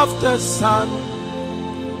of the sun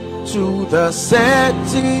to the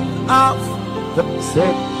setting of the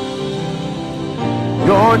set,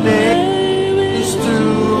 your name is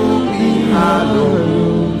to be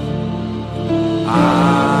hallowed.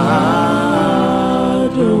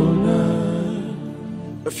 Adonai.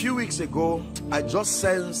 A few weeks ago, I just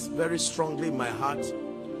sensed very strongly in my heart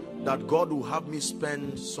that God will have me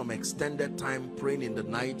spend some extended time praying in the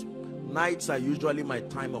night. Nights are usually my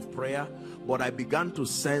time of prayer, but I began to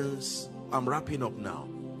sense, I'm wrapping up now,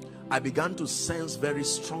 I began to sense very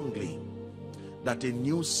strongly that a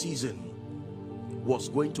new season was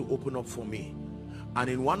going to open up for me. And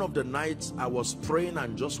in one of the nights, I was praying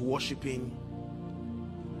and just worshiping,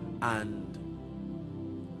 and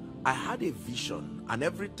I had a vision. And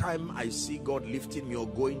every time I see God lifting me or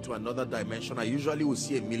going to another dimension, I usually will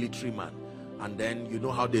see a military man. And then you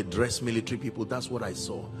know how they dress military people. That's what I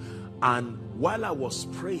saw. And while I was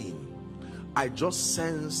praying, I just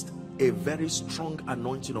sensed a very strong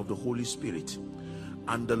anointing of the Holy Spirit.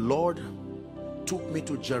 And the Lord took me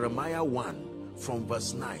to Jeremiah 1 from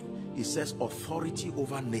verse 9. He says, authority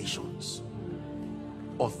over nations.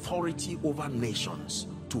 Authority over nations.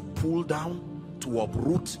 To pull down, to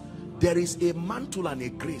uproot. There is a mantle and a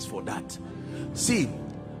grace for that. See,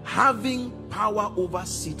 having power over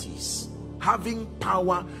cities, having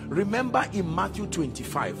power. Remember in Matthew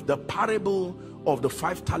 25, the parable of the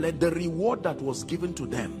 5 talents, the reward that was given to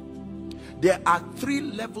them. There are 3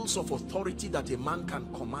 levels of authority that a man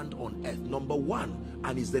can command on earth. Number 1,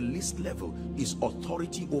 and is the least level, is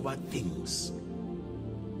authority over things,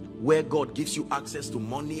 where God gives you access to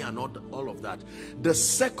money and all of that. The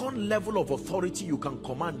second level of authority you can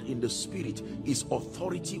command in the spirit is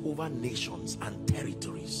authority over nations and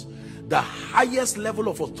territories. The highest level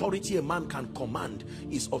of authority a man can command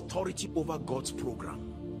is authority over God's program.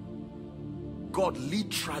 God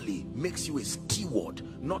literally makes you a steward,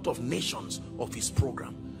 not of nations, of his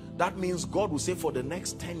program. That means God will say, for the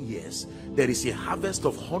next 10 years, there is a harvest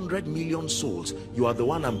of 100 million souls. You are the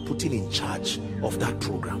one I'm putting in charge of that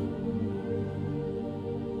program.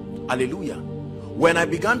 Hallelujah. When I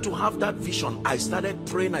began to have that vision, I started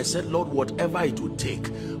praying. I said, Lord, whatever it would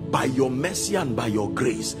take, by your mercy and by your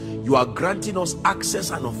grace, you are granting us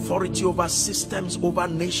access and authority over systems, over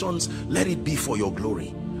nations. Let it be for your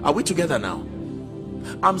glory. Are we together now?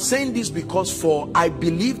 I'm saying this because I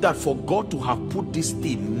believe that for God to have put this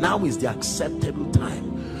thing, now is the acceptable time.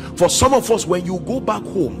 For some of us, when you go back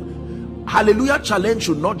home, Hallelujah Challenge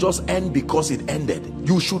should not just end because it ended.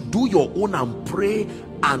 You should do your own and pray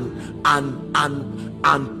and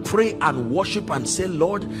pray and worship and say,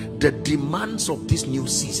 Lord, the demands of this new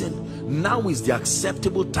season, now is the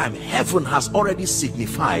acceptable time. Heaven has already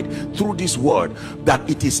signified through this word that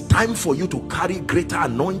it is time for you to carry greater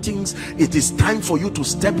anointings. It is time for you to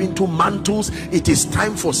step into mantles. It is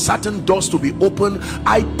time for certain doors to be open.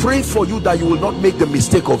 I pray for you that you will not make the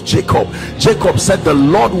mistake of Jacob. Jacob said, the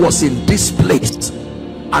Lord was in this place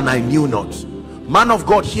and I knew not. Man of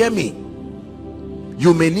God, hear me.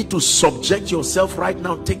 You may need to subject yourself right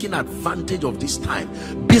now, taking advantage of this time.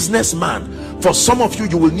 Businessman, for some of you,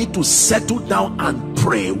 you will need to settle down and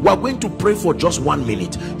pray. We're going to pray for just 1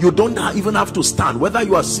 minute. You don't even have to stand, whether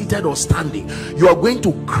you are seated or standing. You are going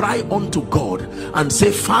to cry unto God and say,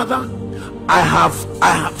 Father, I have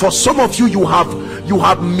for some of you, you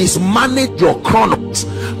have mismanaged your chronos,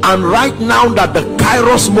 and right now that the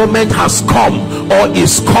Kairos moment has come or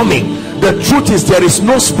is coming, the truth is there is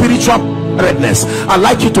no spiritual redness. I'd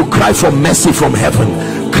like you to cry for mercy from heaven.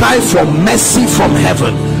 Cry for mercy from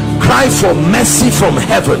heaven. Cry for mercy from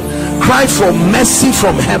heaven. Cry for mercy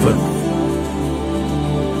from heaven.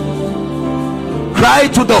 Cry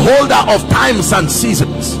to the holder of times and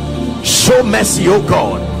seasons. Show mercy, O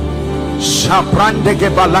God.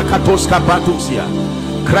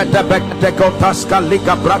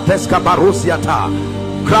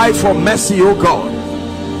 Cry for mercy, O God.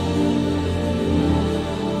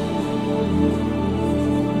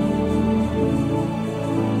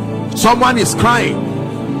 Someone is crying,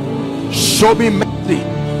 show me mercy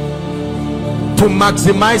to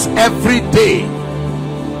maximize every day,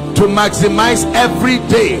 to maximize every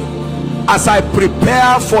day as I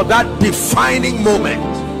prepare for that defining moment.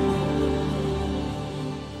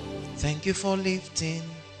 Thank you for lifting.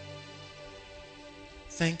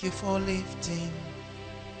 Thank you for lifting.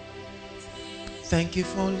 Thank you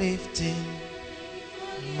for lifting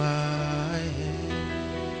my head.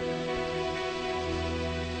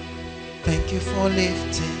 Thank you for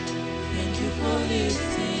lifting. Thank you for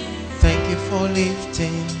lifting. Thank you for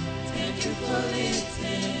lifting. Thank you for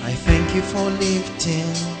lifting. I thank you for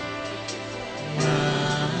lifting my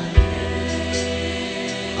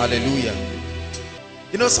head. Hallelujah.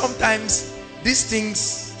 You know, sometimes these things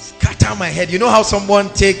scatter my head. You know how someone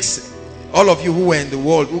takes, all of you who were in the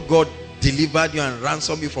world, who God delivered you and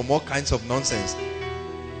ransomed you from all kinds of nonsense.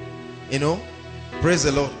 You know, praise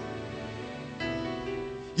the Lord.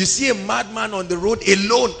 You see a madman on the road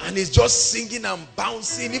alone and he's just singing and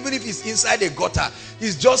bouncing. Even if he's inside a gutter,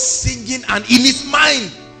 he's just singing, and in his mind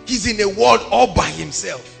he's in a world all by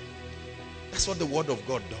himself. That's what the word of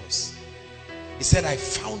God does. He said, I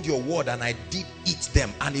found your word and I did eat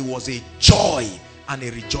them, and it was a joy and a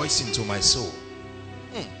rejoicing to my soul.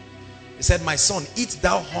 He said, my son, eat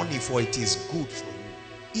thou honey, for it is good for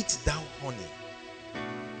you. Eat thou honey.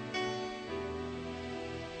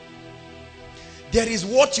 There is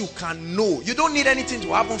what you can know. You don't need anything to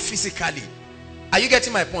happen physically. Are you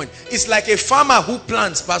getting my point? It's like a farmer who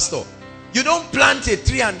plants, pastor. You don't plant a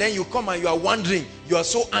tree and then you come and you are wondering. You are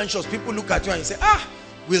so anxious. People look at you and you say,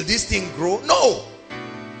 will this thing grow? No.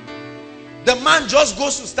 The man just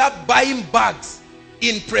goes to start buying bags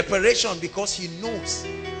in preparation because he knows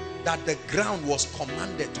that the ground was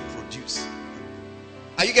commanded to produce.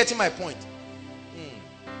 Are you getting my point?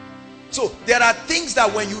 So there are things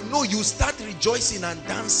that when you know, you start rejoicing and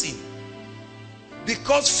dancing.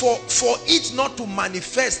 Because for it not to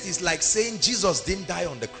manifest is like saying Jesus didn't die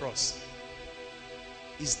on the cross.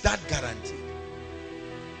 Is that guaranteed?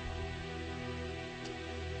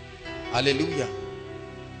 Hallelujah.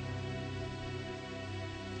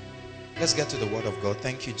 Let's get to the word of God.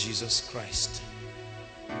 Thank you, Jesus Christ.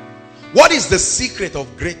 What is the secret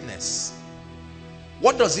of greatness?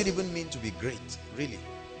 What does it even mean to be great, really?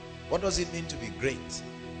 What does it mean to be great?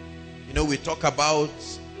 You know, we talk about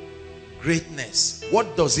greatness.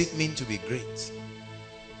 What does it mean to be great?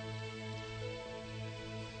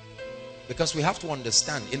 Because we have to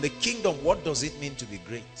understand, in the kingdom, what does it mean to be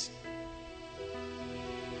great?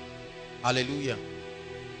 Hallelujah.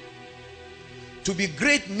 To be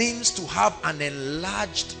great means to have an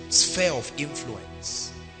enlarged sphere of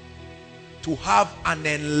influence. To have an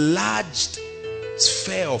enlarged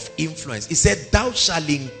sphere of influence. He said, thou shalt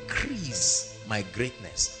increase my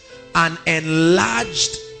greatness. An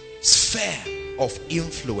enlarged sphere of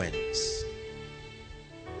influence.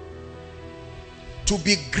 To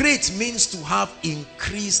be great means to have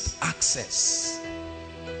increased access.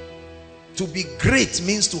 To be great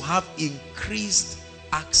means to have increased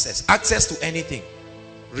access. Access to anything.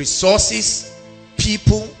 Resources,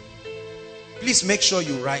 people. Please make sure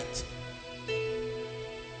you write.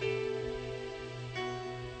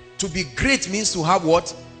 To be great means to have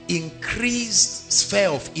what? Increased sphere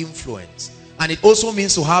of influence. And it also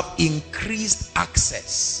means to have increased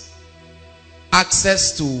access.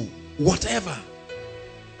 Access to whatever.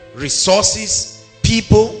 Resources,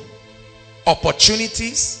 people,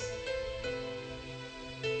 opportunities.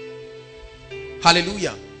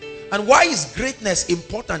 Hallelujah. And why is greatness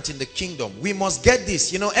important in the kingdom? We must get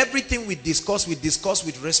this. You know, everything we discuss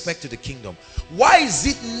with respect to the kingdom. Why is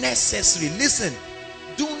it necessary? Listen,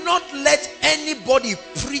 do not let anybody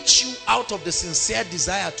preach you out of the sincere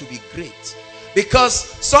desire to be great. Because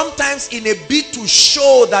sometimes in a bid to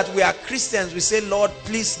show that we are Christians, we say, Lord,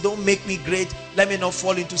 please don't make me great. Let me not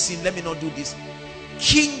fall into sin. Let me not do this.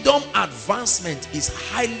 Kingdom advancement is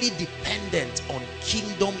highly dependent on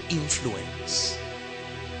kingdom influence.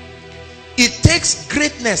 It takes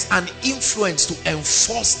greatness and influence to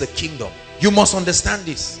enforce the kingdom. You must understand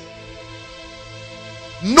this.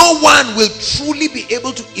 No one will truly be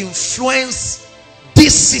able to influence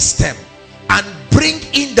this system and bring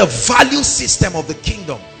in the value system of the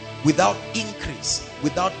kingdom without increase,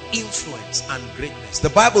 without influence and greatness. The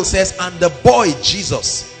Bible says, and the boy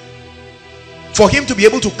Jesus, for him to be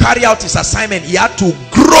able to carry out his assignment, he had to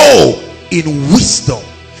grow in wisdom.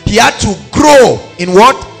 He had to grow in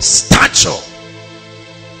what? Stature.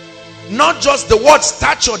 Not just the word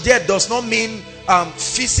stature there does not mean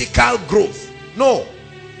physical growth. No.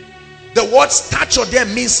 The word stature there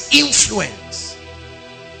means influence.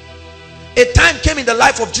 A time came in the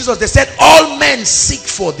life of Jesus, they said, all men seek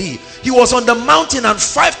for thee. He was on the mountain and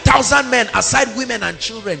 5,000 men, aside women and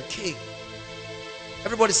children, came.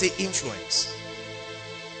 Everybody say influence.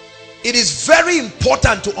 It is very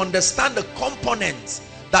important to understand the components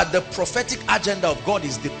that the prophetic agenda of God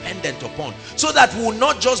is dependent upon, so that we will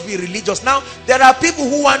not just be religious. Now, there are people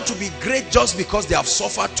who want to be great just because they have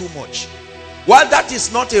suffered too much. While that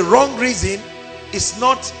is not a wrong reason,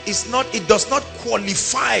 it does not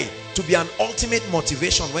qualify to be an ultimate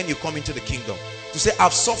motivation when you come into the kingdom. To say,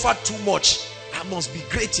 I've suffered too much, I must be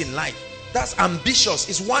great in life. That's ambitious.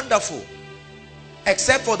 It's wonderful.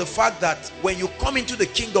 Except for the fact that when you come into the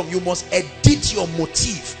kingdom, you must edit your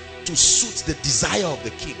motive to suit the desire of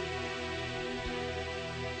the king.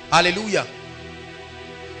 Hallelujah.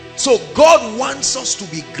 So God wants us to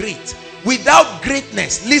be great. Without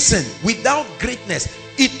greatness, listen, without greatness,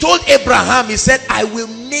 he told Abraham, he said, I will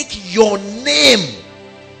make your name,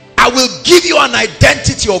 I will give you an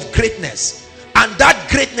identity of greatness, and that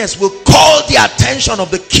greatness will call the attention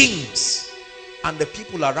of the kings and the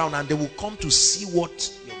people around, and they will come to see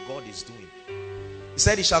what your God is doing. He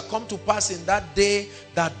said, it shall come to pass in that day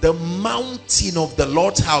that the mountain of the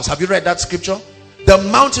Lord's house, have you read that scripture? The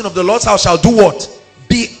mountain of the Lord's house shall do what?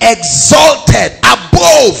 Be exalted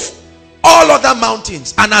above all other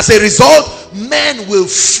mountains, and as a result, men will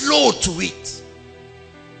flow to it.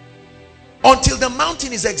 Until the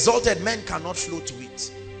mountain is exalted, men cannot flow to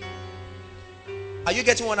it. Are you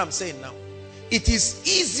getting what I'm saying now? It is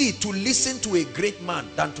easy to listen to a great man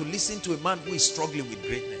than to listen to a man who is struggling with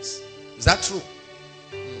greatness. Is that true?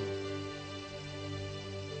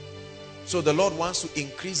 So the Lord wants to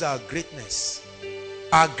increase our greatness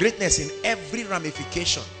in every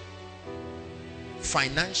ramification,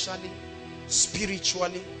 financially,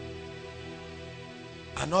 spiritually,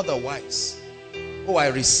 and otherwise. Oh, I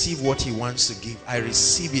receive what he wants to give. I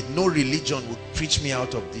receive it. No religion will preach me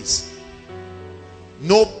out of this.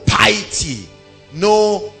 No piety,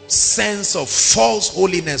 no sense of false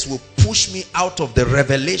holiness will push me out of the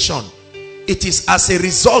revelation. It is as a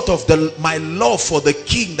result of my love for the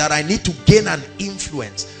king that I need to gain an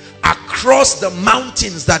influence across the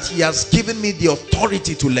mountains that he has given me the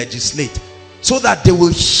authority to legislate, so that they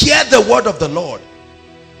will hear the word of the Lord.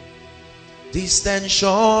 Distant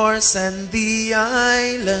shores and the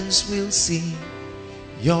islands will see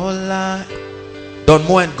your light. Don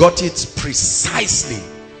Moen got it precisely.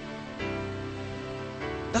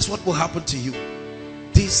 That's what will happen to you.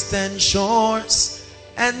 Distant shores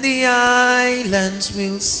and the islands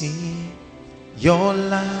will see your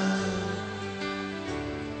light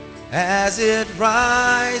as it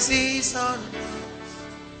rises on us.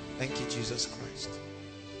 Thank you, Jesus Christ.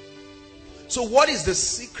 So what is the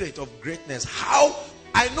secret of greatness? How?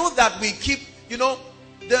 I know that we keep, you know,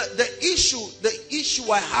 the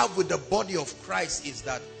issue I have with the body of Christ is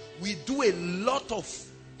that we do a lot of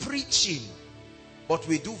preaching, but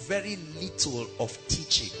we do very little of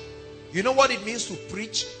teaching. You know what it means to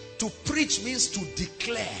preach? To preach means to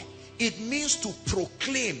declare. It means to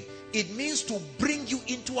proclaim. It means to bring you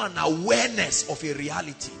into an awareness of a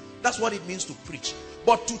reality. That's what it means to preach.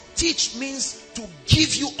 But to teach means to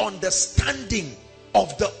give you understanding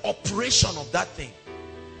of the operation of that thing.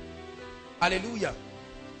 Hallelujah.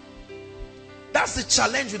 That's the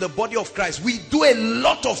challenge with the body of Christ. We do a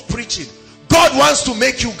lot of preaching. God wants to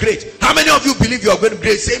make you great. How many of you believe you are going to be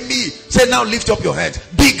great? Say me. Say now, lift up your head.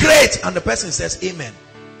 Be great. And the person says amen.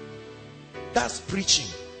 That's preaching.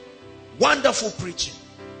 Wonderful preaching.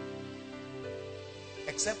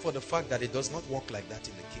 Except for the fact that it does not work like that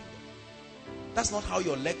in the kingdom. That's not how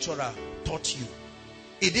your lecturer taught you.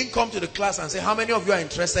 He didn't come to the class and say, how many of you are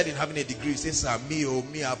interested in having a degree? He says, sir,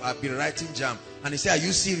 me, I've been writing jam. And he said, are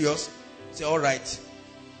you serious? He said, all right.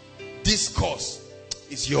 This course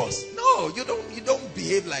is yours. No, you don't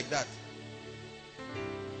behave like that.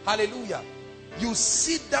 Hallelujah. You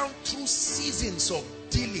sit down through seasons of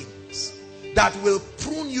dealings that will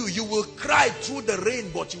prune you. You will cry through the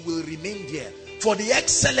rain, but you will remain there for the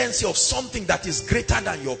excellency of something that is greater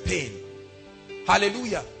than your pain.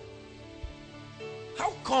 Hallelujah.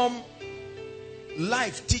 How come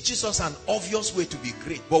life teaches us an obvious way to be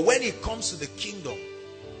great, but when it comes to the kingdom,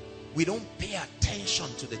 we don't pay attention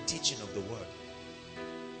to the teaching of the word?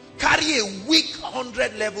 Carry a weak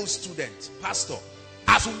 100-level student, pastor,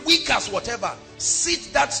 as weak as whatever,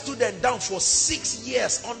 sit that student down for 6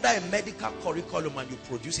 years under a medical curriculum and you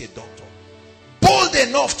produce a doctor. Bold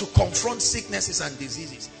enough to confront sicknesses and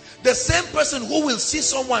diseases. The same person who will see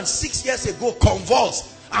someone 6 years ago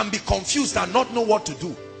convulse and be confused and not know what to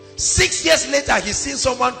do. 6 years later, he's seen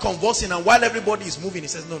someone convulsing, and while everybody is moving, he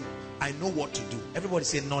says, no, I know what to do. Everybody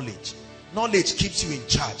say knowledge. Knowledge keeps you in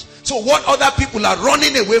charge. So what other people are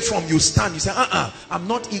running away from, you stand. You say, I'm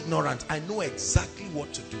not ignorant. I know exactly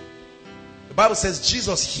what to do. The Bible says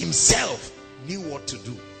Jesus himself knew what to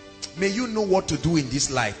do. May you know what to do in this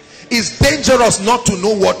life. It's dangerous not to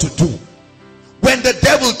know what to do. When the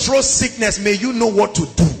devil throws sickness, may you know what to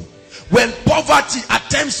do. When poverty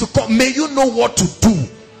attempts to come, may you know what to do.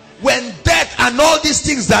 When death and all these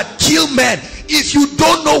things that kill men, if you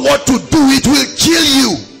don't know what to do, it will kill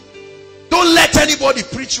you. Don't let anybody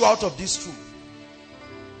preach you out of this truth.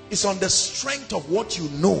 It's on the strength of what you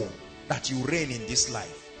know that you reign in this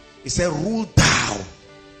life. He said, rule thou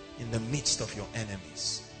in the midst of your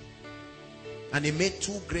enemies. And he made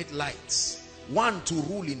two great lights. One to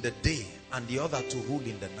rule in the day and the other to rule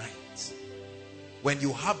in the night. When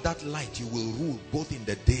you have that light, you will rule both in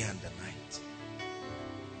the day and the night.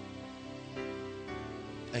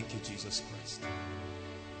 Thank you, Jesus Christ.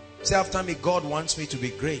 Say after me, God wants me to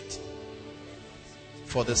be great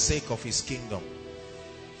for the sake of his kingdom.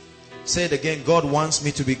 Say it again, God wants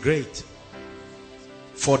me to be great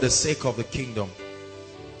for the sake of the kingdom.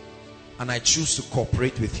 And I choose to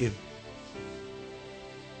cooperate with him.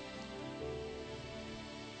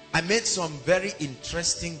 I made some very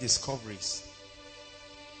interesting discoveries.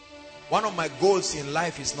 One of my goals in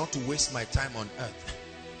life is not to waste my time on earth.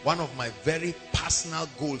 One of my very personal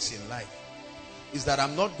goals in life is that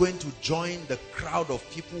I'm not going to join the crowd of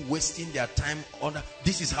people wasting their time on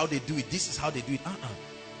this is how they do it, this is how they do it.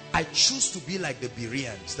 I choose to be like the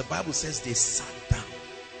Bereans. The Bible says they sat down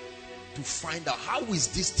to find out how is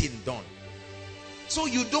this thing done. So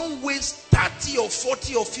you don't waste 30 or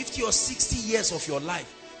 40 or 50 or 60 years of your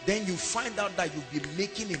life. Then you find out that you've been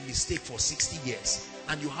making a mistake for 60 years.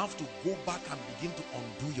 And you have to go back and begin to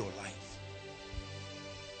undo your life.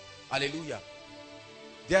 Hallelujah.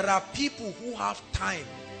 There are people who have time,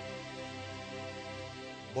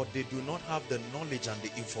 but they do not have the knowledge and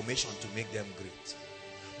the information to make them great.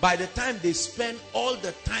 By the time they spend all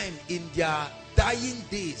the time in their dying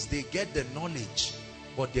days, they get the knowledge,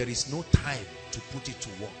 but there is no time to put it to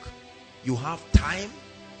work. You have time,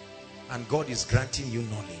 and God is granting you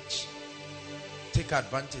knowledge. Take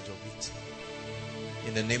advantage of it.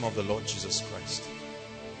 In the name of the Lord Jesus Christ.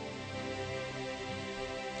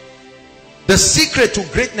 The secret to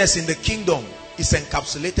greatness in the kingdom is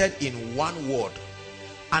encapsulated in one word.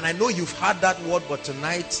 And I know you've heard that word, but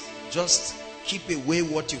tonight just keep away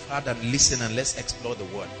what you've heard and listen, and let's explore the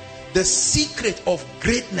word. The secret of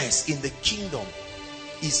greatness in the kingdom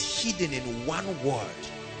is hidden in one word,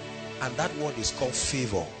 and that word is called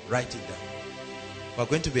favor. Write it down. We're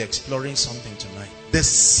going to be exploring something tonight. The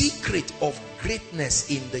secret of greatness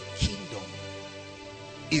in the kingdom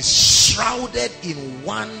is shrouded in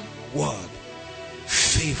one word: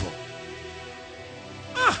 favor.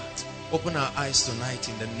 Open our eyes tonight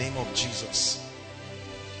in the name of Jesus.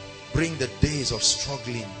 Bring the days of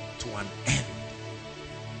struggling to an end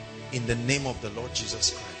in the name of the Lord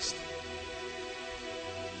Jesus Christ.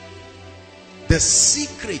 The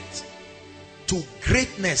secret to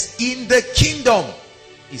greatness in the kingdom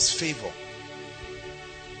is favor.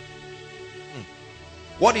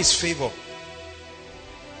 What is favor?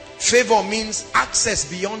 Favor means access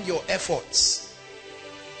beyond your efforts.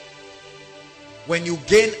 When you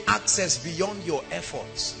gain access beyond your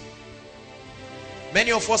efforts.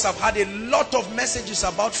 Many of us have had a lot of messages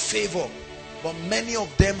about favor, but many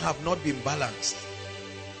of them have not been balanced.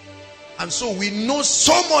 And so we know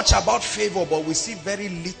so much about favor, but we see very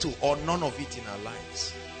little or none of it in our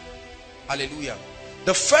lives. Hallelujah.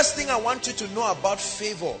 The first thing I want you to know about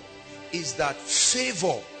favor is that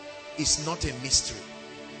favor is not a mystery.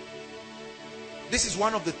 This is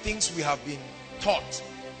one of the things we have been taught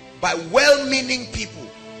by well-meaning people,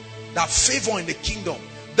 that favor in the kingdom,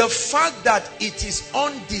 the fact that it is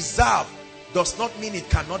undeserved does not mean it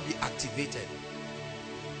cannot be activated.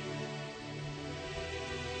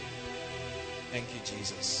 Thank you,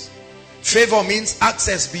 Jesus. Favor means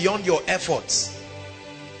access beyond your efforts.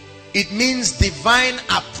 It means divine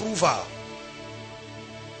approval,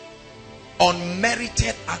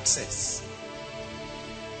 unmerited access.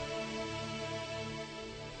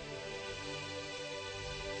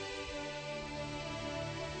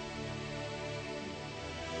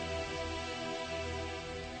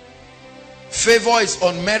 Favor is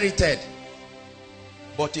unmerited,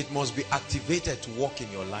 but it must be activated to work in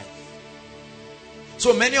your life.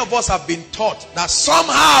 So many of us have been taught that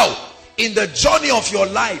somehow in the journey of your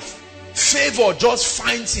life, favor just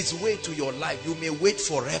finds its way to your life. You may wait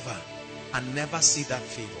forever and never see that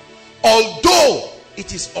favor. Although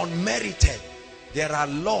it is unmerited, there are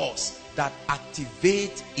laws that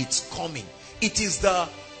activate its coming. It is the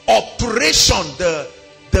operation,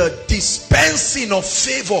 the dispensing of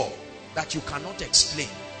favor that you cannot explain.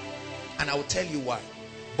 And I will tell you why.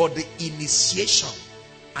 But the initiation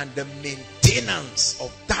and the maintenance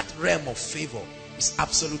of that realm of favor is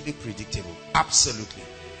absolutely predictable. Absolutely.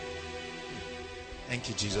 Thank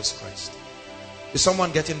you, Jesus Christ. Is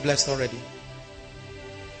someone getting blessed already?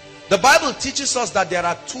 The Bible teaches us that there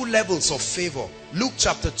are two levels of favor. Luke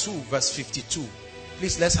chapter 2 verse 52.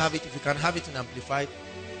 Please, let's have it. If you can have it in amplified.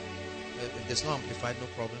 If there's no amplified, no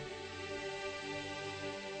problem.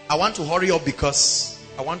 I want to hurry up because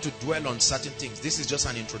I want to dwell on certain things. This is just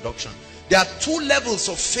an introduction. There are two levels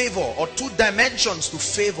of favor, or two dimensions to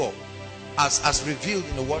favor as revealed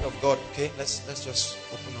in the Word of God. Okay, let's just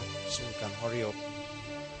open up so we can hurry up.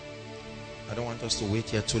 I don't want us to wait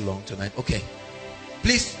here too long tonight. Okay,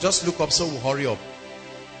 please just look up so we'll hurry up.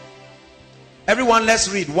 Everyone, let's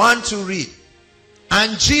read. 1, 2, read.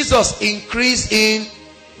 And Jesus increased in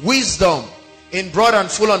wisdom, in broad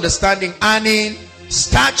and full understanding, and in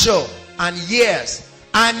stature and years,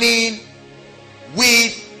 and in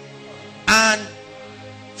with and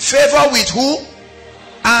favor with who?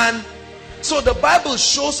 And so the Bible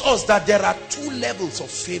shows us that there are two levels of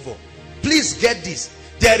favor. Please get this.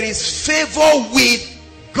 There is favor with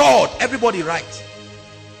God. Everybody write.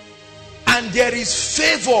 And there is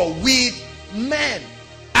favor with men.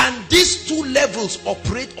 And these two levels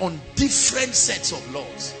operate on different sets of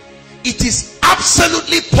laws. It is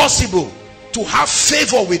absolutely possible to have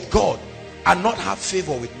favor with God and not have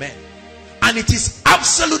favor with men. And it is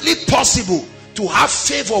absolutely possible to have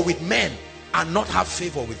favor with men and not have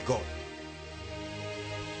favor with God.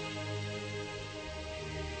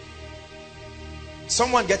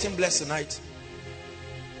 Someone getting blessed tonight?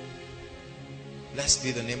 Blessed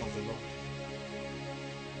be the name of the Lord.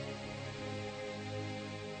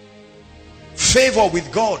 Favor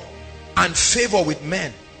with God and favor with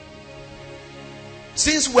men.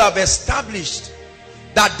 Since we have established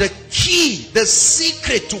that the key, the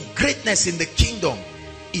secret to greatness in the kingdom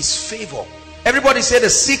is favor. Everybody say, the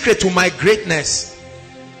secret to my greatness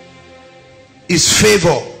is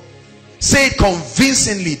favor. Say it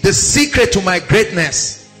convincingly. The secret to my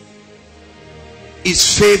greatness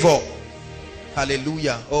is favor.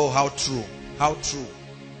 Hallelujah. Oh, how true. How true.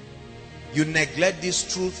 You neglect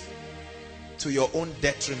this truth to your own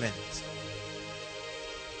detriment.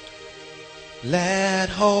 Let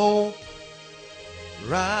hope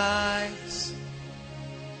rise.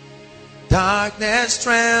 Darkness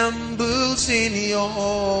trembles in your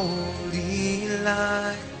holy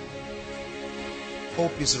light.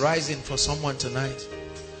 Hope is rising for someone tonight.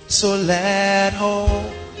 So let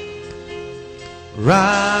hope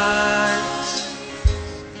rise.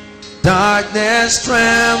 Darkness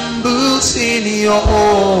trembles in your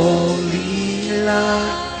holy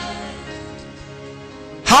light.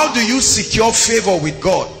 How do you secure favor with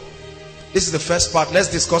God? This is the first part. Let's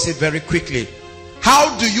discuss it very quickly.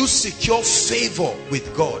 How do you secure favor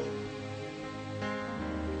with God?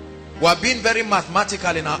 We are being very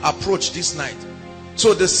mathematical in our approach this night.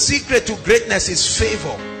 So the secret to greatness is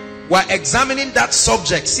favor. We're examining that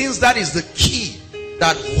subject since that is the key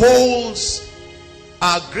that holds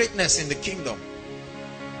our greatness in the kingdom.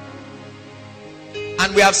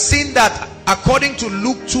 And we have seen that according to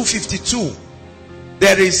Luke 2:52,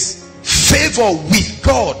 there is favor with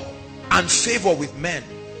God and favor with men.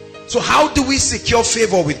 So how do we secure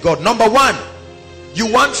favor with God? Number one, you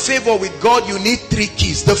want favor with God, you need 3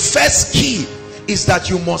 keys. The first key is that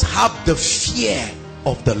you must have the fear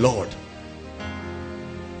of the Lord.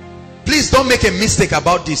 Please don't make a mistake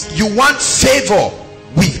about this. You want favor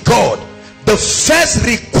with God. The first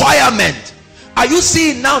requirement. Are you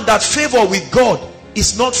seeing now that favor with God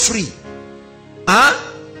is not free? I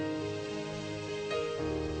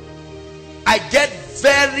get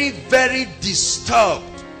very, very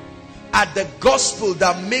disturbed at the gospel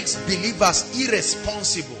that makes believers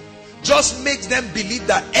irresponsible. Just makes them believe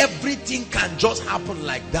that everything can just happen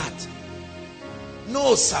like that.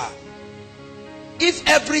 No, sir. If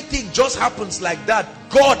everything just happens like that,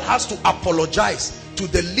 God has to apologize to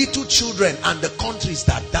the little children and the countries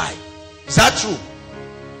that die. Is that true?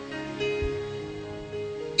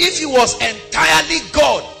 If it was entirely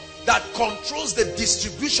God that controls the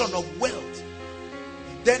distribution of wealth,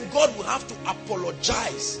 then God will have to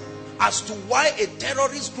apologize as to why a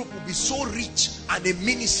terrorist group will be so rich and a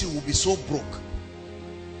ministry will be so broke.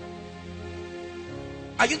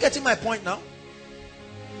 Are you getting my point now?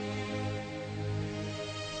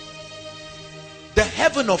 The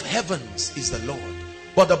heaven of heavens is the Lord,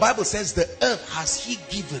 but the Bible says the earth has he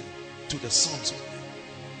given to the sons of men.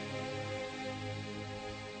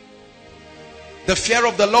 The fear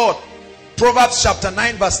of the Lord. Proverbs chapter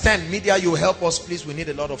 9 verse 10. Media, you help us please, we need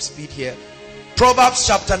a lot of speed here. Proverbs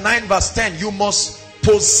chapter 9 verse 10. You must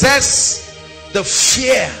possess the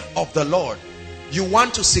fear of the Lord. You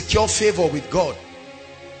want to secure favor with God.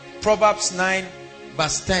 Proverbs 9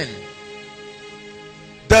 verse 10.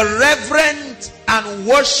 The reverent and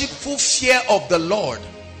worshipful fear of the Lord.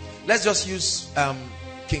 Let's just use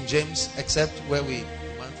King James, except where we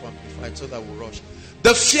want to amplify it so that we'll rush.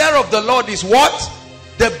 The fear of the Lord is what?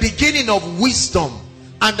 The beginning of wisdom,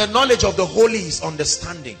 and the knowledge of the holy is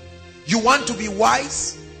understanding. You want to be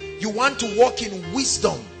wise? You want to walk in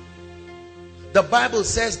wisdom? The Bible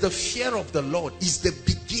says the fear of the Lord is the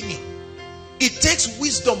beginning. It takes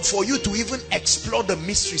wisdom for you to even explore the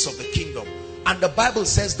mysteries of the kingdom. And the Bible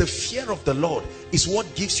says the fear of the Lord is what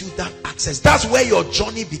gives you that access. That's where your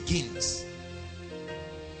journey begins.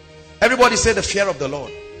 Everybody say the fear of the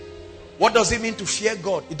Lord. What does it mean to fear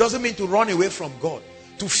God? It doesn't mean to run away from God.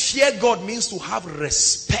 To fear God means to have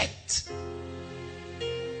respect.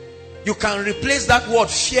 You can replace that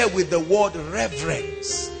word fear with the word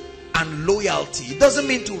reverence and loyalty. It doesn't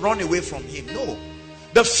mean to run away from him. No.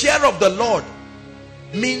 The fear of the Lord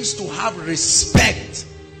means to have respect.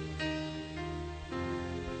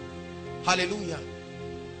 Hallelujah.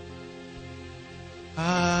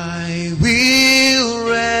 I will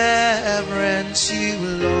reverence you,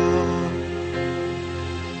 Lord.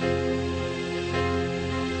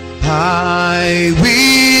 I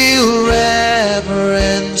will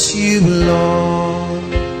reverence you,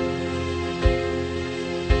 Lord.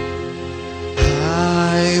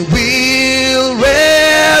 I will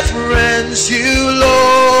reverence you,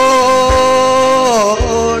 Lord.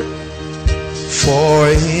 For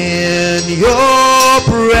in your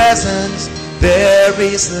presence there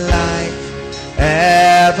is life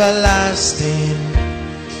everlasting.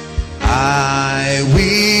 I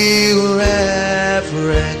will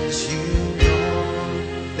reverence you,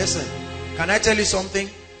 Lord. Listen, can I tell you something?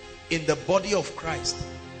 In the body of Christ,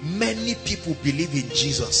 many people believe in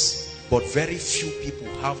Jesus, but very few people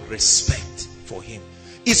have respect for him.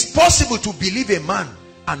 It's possible to believe a man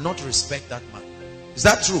and not respect that man. Is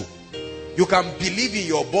that true? You can believe in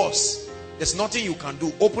your boss. There's nothing you can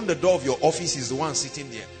do. Open the door of your office, he's the one sitting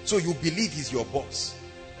there. So you believe he's your boss.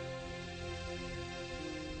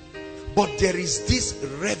 But there is this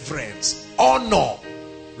reverence, honor,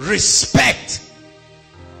 respect.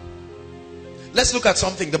 Let's look at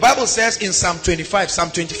something. The Bible says in Psalm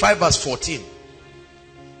 25 verse 14.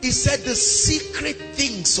 It said the secret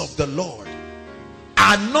things of the Lord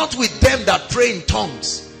are not with them that pray in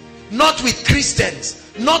tongues, not with Christians,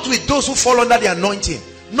 not with those who fall under the anointing,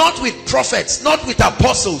 not with prophets, not with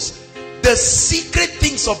apostles. The secret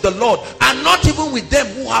things of the Lord are not even with them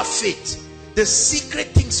who have faith. The secret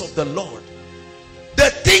things of the Lord, the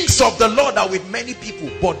things of the Lord are with many people,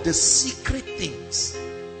 but the secret things,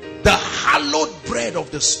 the hallowed bread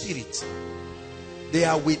of the Spirit, they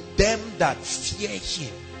are with them that fear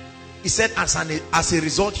him. He said as a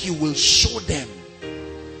result he will show them.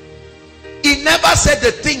 He never said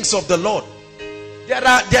the things of the Lord.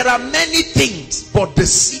 There are many things, but the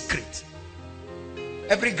secret.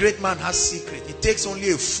 Every great man has secret. It takes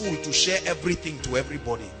only a fool to share everything to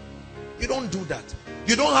everybody. You don't do that.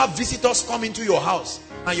 You don't have visitors come into your house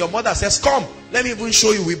and your mother says, come, let me even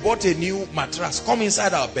show you, we bought a new mattress, come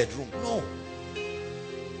inside our bedroom. No.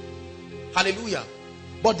 Hallelujah.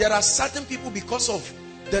 But there are certain people, because of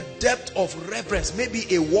the depth of reverence, maybe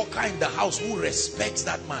a worker in the house who respects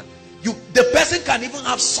that man. The person can even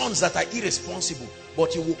have sons that are irresponsible,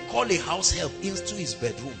 but you will call a house help into his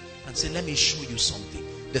bedroom and say, let me show you something.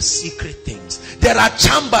 The secret things. There are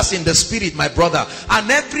chambers in the spirit, my brother, and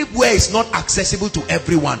everywhere is not accessible to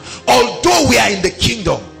everyone. Although we are in the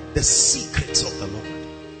kingdom, the secrets of the Lord.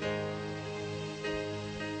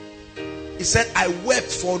 He said, I wept,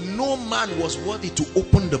 for no man was worthy to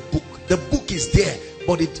open the book. The book is there,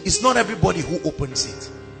 but it's not everybody who opens it.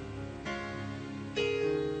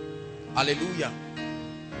 Hallelujah.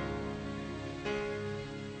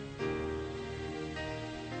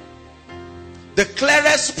 The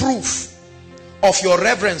clearest proof of your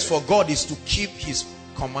reverence for God is to keep his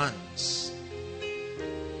commands.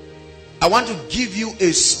 I want to give you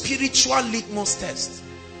a spiritual litmus test.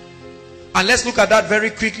 And let's look at that very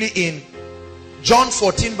quickly in John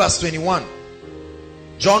 14 verse 21.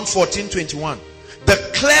 John 14, 21.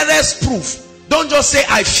 The clearest proof. Don't just say,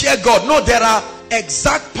 I fear God. No, there are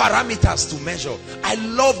exact parameters to measure. I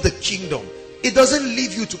love the kingdom. It doesn't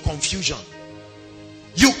leave you to confusion.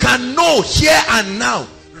 You can know here and now,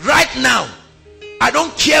 right now. I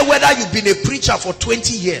don't care whether you've been a preacher for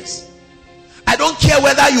 20 years. I don't care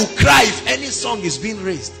whether you cry if any song is being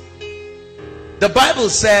raised. The Bible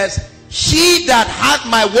says, he that hath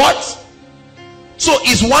my what? So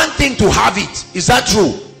it's one thing to have it. Is that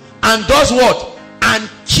true? And does what? And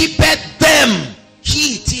keepeth them.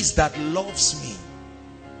 He it is that loves me,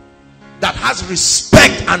 that has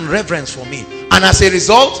respect and reverence for me. And as a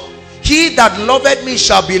result, he that loveth me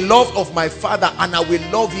shall be loved of my Father, and I will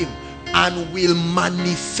love him and will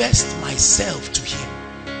manifest myself to him.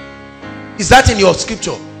 Is that in your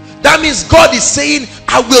scripture? That means God is saying,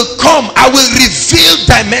 I will come, I will reveal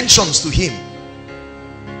dimensions to him.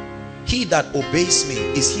 He that obeys me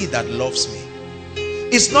is he that loves me.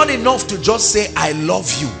 It's not enough to just say, I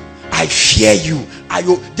love you, I fear you.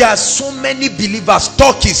 There are so many believers,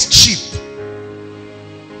 talk is cheap.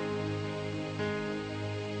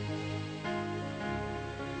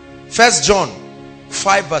 First John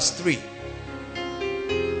 5 verse 3.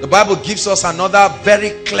 The Bible gives us another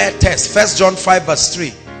very clear test. First John 5 verse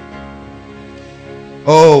 3.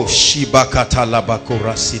 Oh,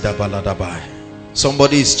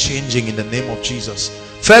 somebody is changing in the name of Jesus.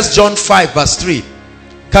 First John 5 verse 3.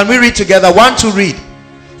 Can we read together? 1, 2, read.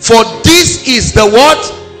 For this is the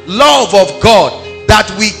what? Love of God, that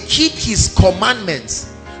we keep his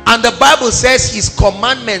commandments. And the Bible says his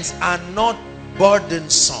commandments are not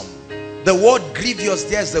burdensome. The word grievous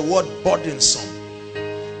there is the word burdensome.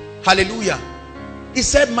 Hallelujah. He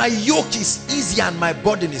said, my yoke is easy and my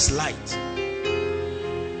burden is light.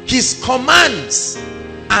 His commands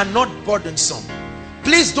are not burdensome.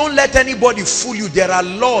 Please don't let anybody fool you. There are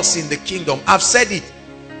laws in the kingdom. I've said it.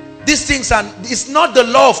 These things are, it's not the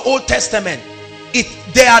law of Old Testament.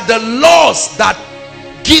 They are the laws that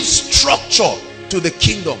give structure to the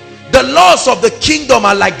kingdom. The laws of the kingdom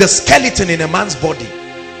are like the skeleton in a man's body.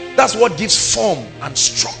 That's what gives form and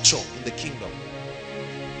structure in the kingdom.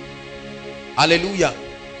 Hallelujah.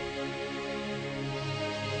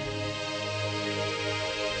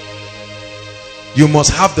 You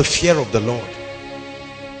must have the fear of the Lord.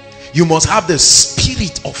 You must have the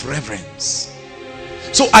spirit of reverence.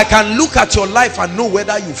 So I can look at your life and know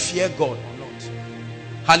whether you fear God or not.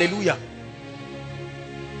 Hallelujah.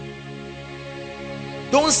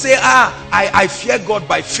 Don't say, I fear God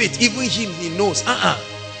by faith. Even him, he knows.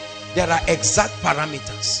 There are exact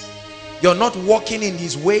parameters. You're not walking in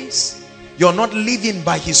his ways. You're not living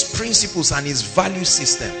by his principles and his value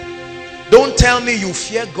system. Don't tell me you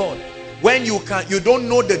fear God when you don't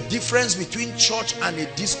know the difference between church and a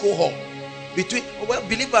disco hall.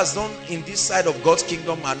 Believers in this side of God's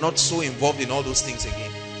kingdom are not so involved in all those things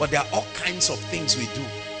again. But there are all kinds of things we do.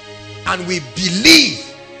 And we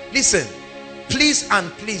believe. Listen, please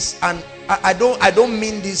and please, and I don't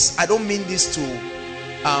mean this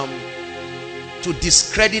to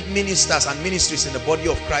discredit ministers and ministries in the body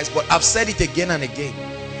of Christ, but I've said it again and again,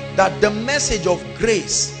 that the message of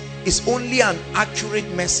grace is only an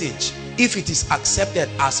accurate message if it is accepted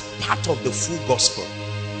as part of the full gospel.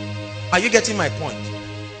 Are you getting my point?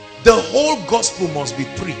 The whole gospel must be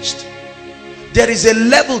preached. There is a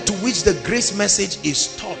level to which the grace message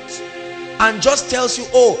is taught, and just tells you,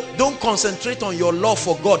 oh, don't concentrate on your love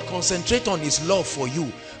for God, concentrate on his love for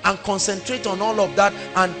you, and concentrate on all of that,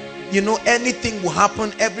 and you know, anything will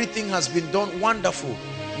happen, everything has been done, wonderful.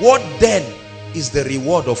 What then is the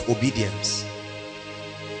reward of obedience?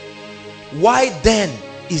 Why then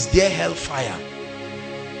is there hellfire?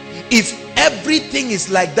 If everything is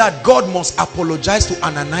like that, God must apologize to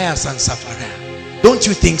Ananias and Sapphira. Don't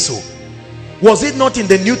you think so? Was it not in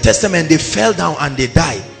the New Testament they fell down and they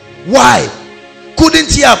died? Why?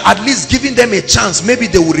 Couldn't he have at least given them a chance? Maybe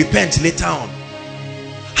they will repent later on.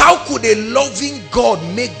 How could a loving God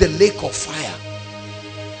make the lake of fire?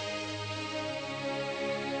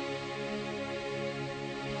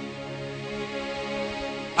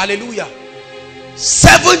 Hallelujah.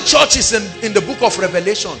 7 churches in the book of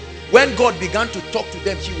Revelation, when God began to talk to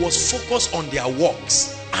them, he was focused on their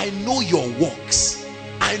works. I know your works.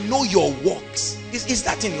 I know your works. Is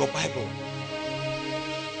that in your Bible?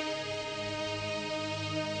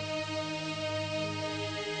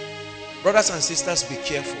 Brothers and sisters, be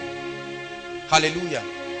careful. Hallelujah.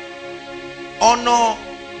 Honor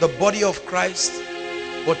the body of Christ,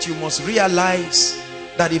 but you must realize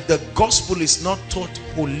that if the gospel is not taught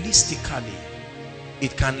holistically,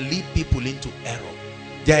 it can lead people into error.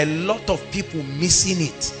 There are a lot of people missing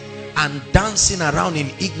it and dancing around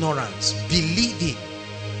in ignorance, believing.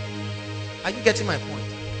 Are you getting my point?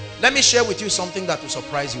 Let me share with you something that will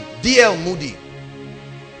surprise you. D.L. Moody.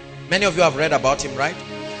 Many of you have read about him, right?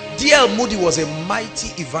 D.L. Moody was a mighty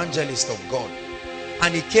evangelist of God,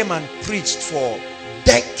 and he came and preached for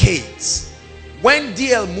decades. When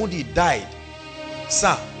D.L. Moody died,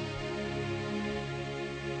 sir,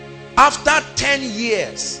 after 10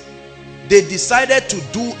 years, they decided to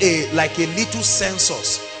do like a little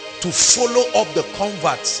census to follow up the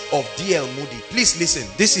converts of D.L. Moody. Please listen,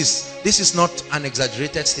 this is not an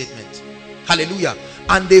exaggerated statement. Hallelujah.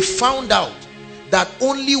 And they found out that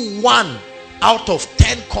only 1 out of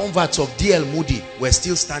 10 converts of D.L. Moody were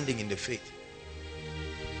still standing in the faith.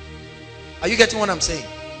 Are you getting what I'm saying?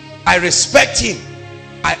 I respect him.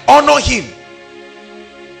 I honor him.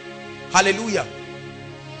 Hallelujah.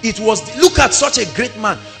 It was, look at such a great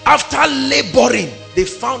man. After laboring, they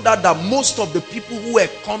found out that most of the people who were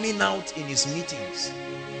coming out in his meetings,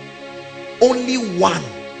 only 1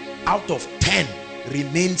 out of 10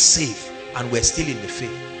 remained safe and were still in the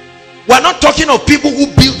faith. We're not talking of people who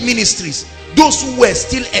built ministries. Those who were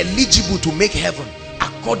still eligible to make heaven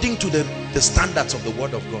according to the standards of the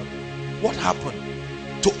word of God. What happened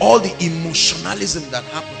to all the emotionalism that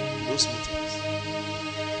happened in those meetings?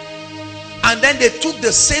 And then they took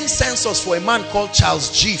the same census for a man called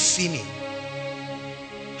Charles G. Finney.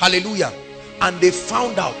 Hallelujah. And they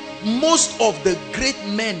found out most of the great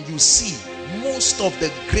men you see, most of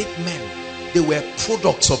the great men, they were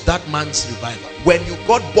products of that man's revival. When you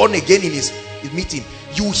got born again in his meeting,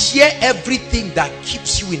 you hear everything that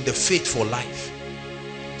keeps you in the faith for life.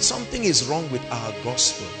 Something is wrong with our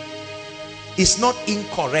gospel. It's not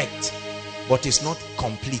incorrect, but it's not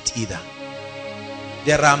complete either.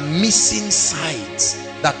 There are missing sides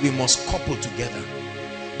that we must couple together.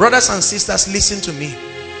 Brothers and sisters, listen to me.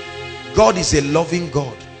 God is a loving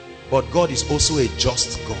God, but God is also a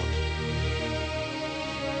just God.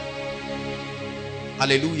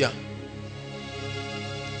 Hallelujah.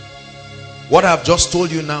 What I've just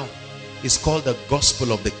told you now is called the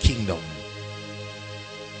gospel of the kingdom.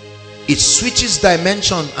 It switches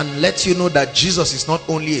dimension and lets you know that Jesus is not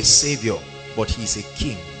only a savior, but he is a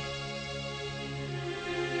king.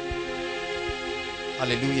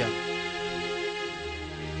 Hallelujah.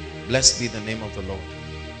 Blessed be the name of the Lord.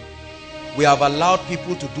 We have allowed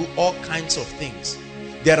people to do all kinds of things.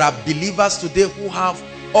 There are believers today who have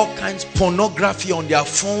all kinds of pornography on their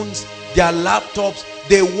phones, their laptops.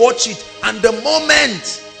 They watch it, and the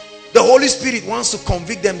moment the Holy Spirit wants to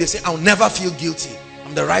convict them, they say, I'll never feel guilty.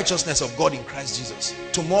 I'm the righteousness of God in Christ Jesus.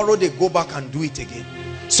 Tomorrow they go back and do it again.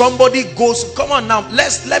 Somebody goes, come on now,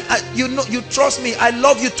 you know, you trust me, I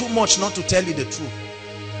love you too much not to tell you the truth.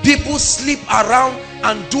 People sleep around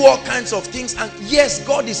and do all kinds of things, and yes,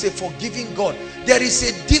 God is a forgiving God. There is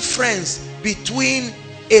a difference between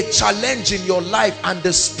a challenge in your life and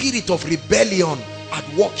the spirit of rebellion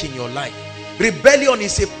at work in your life. Rebellion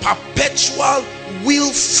is a perpetual,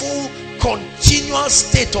 willful, continual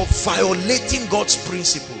state of violating God's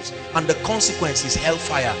principles, and the consequence is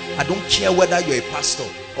hellfire. I don't care whether you're a pastor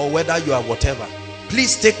or whether you are whatever.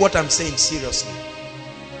 Please take what I'm saying seriously.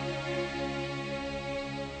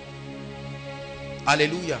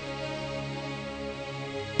 Hallelujah.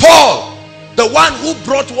 Paul, the one who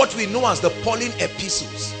brought what we know as the Pauline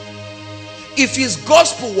epistles, if his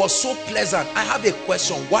gospel was so pleasant, I have a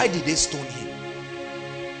question: why did they stone him?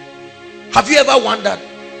 Have you ever wondered?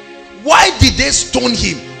 Why did they stone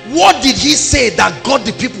him? What did he say that got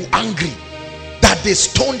the people angry that they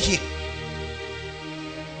stoned him?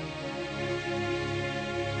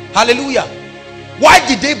 Hallelujah. Why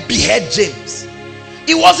did they behead James?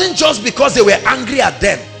 It wasn't just because they were angry at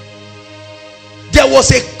them. There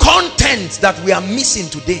was a content that we are missing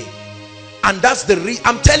today. And that's the reason.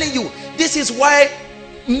 I'm telling you, this is why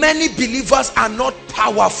many believers are not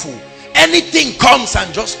powerful. Anything comes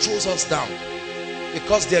and just throws us down.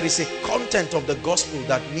 Because there is a content of the gospel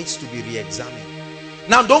that needs to be re-examined.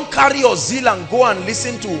 Now don't carry your zeal and go and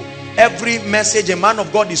listen to every message a man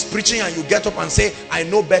of God is preaching and you get up and say, I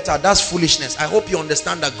know better. That's foolishness. I hope you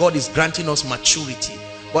understand that God is granting us maturity.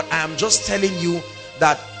 But I am just telling you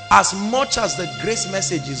that as much as the grace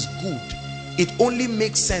message is good, it only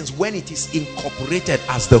makes sense when it is incorporated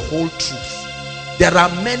as the whole truth. There are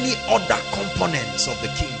many other components of the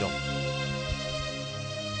kingdom.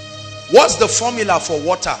 What's the formula for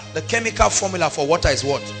water? The chemical formula for water is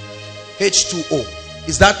what? H2O.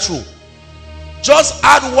 Is that true? Just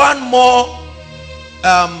add one more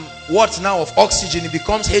what now of oxygen, it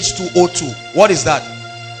becomes H2O2. What is that?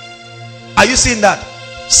 Are you seeing that?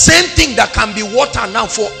 Same thing that can be water now.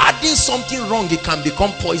 For adding something wrong, it can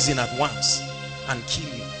become poison at once and kill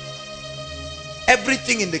you.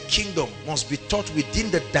 Everything in the kingdom must be taught within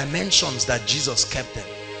the dimensions that Jesus kept them.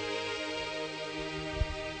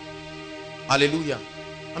 Hallelujah.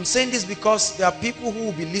 I'm saying this because there are people who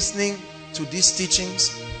will be listening to these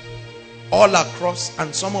teachings all across,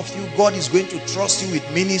 and some of you, God is going to trust you with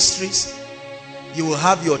ministries. You will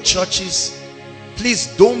have your churches. Please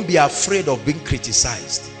don't be afraid of being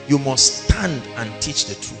criticized. You must stand and teach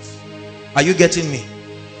the truth. Are you getting me?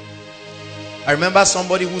 I remember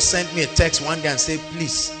somebody who sent me a text one day and said,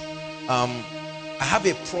 please, I have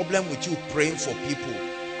a problem with you praying for people.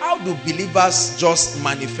 How do believers just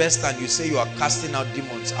manifest and you say you are casting out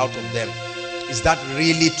demons out of them? Is that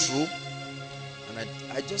really true? And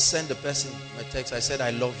I just sent the person my text. I said, I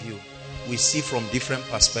love you. We see from different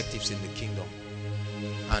perspectives in the kingdom.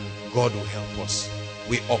 And God will help us.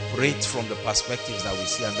 We operate from the perspectives that we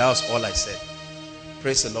see. And that was all I said.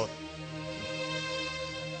 Praise the Lord.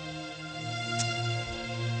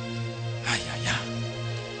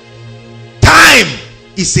 Time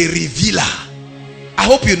is a revealer. I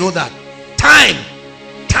hope you know that. Time.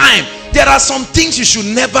 There are some things you should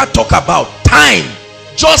never talk about. Time.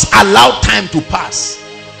 Just allow time to pass.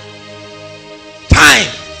 Time.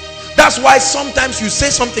 That's why sometimes you say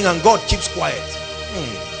something and God keeps quiet.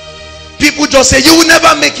 People just say, you will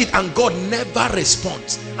never make it, and God never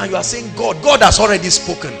responds. And you are saying, God has already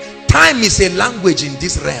spoken. Time is a language in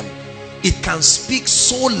this realm. It can speak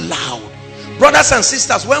so loud. Brothers and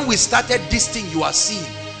sisters, when we started this thing you are seeing,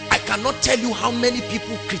 I cannot tell you how many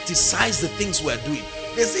people criticize the things we're doing.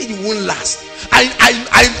 They say it won't last.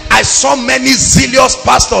 I saw many zealous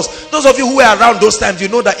pastors. Those of you who were around those times, you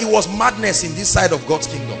know that it was madness in this side of God's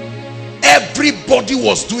kingdom. Everybody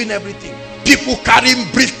was doing everything. People carrying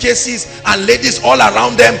briefcases and ladies all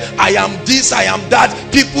around them. I am this, I am that.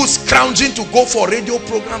 People scrounging to go for radio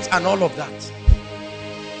programs and all of that.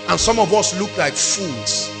 And some of us look like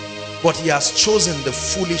fools. But he has chosen the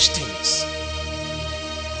foolish things.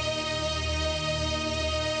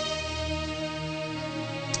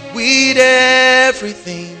 With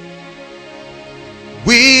everything,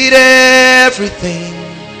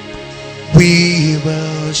 we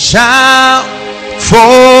will shout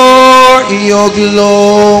for your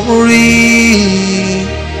glory.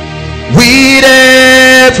 With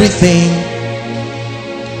everything,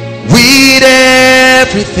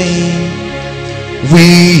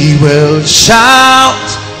 we will shout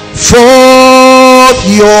for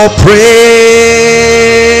your praise.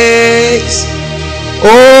 Oh,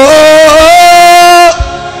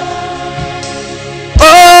 oh,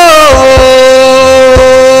 oh,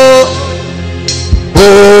 oh,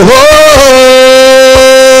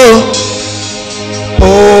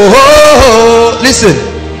 oh. Listen,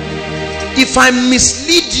 if I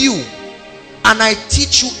mislead you and I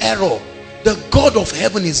teach you error, the God of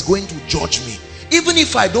heaven is going to judge me. Even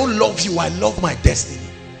if I don't love you, I love my destiny.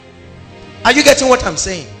 Are you getting what I'm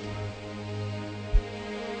saying?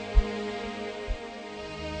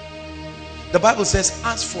 The Bible says,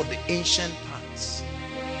 ask for the ancient paths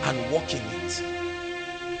and walk in it.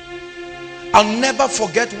 I'll never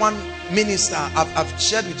forget one minister. I've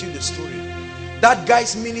shared with you the story. That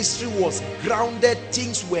guy's ministry was grounded.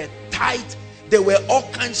 Things were tight. There were all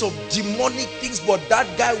kinds of demonic things, but that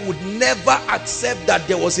guy would never accept that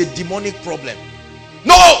there was a demonic problem.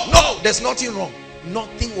 No, there's nothing wrong.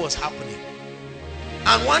 Nothing was happening.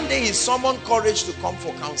 And one day he summoned courage to come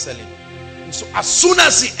for counseling. And so as soon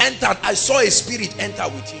as he entered, I saw a spirit enter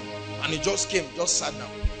with him. And he just came, just sat down.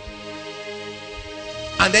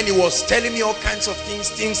 And then he was telling me all kinds of things.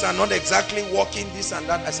 Things are not exactly working, this and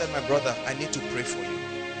that. I said, my brother, I need to pray for you.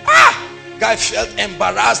 Guy felt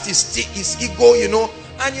embarrassed, his ego, you know.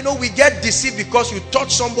 And you know, we get deceived because you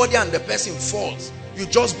touch somebody and the person falls. You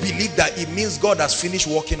just believe that it means God has finished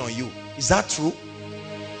working on you. Is that true?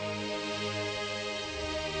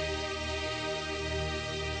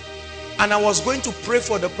 And I was going to pray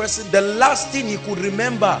for the person. The last thing he could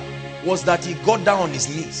remember was that he got down on his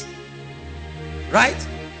knees. Right?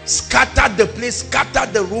 Scattered the place,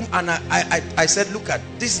 scattered the room. And I said, look at,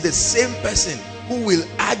 this is the same person who will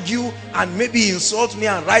argue and maybe insult me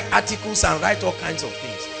and write articles and write all kinds of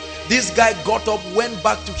things. This guy got up, went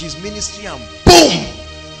back to his ministry, and boom!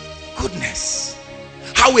 Goodness.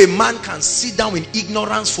 How a man can sit down in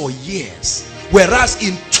ignorance for years, whereas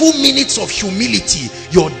in 2 minutes of humility,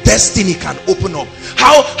 your destiny can open up.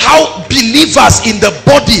 How believers in the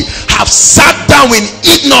body have sat down in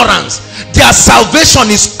ignorance. Their salvation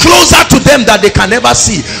is closer to them that they can never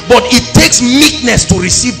see. But it takes meekness to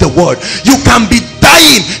receive the word. You can be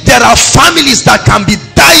dying. There are families that can be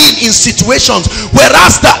dying in situations,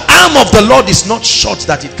 whereas the arm of the Lord is not short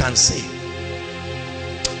that it can save.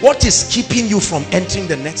 What is keeping you from entering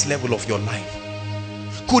the next level of your life?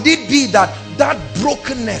 Could it be that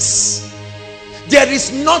brokenness? There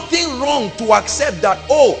is nothing wrong to accept that,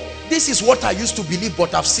 oh, this is what I used to believe,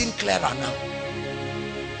 but I've seen clearer now.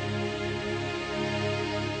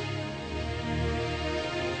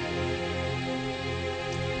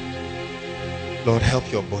 Lord,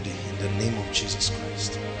 help your body in the name of Jesus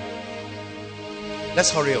Christ. Let's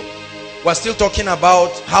hurry up. We're still talking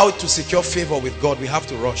about how to secure favor with God. We have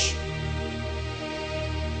to rush.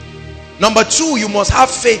 Number 2, you must have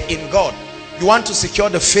faith in God. You want to secure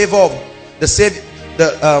the favor of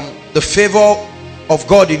the favor of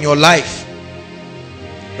God in your life.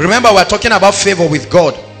 Remember, we're talking about favor with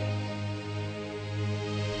God.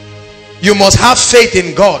 You must have faith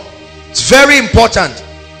in God. It's very important.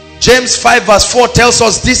 James 5 verse 4 tells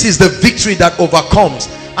us this is the victory that overcomes.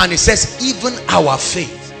 And it says, even our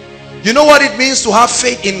faith. You know what it means to have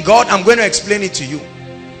faith in God? I'm going to explain it to you.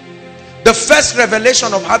 The first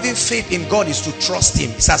revelation of having faith in God is to trust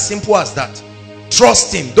him. It's as simple as that.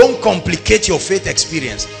 Trust him. Don't complicate your faith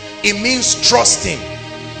experience. It means trust him.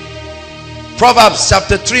 Proverbs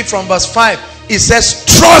chapter 3 from verse 5, it says,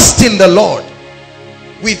 trust in the Lord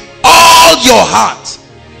with all your heart.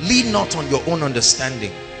 Lean not on your own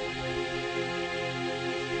understanding.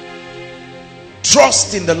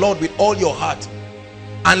 Trust in the Lord with all your heart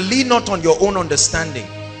and lean not on your own understanding.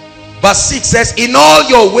 Verse 6 says, in all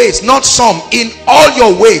your ways, not some, in all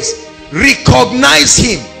your ways, recognize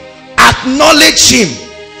him, acknowledge him,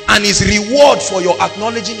 and his reward for your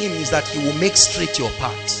acknowledging him is that he will make straight your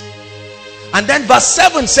paths. And then verse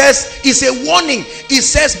 7 says, it's a warning. It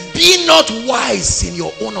says, be not wise in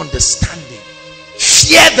your own understanding.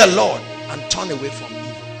 Fear the Lord and turn away from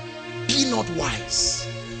evil. Be not wise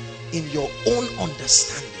in your own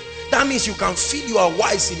understanding. That means you can feel you are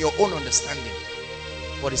wise in your own understanding.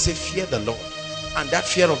 But it says fear the Lord. And that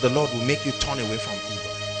fear of the Lord will make you turn away from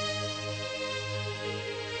evil.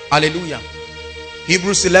 Hallelujah.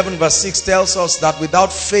 Hebrews 11 verse 6 tells us that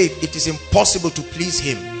without faith it is impossible to please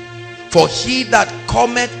him. For he that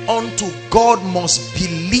cometh unto God must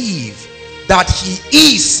believe that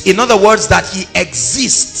he is. In other words, that he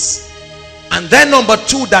exists. And then number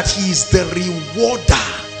 2, that he is the rewarder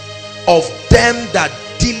of them that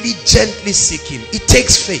diligently seek him. It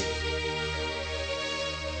takes faith.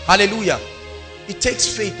 Hallelujah. It takes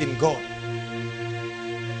faith in God.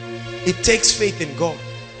 It takes faith in God.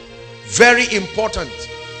 Very important.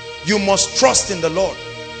 You must trust in the Lord.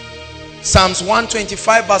 Psalms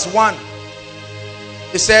 125 verse 1.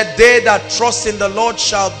 It said, they that trust in the Lord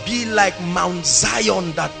shall be like Mount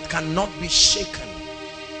Zion that cannot be shaken.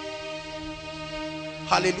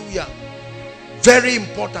 Hallelujah. Very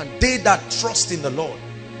important. They that trust in the Lord.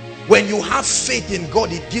 When you have faith in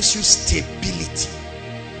God, it gives you stability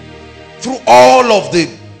through all of the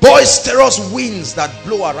boisterous winds that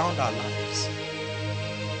blow around our lives.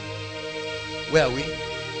 Where are we?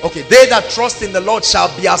 Okay. They that trust in the Lord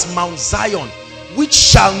shall be as Mount Zion, which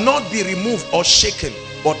shall not be removed or shaken,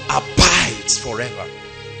 but abides forever.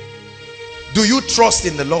 Do you trust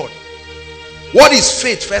in the Lord? What is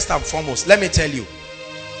faith? First and foremost, let me tell you.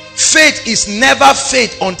 Faith is never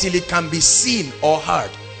faith until it can be seen or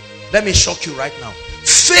heard. Let me shock you right now.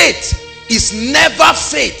 Faith is never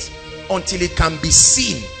faith until it can be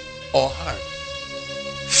seen or heard.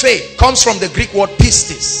 Faith comes from the Greek word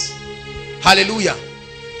pistis. Hallelujah.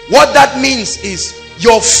 What that means is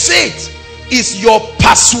your faith is your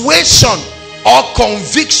persuasion or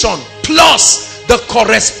conviction plus the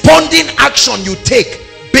corresponding action you take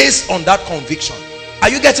based on that conviction. Are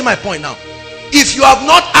you getting my point now? If you have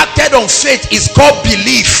not acted on faith, it's called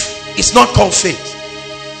belief. It's not called faith.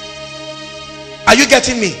 Are you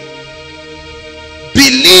getting me?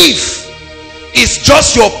 Belief is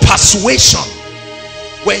just your persuasion.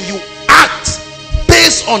 When you act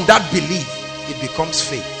based on that belief, it becomes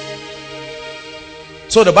faith.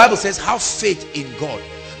 So the Bible says, have faith in God.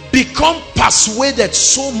 Become persuaded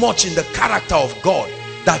so much in the character of God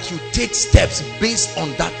that you take steps based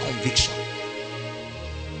on that conviction.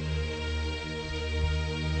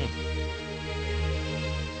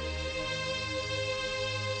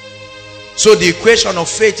 So the equation of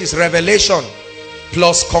faith is revelation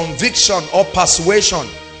plus conviction or persuasion,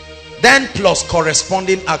 then plus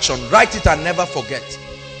corresponding action. Write it and never forget,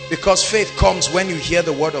 because faith comes when you hear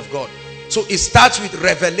the word of God. So it starts with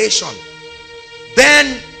revelation,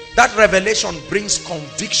 then that revelation brings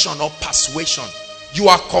conviction or persuasion. You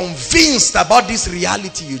are convinced about this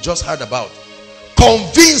reality you just heard about,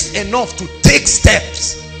 convinced enough to take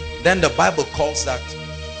steps. Then the Bible calls that,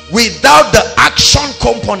 without the action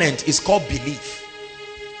component, is called belief.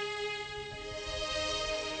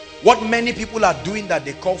 What many people are doing that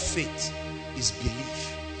they call faith is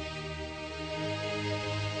belief.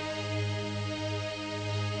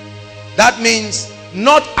 That means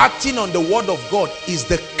not acting on the word of God is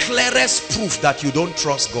the clearest proof that you don't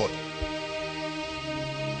trust God.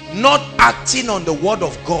 Not acting on the word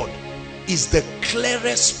of God is the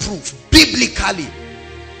clearest proof biblically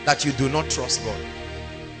that you do not trust God.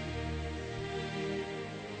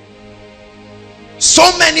 So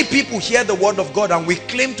many people hear the word of God and we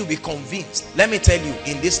claim to be convinced. Let me tell you,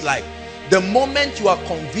 in this life, the moment you are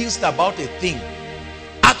convinced about a thing,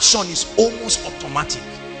 action is almost automatic.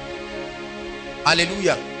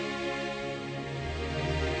 Hallelujah.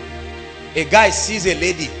 A guy sees a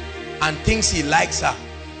lady and thinks he likes her,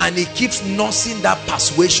 and he keeps nursing that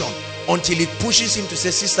persuasion until it pushes him to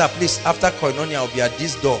say, sister, please, after Koinonia, I'll be at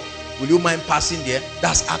this door. Will you mind passing there?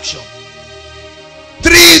 That's action.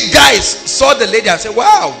 3 guys saw the lady and said,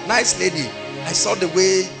 wow, nice lady. I saw the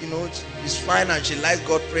way, she's fine and she likes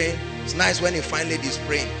God praying. It's nice when a fine lady is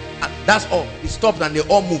praying. And that's all. He stopped and they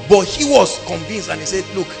all moved. But he was convinced and he said,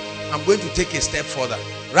 look, I'm going to take a step further.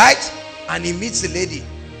 Right? And he meets the lady.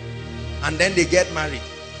 And then they get married.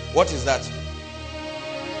 What is that?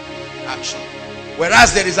 Action.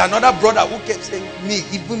 Whereas there is another brother who kept saying,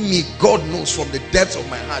 even me, God knows from the depths of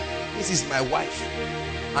my heart, this is my wife.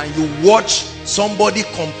 And you watch somebody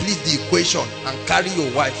complete the equation and carry your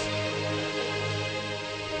wife.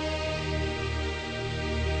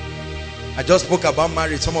 I just spoke about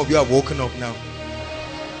marriage. Some of you have woken up now.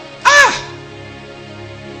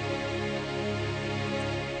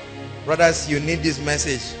 Brothers, you need this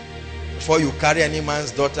message before you carry any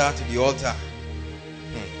man's daughter to the altar.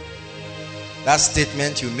 That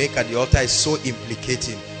statement you make at the altar is so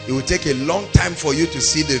implicating. It will take a long time for you to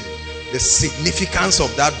see the significance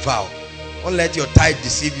of that vow. Don't let your tithe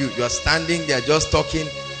deceive you. You are standing there just talking.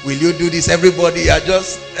 Will you do this? Everybody, you are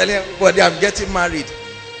just telling everybody, I'm getting married.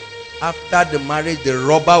 After the marriage, the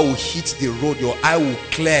rubber will hit the road. Your eye will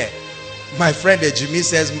clear. My friend Jimmy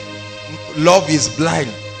says, love is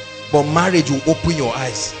blind, but marriage will open your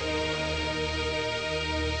eyes.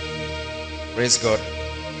 Praise God.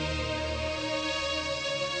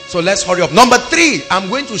 So let's hurry up. Number 3, I'm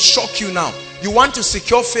going to shock you now. You want to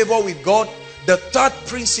secure favor with God? The third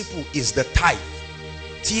principle is the tithe.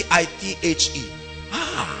 T-I-T-H-E.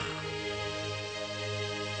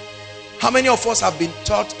 How many of us have been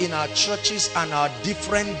taught in our churches and our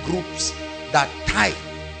different groups that tithe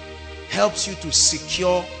helps you to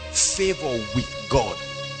secure favor with God?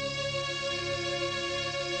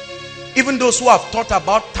 Even those who have taught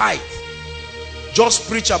about tithe just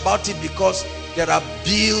preach about it because there are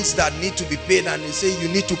bills that need to be paid, and they say you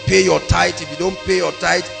need to pay your tithe. If you don't pay your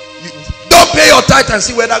tithe, you don't pay your tithe and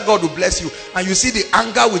see whether God will bless you. And you see the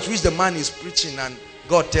anger with which the man is preaching, and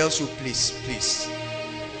God tells you, please pay this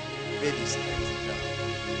tithe.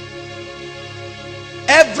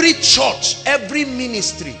 Every church, every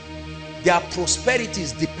ministry, their prosperity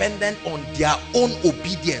is dependent on their own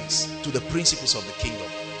obedience to the principles of the kingdom.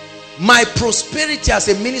 My prosperity as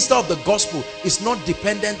a minister of the gospel is not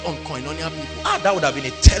dependent on Koinonia people. That would have been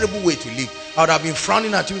a terrible way to live. I would have been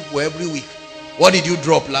frowning at you for every week. What did you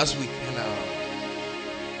drop last week?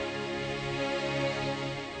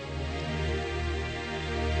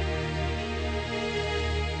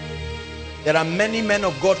 There are many men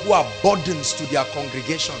of God who are burdens to their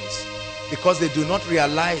congregations because they do not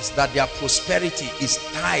realize that their prosperity is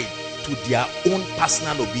tied to their own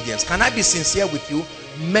personal obedience. Can I be sincere with you?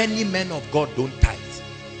 Many men of God don't tithe.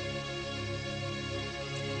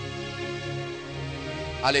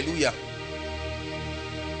 Hallelujah.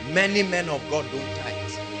 Many men of God don't tithe.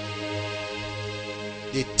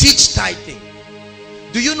 They teach tithing.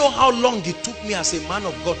 Do you know how long it took me as a man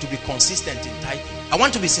of God to be consistent in tithing? I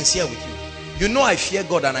want to be sincere with you. You know I fear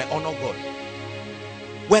God and I honor God.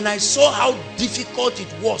 When I saw how difficult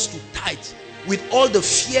it was to tithe with all the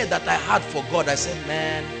fear that I had for God, I said,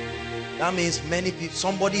 man, that means many people,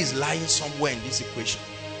 somebody is lying somewhere in this equation.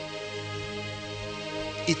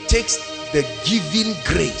 It takes the giving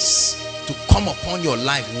grace to come upon your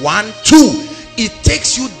life. 1, 2, it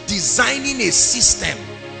takes you designing a system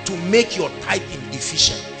to make your tithing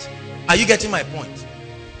efficient. Are you getting my point?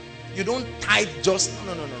 You don't tithe just,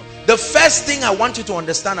 no. The first thing I want you to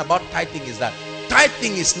understand about tithing is that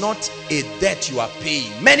tithing is not a debt you are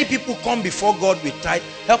paying. Many people come before God with tithe.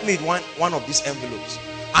 Help me with one of these envelopes.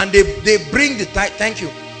 And they bring the tithe. Thank you.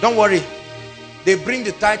 Don't worry. They bring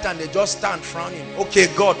the tithe and they just stand frowning. Okay,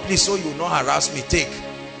 God, please, so you will not harass me. Take.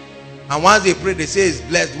 And once they pray, they say it's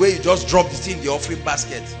blessed. Where you just drop it in the offering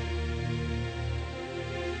basket.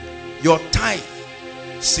 Your tithe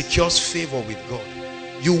secures favor with God.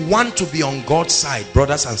 You want to be on God's side,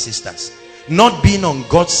 brothers and sisters. Not being on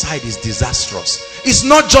God's side is disastrous. It's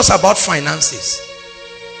not just about finances.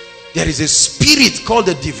 There is a spirit called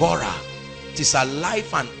the devourer. It is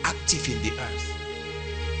alive and active in the earth.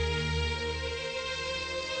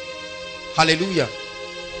 Hallelujah.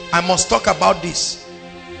 I must talk about this.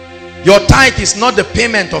 Your tithe is not the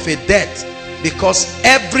payment of a debt, because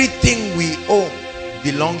everything we owe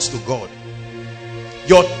belongs to God.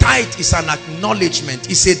 Your tithe is an acknowledgement.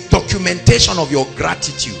 It's a documentation of your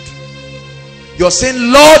gratitude. You're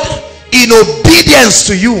saying, Lord, in obedience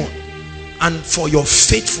to you and for your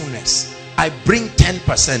faithfulness, I bring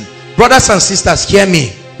 10%. Brothers and sisters, hear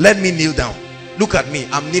me. Let me kneel down. Look at me.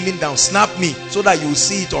 I'm kneeling down. Snap me so that you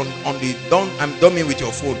see it on the I'm done with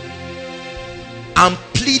your phone. I'm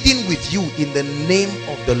pleading with you in the name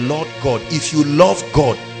of the Lord God. If you love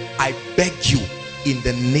God, I beg you in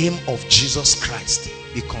the name of Jesus Christ,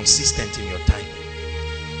 be consistent in your tithing.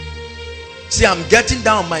 See, I'm getting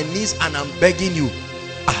down on my knees and I'm begging you.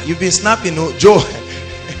 You've been snapping, oh, Joe.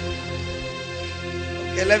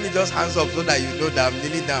 Okay, let me just hands up so that you know that I'm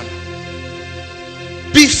kneeling down.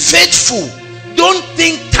 Be faithful. Don't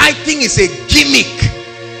think tithing is a gimmick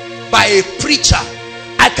by a preacher.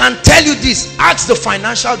 I can tell you this. Ask the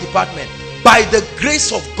financial department. By the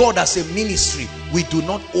grace of God as a ministry, we do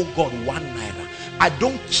not owe God 1 naira. I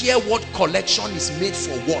don't care what collection is made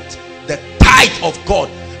for what. The tithe of God.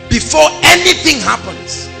 Before anything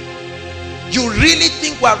happens, you really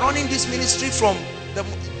think we are running this ministry from the...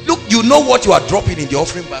 Look, you know what you are dropping in the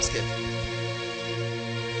offering basket.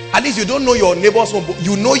 At least you don't know your neighbor's home, but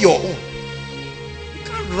you know your own. You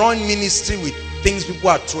can't run ministry with things people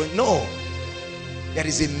are throwing. No. There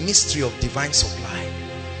is a mystery of divine supply.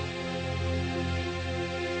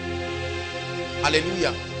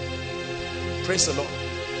 Hallelujah. Praise the Lord.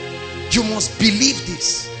 You must believe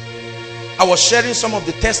this. I was sharing some of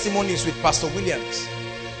the testimonies with Pastor Williams.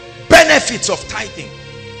 Benefits of tithing.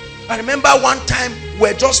 I remember one time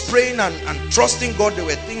we're just praying and trusting God. There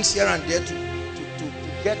were things here and there to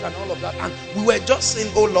get and all of that. And we were just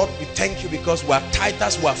saying, oh Lord, we thank you because we are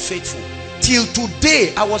tithers, we are faithful. Till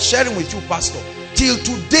today, I was sharing with you, Pastor. Till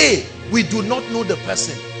today, we do not know the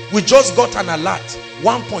person. We just got an alert,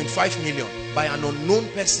 1.5 million by an unknown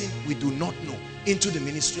person we do not know into the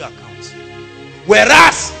ministry account.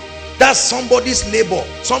 Whereas that's somebody's labor,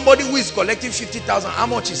 somebody who is collecting 50,000. How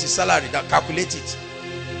much is his salary? That calculate it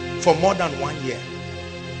for more than 1 year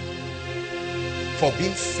for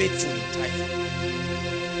being faithful in tithing.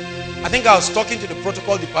 I think I was talking to the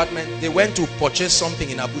protocol department. They went to purchase something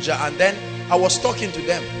in Abuja, and then I was talking to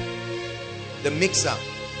them. The mixer,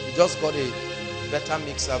 we just got a better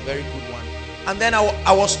mixer, very good one. And then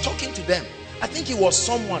I was talking to them. I think it was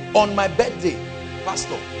someone on my birthday,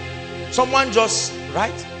 Pastor. Someone just,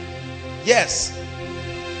 right? Yes.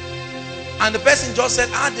 And the person just said,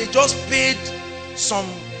 they just paid some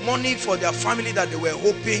money for their family that they were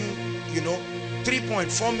hoping,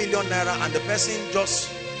 3.4 million naira. And the person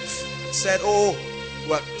just said, oh,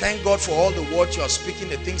 well, thank God for all the words you are speaking,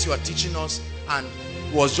 the things you are teaching us, and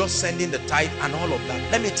was just sending the tithe and all of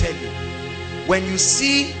that. Let me tell you, when you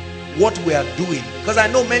see what we are doing, because I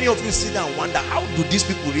know many of you sit there and wonder, how do these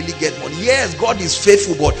people really get money? Yes, God is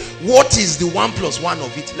faithful, but what is the 1+1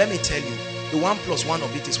 of it? Let me tell you, the 1+1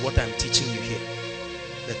 of it is what I'm teaching you here.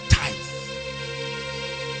 The tithe.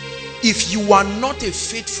 If you are not a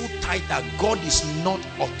faithful tither, God is not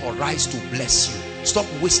authorized to bless you. Stop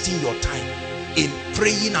wasting your time in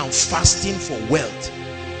praying and fasting for wealth.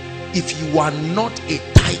 If you are not a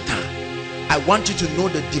tither, I want you to know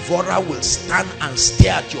the devourer will stand and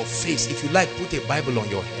stare at your face. If you like, put a Bible on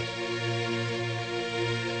your head.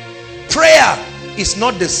 Prayer is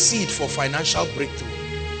not the seed for financial breakthrough.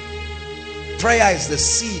 Prayer is the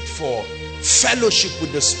seed for fellowship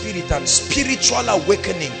with the Spirit and spiritual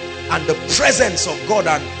awakening and the presence of God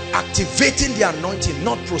and activating the anointing,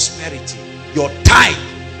 not prosperity. Your tithe,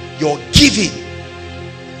 your giving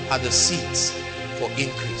are the seeds for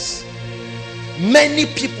increase. Many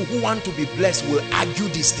people who want to be blessed will argue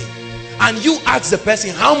this thing. And you ask the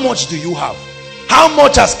person, how much do you have? How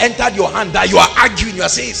much has entered your hand that you are arguing? You are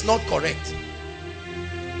saying it's not correct.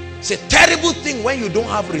 It's a terrible thing when you don't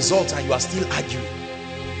have results and you are still arguing.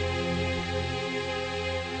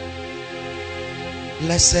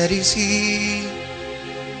 Blessed is he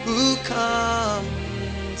who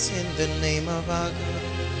comes in the name of our God.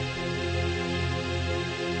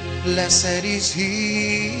 Blessed is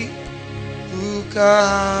he who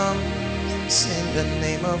comes in the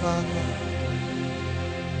name of our God.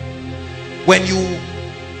 When you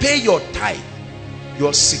pay your tithe,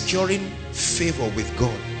 you're securing favor with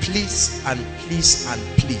God. Please and please and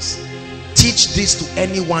please teach this to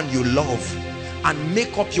anyone you love and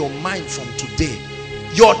make up your mind from today.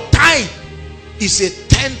 Your tithe is a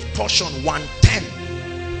 10th portion, 1/10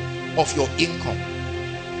 of your income,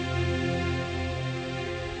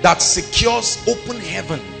 that secures open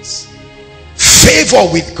heavens, favor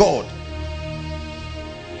with God.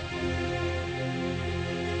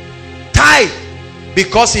 Tithe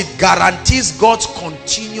because it guarantees God's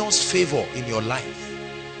continuous favor in your life.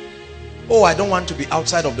 Oh, I don't want to be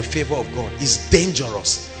outside of the favor of God. It's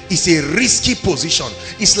dangerous. It's a risky position.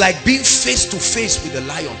 It's like being face to face with a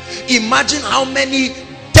lion. Imagine how many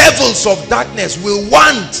devils of darkness will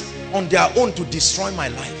want on their own to destroy my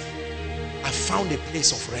life. I found a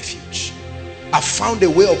place of refuge. I found a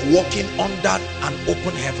way of walking under an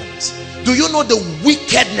open heavens. Do you know the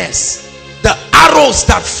wickedness, the arrows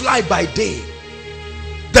that fly by day,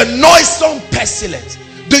 the noisome pestilence?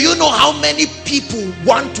 Do you know how many people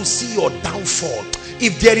want to see your downfall?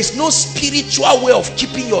 If there is no spiritual way of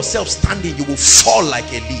keeping yourself standing, you will fall like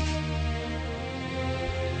a leaf.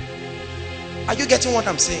 Are you getting what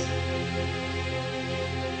I'm saying?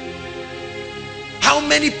 How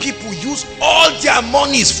many people use all their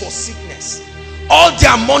monies for sickness, all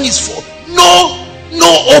their monies for no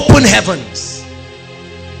open heavens?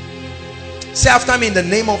 Say after me, in the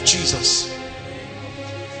name of Jesus,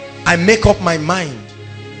 I make up my mind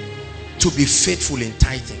to be faithful in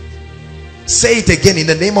tithing. Say it again, in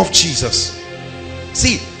the name of Jesus.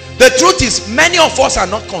 See, the truth is, many of us are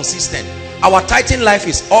not consistent. Our tithing life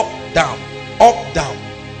is up, down, up, down.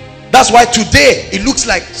 That's why today it looks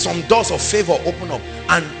like some doors of favor open up,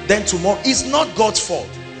 and then tomorrow. It's not God's fault.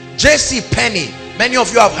 J.C. Penney, many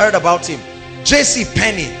of you have heard about him. J.C.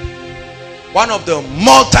 Penney, one of the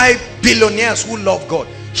multi-billionaires who love God.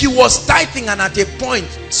 He was tithing, and at a point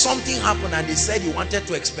something happened and he said he wanted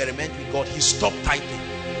to experiment with God. He stopped tithing.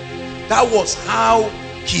 That was how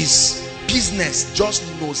his business just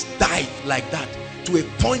nosedived like that, to a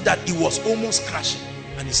point that it was almost crashing.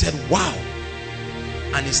 And he said, wow.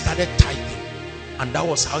 And he started tithing, and that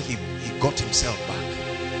was how he got himself back.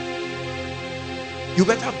 You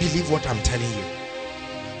better believe what I'm telling you.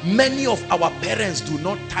 Many of our parents do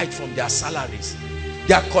not tithe from their salaries.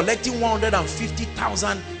 They are collecting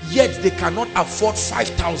 150,000, yet they cannot afford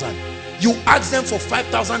 5,000. You ask them for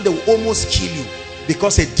 5,000, they will almost kill you,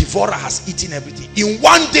 because a devourer has eaten everything. In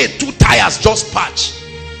one day, 2 tires just patch,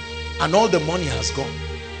 and all the money has gone.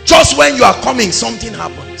 Just when you are coming, something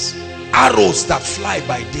happens. Arrows that fly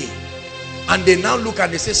by day, and they now look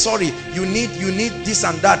and they say, sorry, you need this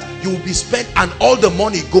and that, you will be spent, and all the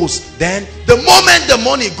money goes. Then the moment the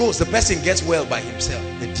money goes, the person gets well by himself,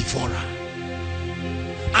 the devourer.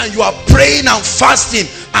 And you are praying and fasting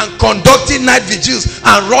and conducting night vigils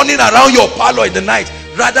and running around your parlor in the night,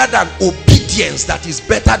 rather than obedience that is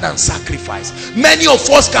better than sacrifice. Many of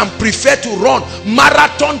us can prefer to run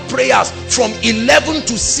marathon prayers from 11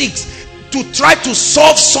 to 6 to try to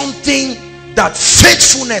solve something, that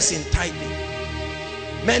faithfulness in tithing.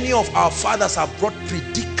 Many of our fathers have brought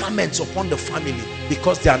predicaments upon the family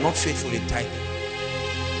because they are not faithful in tithing.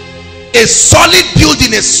 A solid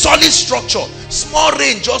building, a solid structure, small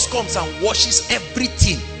rain just comes and washes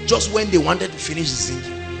everything just when they wanted to finish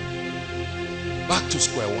zinking. Back to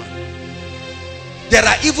square one. There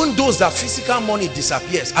are even those that physical money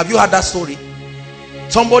disappears. Have you heard that story?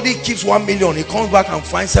 Somebody keeps 1 million, he comes back and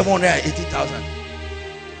finds 780,000.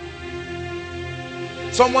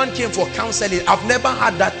 Someone came for counseling. I've never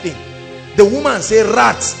had that thing. The woman say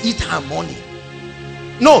rats eat her money.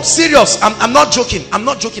 No, serious. I'm not joking. I'm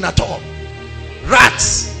not joking at all.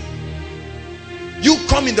 Rats. You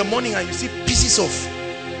come in the morning and you see pieces of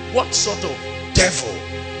what sort of devil?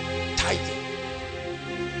 Tithing.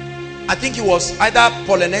 I think it was either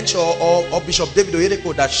Paul Enenche or Bishop David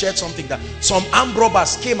Oyedepo that shared something that some armed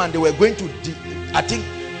robbers came and they were going to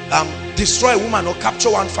destroy a woman or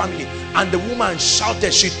capture one family, and the woman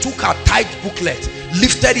shouted. She took her tithe booklet,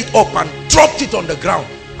 lifted it up and dropped it on the ground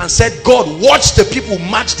and said, God, watch the people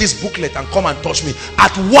match this booklet and come and touch me.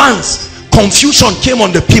 At once confusion came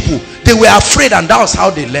on the people. They were afraid, and that was how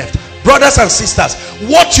they left. Brothers and sisters,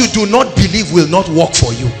 what you do not believe will not work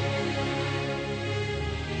for you.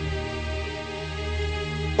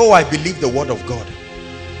 Oh, I believe the word of God.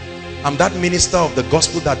 I'm that minister of the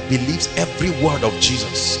gospel that believes every word of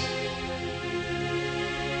Jesus.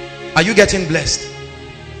 Are you getting blessed?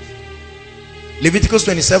 Leviticus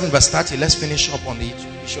 27 verse 30. Let's finish up on the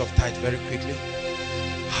issue of tithe very quickly.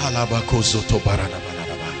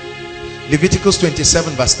 Leviticus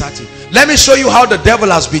 27 verse 30. Let me show you how the devil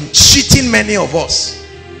has been cheating many of us.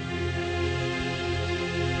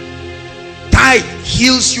 Tithe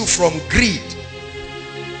heals you from greed.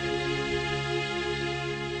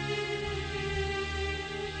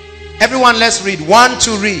 Everyone, let's read. 1,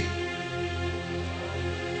 2, read.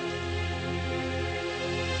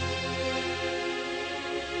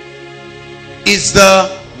 Is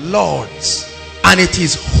the Lord's, and it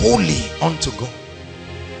is holy unto God.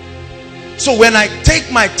 So when I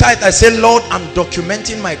take my tithe, I say, Lord, I'm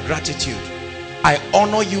documenting my gratitude. I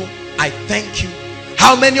honor you. I thank you.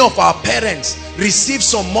 How many of our parents receive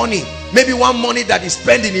some money, maybe one money that is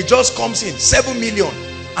spending, it just comes in 7 million,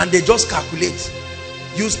 and they just calculate.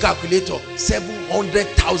 Use calculator,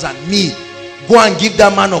 700,000. Me, go and give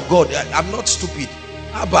that man of God. I'm not stupid.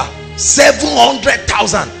 Abba,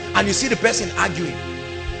 700,000. And you see the person arguing,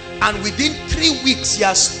 and within 3 weeks he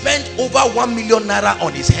has spent over 1 million naira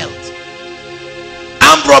on his health.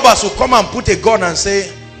 Armed robbers will come and put a gun and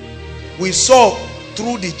say, we saw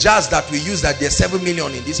through the jars that we use that there's 7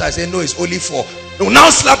 million in this. I say, no, it's only 4. No, now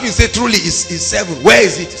slap you, say, truly it's 7. Where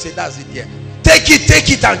is it? You say, that's it here. Take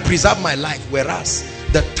it and preserve my life. Whereas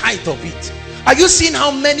the tithe of it. Are you seeing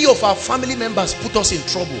how many of our family members put us in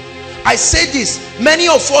trouble? I say this, many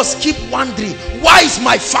of us keep wondering, why is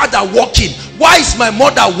my father working? Why is my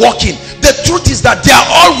mother working? The truth is that they are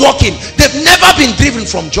all working. They've never been driven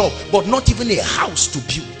from job, but not even a house to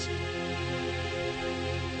build.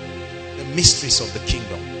 The mysteries of the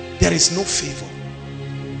kingdom. There is no favor.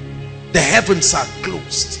 The heavens are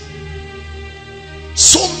closed.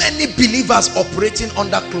 So many believers operating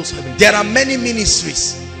under closed heaven. There are many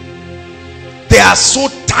ministries. They are so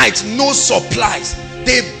tight, no supplies.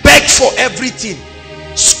 They beg for everything,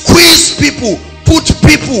 squeeze people, put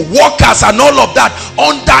people, workers and all of that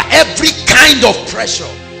under every kind of pressure.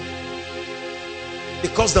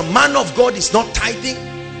 Because the man of God is not tithing,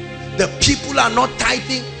 the people are not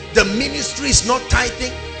tithing, the ministry is not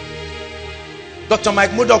tithing. Dr.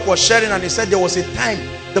 Mike Murdoch was sharing, and he said there was a time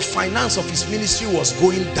the finance of his ministry was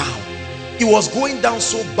going down. It was going down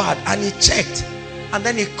so bad, and he checked, and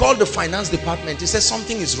then he called the finance department. He said,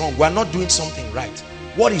 something is wrong. We are not doing something right.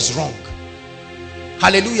 What is wrong?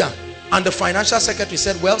 Hallelujah. And the financial secretary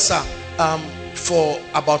said, well, sir, for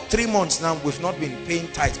about 3 months now, we've not been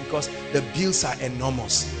paying tithe because the bills are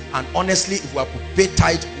enormous. And honestly, if we are to pay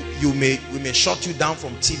tithe, we may shut you down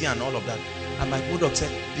from TV and all of that. And my Murdoch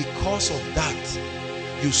said, because of that,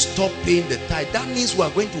 you stop paying the tithe. That means we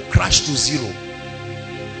are going to crash to zero.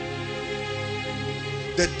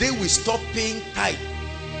 The day we stop paying tithe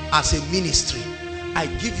as a ministry, I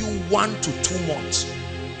give you 1 to 2 months.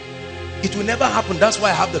 It will never happen. That's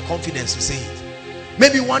why I have the confidence to say it.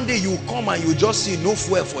 Maybe one day you come and you just see no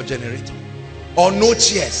fuel for generator or no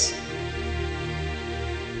chairs.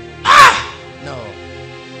 No.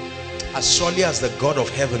 As surely as the God of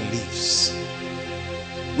heaven lives,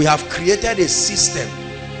 we have created a system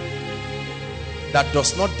that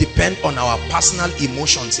does not depend on our personal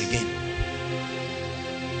emotions again.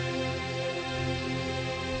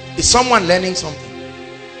 Is someone learning something?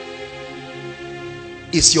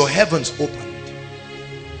 Is your heavens opened?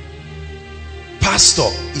 Pastor,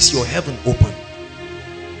 is your heaven open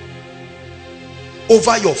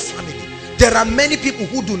over your family? There are many people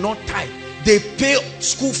who do not tithe. They pay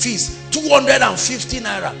school fees 250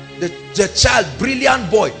 naira. The child,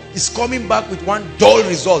 brilliant boy, is coming back with one dull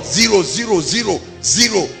result, 0, 0, 0,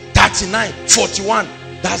 0, 39, 41.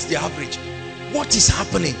 That's the average. What is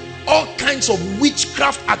happening? All kinds of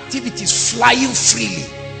witchcraft activities flying freely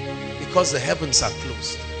because the heavens are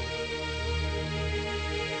closed.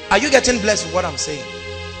 Are you getting blessed with what I'm saying?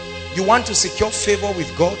 You want to secure favor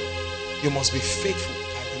with God, you must be faithful.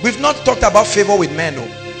 We've not talked about favor with men, no.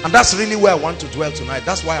 And that's really where I want to dwell tonight.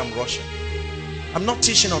 That's why I'm rushing. I'm not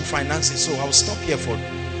teaching on finances, so I'll stop here for.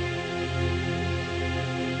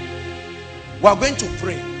 We are going to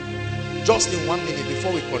pray just in 1 minute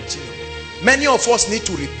before we continue. Many of us need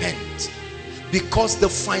to repent because the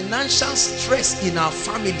financial stress in our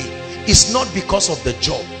family is not because of the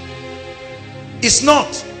job. It's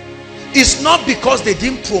not. It's not because they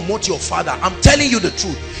didn't promote your father. I'm telling you the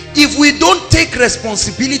truth. If we don't take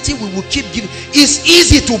responsibility, we will keep giving. It's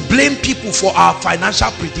easy to blame people for our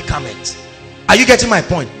financial predicament. Are you getting my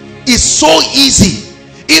point? It's so easy.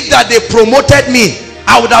 If that they promoted me,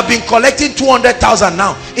 I would have been collecting 200,000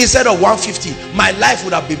 now instead of 150. My life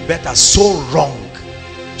would have been better. So wrong.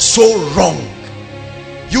 So wrong.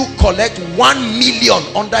 You collect 1 million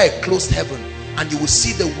under a closed heaven, and you will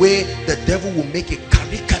see the way the devil will make a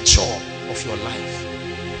caricature of your life.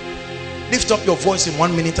 Lift up your voice in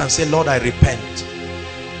 1 minute and say, Lord, I repent.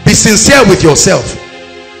 Be sincere with yourself.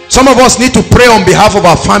 Some of us need to pray on behalf of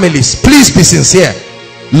our families. Please be sincere.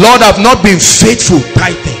 Lord, I've not been faithful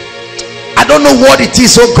tithing. I don't know what it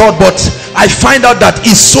is, oh God, but I find out that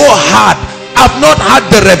it's so hard. I've not had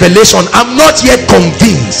the revelation. I'm not yet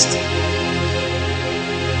convinced.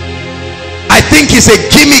 I think it's a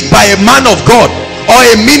gimmick by a man of God or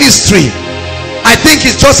a ministry. I think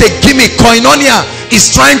it's just a gimmick. Koinonia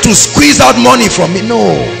is trying to squeeze out money from me. No.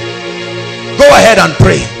 Go ahead and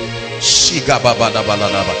pray.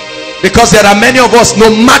 Because there are many of us, no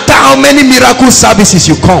matter how many miracle services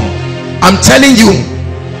you come, I'm telling you,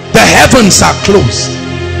 the heavens are closed.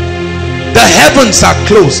 The heavens are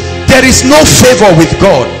closed. There is no favor with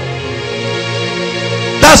God.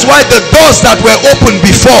 That's why the doors that were open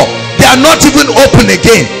before, they are not even open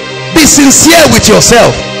again. Be sincere with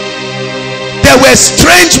yourself. There were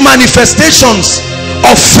strange manifestations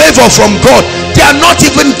of favor from God. They are not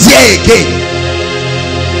even there again.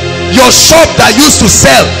 Your shop that used to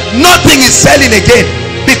sell, nothing is selling again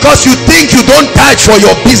because you think you don't tithe for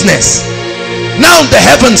your business. Now the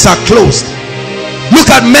heavens are closed. Look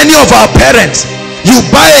at many of our parents. You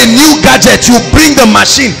buy a new gadget, you bring the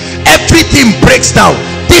machine, everything breaks down.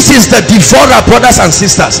 This is the devourer, brothers and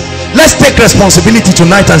sisters. Let's take responsibility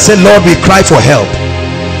tonight and say, Lord, we cry for help.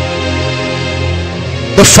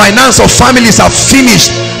 The finance of families are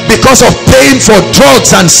finished because of paying for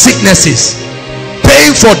drugs and sicknesses,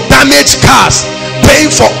 paying for damaged cars, paying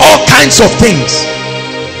for all kinds of things.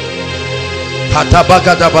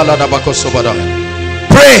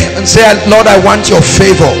 Pray and say, Lord, I want your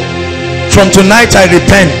favor. From tonight I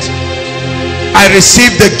repent. I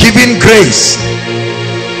receive the giving grace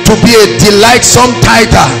to be a delightsome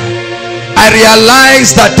tither. I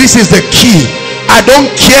realize that this is the key. I don't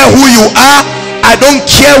care who you are. I don't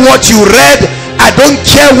care what you read. I don't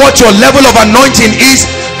care what your level of anointing is.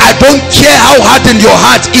 I don't care how hardened your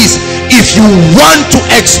heart is. If you want to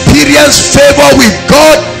experience favor with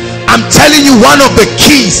God, I'm telling you, one of the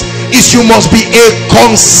keys is you must be a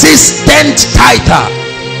consistent tither.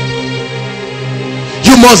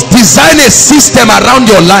 You must design a system around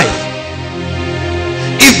your life.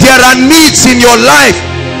 If there are needs in your life,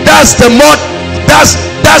 that's the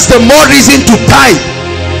more reason to tithe.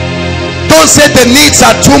 Don't say the needs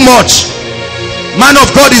are too much. Man of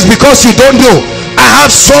God, is because you don't know. I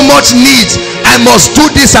have so much needs, I must do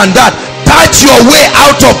this and that. Tithe your way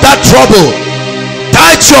out of that trouble.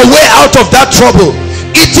 Tithe your way out of that trouble.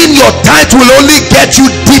 Eating your tithe will only get you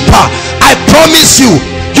deeper. I promise you,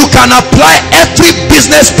 you can apply every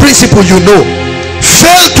business principle you know.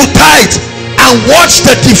 Fail to tithe and watch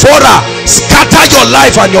the devourer scatter your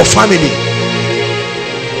life and your family.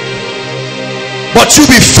 But you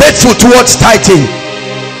be faithful towards tithing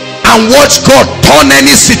and watch God turn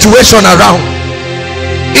any situation around.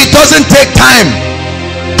 It doesn't take time.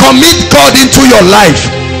 Commit God into your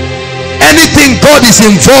life. Anything God is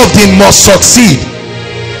involved in must succeed.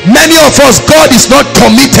 Many of us, God is not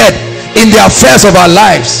committed in the affairs of our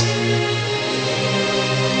lives.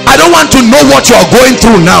 I don't want to know what you are going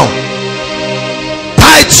through now.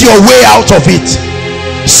 Tithe your way out of it.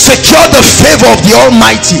 Secure the favor of the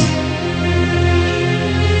Almighty.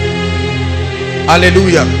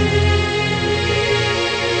 Hallelujah.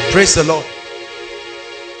 Praise the Lord.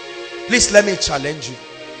 Please let me challenge you.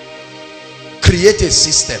 Create a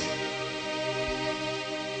system.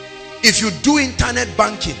 If you do internet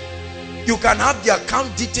banking, you can have the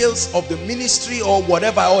account details of the ministry or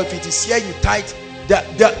whatever, or if it is here you tithe,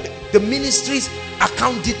 the ministry's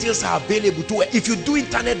account details are available to. If you do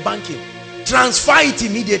internet banking, transfer it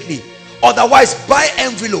immediately. Otherwise, buy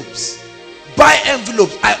envelopes. buy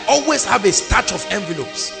envelopes. I always have a stack of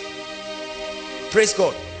envelopes. Praise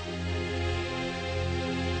God.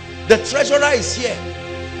 The treasurer is here.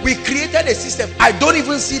 We created a system. I don't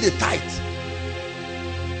even see the tithe.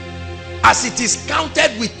 As it is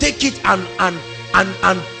counted, we take it and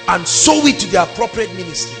sow it to the appropriate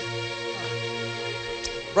ministry.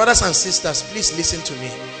 Brothers and sisters, please listen to me.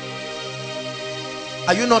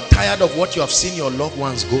 Are you not tired of what you have seen your loved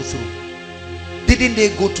ones go through? Didn't they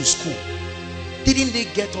go to school? Didn't they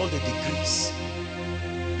get all the degrees?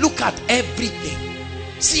 Look at everything.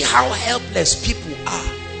 See how helpless people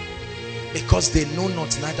are. Because they know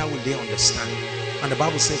not, neither will they understand. And the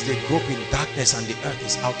Bible says they grope in darkness and the earth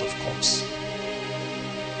is out of course.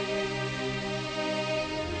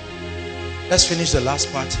 Let's finish the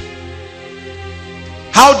last part.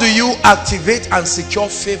 How do you activate and secure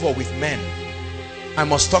favor with men? I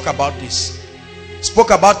must talk about this.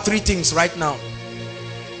 Spoke about 3 things right now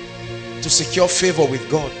to secure favor with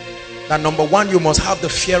God. That number 1, you must have the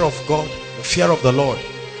fear of God, the fear of the Lord.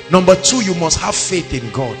 Number 2, you must have faith in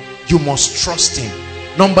God. You must trust him.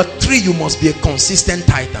 Number 3, you must be a consistent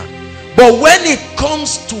tither. But when it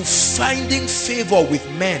comes to finding favor with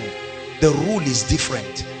men, the rule is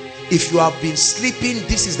different. If you have been sleeping,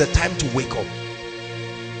 this is the time to wake up.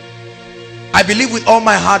 I believe with all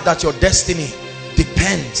my heart that your destiny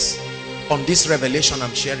depends on this revelation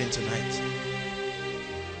I'm sharing tonight.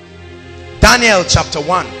 Daniel chapter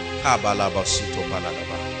 1.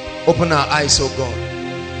 Open our eyes, oh God.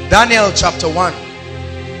 Daniel chapter 1.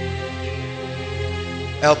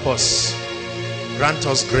 Help us. Grant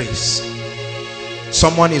us grace.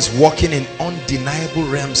 Someone is walking in undeniable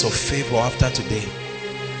realms of favor after today.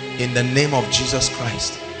 In the name of Jesus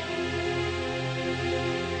Christ.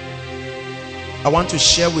 I want to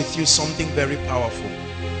share with you something very powerful.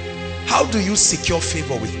 How do you secure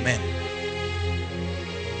favor with men?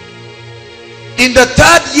 In the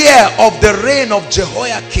 3rd year of the reign of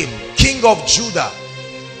Jehoiakim, king of Judah,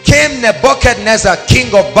 came Nebuchadnezzar, king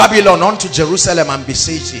of Babylon, unto Jerusalem and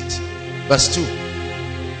besieged it. Verse 2.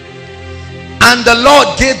 And the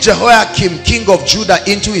Lord gave Jehoiakim, king of Judah,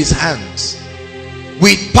 into his hands,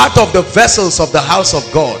 with part of the vessels of the house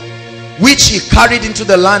of God, which he carried into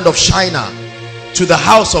the land of Shinar, to the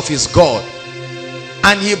house of his God.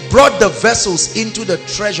 And he brought the vessels into the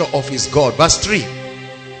treasure of his God. Verse 3.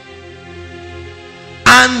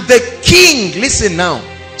 And the king, listen now,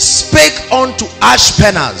 spake unto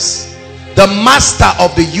Ashpenaz, the master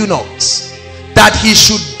of the eunuchs, that he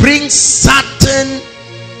should bring certain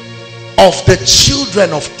of the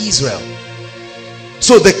children of Israel.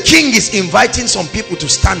 So the king is inviting some people to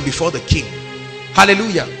stand before the king.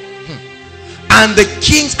 Hallelujah. And the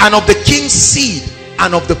kings, and of the king's seed,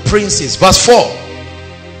 and of the princes. Verse 4.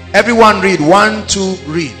 Everyone read. 1, 2,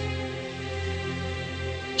 read.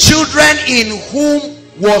 Children in whom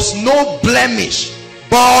was no blemish,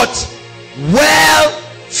 but well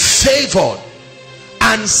favored,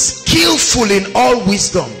 and skillful in all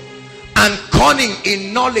wisdom, and cunning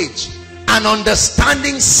in knowledge, and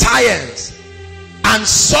understanding science, and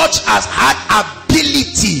such as had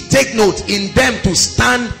ability, take note, in them to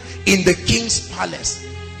stand in the king's palace.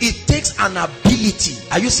 It takes an ability.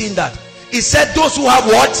 Are you seeing that? It said those who have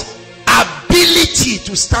what? Ability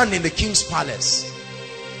to stand in the king's palace,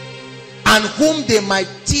 and whom they might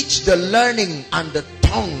teach the learning and the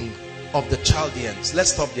tongue of the Chaldeans.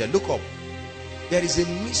 Let's stop there. Look up. There is a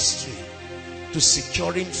mystery to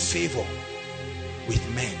securing favor with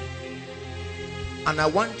men, and I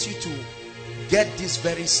want you to get this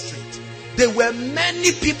very straight. There were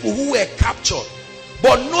many people who were captured,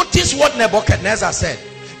 but notice what Nebuchadnezzar said.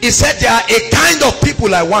 He said, there are a kind of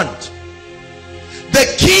people I want.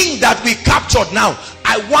 The king that we captured now,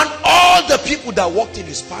 I want all the people that worked in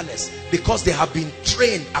his palace, because they have been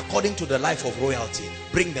trained according to the life of royalty.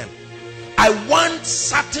 Bring them. I want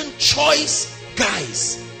certain choice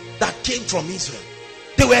guys that came from Israel.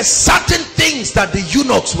 There were certain things that the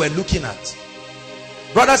eunuchs were looking at.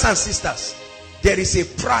 Brothers and sisters, there is a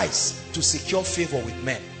price to secure favor with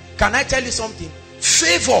men. Can I tell you something?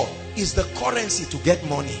 Favor is the currency to get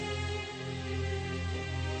money.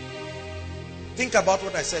 Think about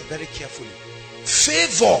what I said very carefully.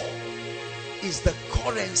 Favor is the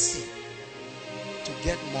currency to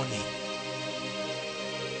get money.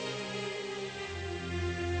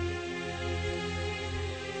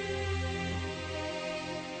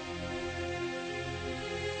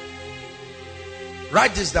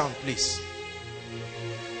 Write this down, please.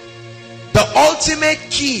 The ultimate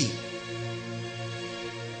key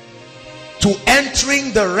to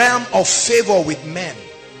entering the realm of favor with men.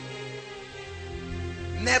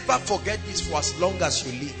 Never forget this for as long as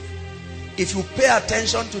you live. If you pay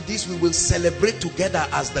attention to this, we will celebrate together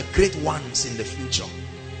as the great ones in the future.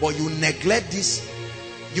 But you neglect this,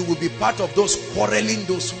 you will be part of those quarreling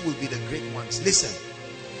those who will be the great ones. Listen,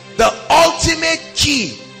 the ultimate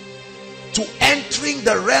key to entering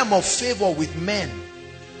the realm of favor with men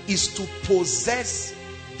is to possess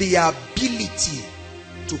the ability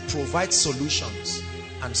to provide solutions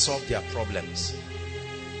and solve their problems.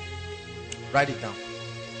 Write it down.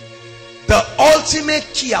 The ultimate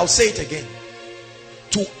key, I'll say it again,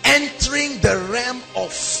 to entering the realm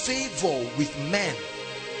of favor with men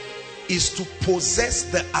is to possess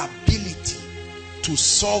the ability to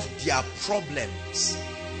solve their problems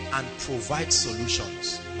and provide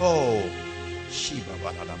solutions. Oh,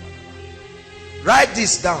 write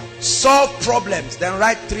this down. Solve problems, then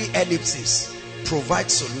write 3 ellipses. Provide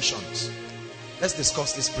solutions. Let's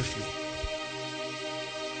discuss this briefly.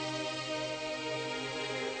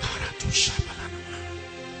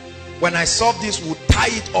 When I solve this, we'll tie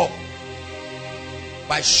it up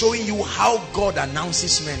by showing you how God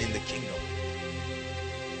announces men in the kingdom.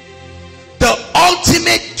 The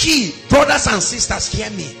ultimate key, brothers and sisters, hear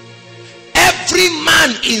me. Every man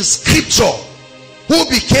in scripture who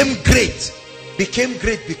became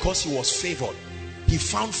great because he was favored. He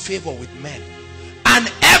found favor with men.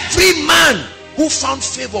 And every man who found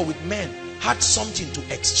favor with men had something to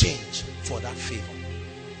exchange for that favor.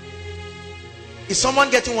 Is someone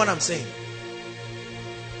getting what I'm saying?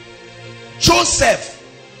 Joseph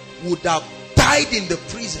would have died in the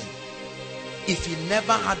prison if he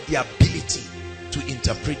never had the ability to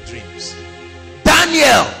interpret dreams.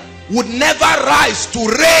 Daniel would never rise to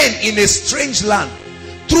reign in a strange land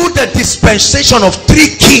through the dispensation of 3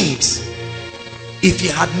 kings if he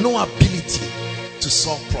had no ability to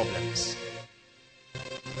solve problems.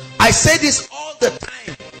 I say this all the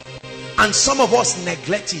time, and some of us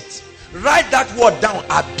neglect it. Write that word down.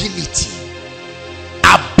 Ability.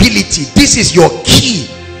 Ability. This is your key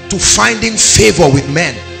to finding favor with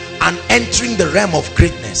men and entering the realm of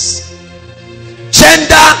greatness.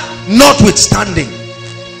 Gender notwithstanding,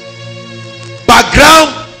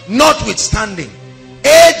 background notwithstanding,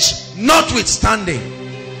 age notwithstanding,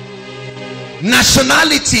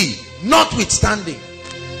 nationality notwithstanding.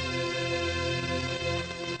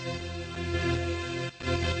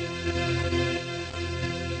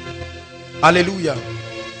 Hallelujah.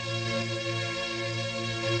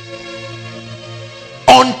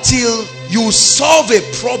 Until you solve a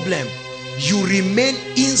problem, you remain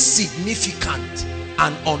insignificant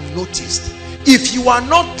and unnoticed. If you are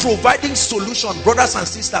not providing solution, brothers and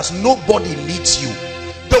sisters, nobody needs you.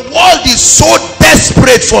 The world is so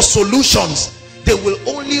desperate for solutions, they will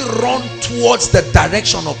only run towards the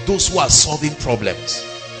direction of those who are solving problems.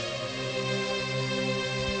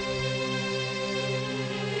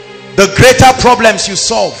 The greater problems you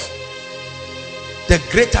solve, the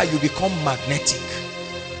greater you become magnetic.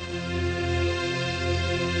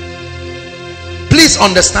 Please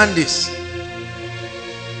understand this.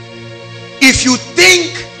 If you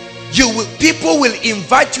think people will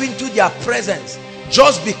invite you into their presence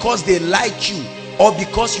just because they like you or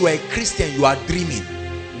because you are a Christian, you are dreaming.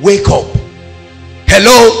 Wake up.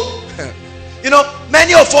 Hello. You know,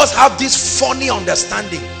 many of us have this funny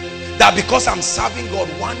understanding that because I'm serving God,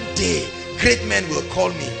 one day great men will call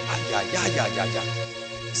me.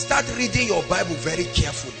 Start reading your Bible very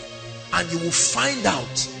carefully and you will find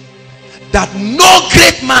out that no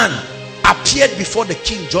great man appeared before the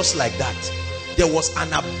king just like that. There was an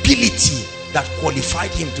ability that qualified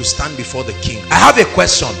him to stand before the king. I have a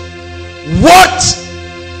question. What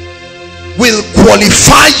will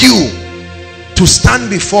qualify you to stand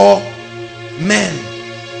before men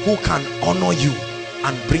who can honor you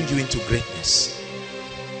and bring you into greatness?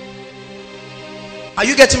 Are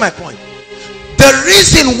you getting my point? The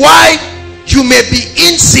reason why you may be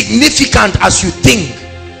insignificant as you think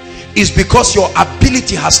is because your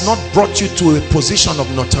ability has not brought you to a position of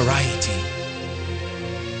notoriety.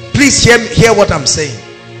 Please hear what I'm saying.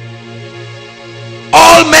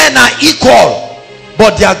 All men are equal,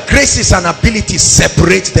 but their graces and abilities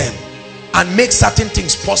separate them and make certain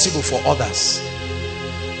things possible for others.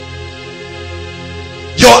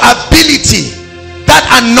 Your ability, that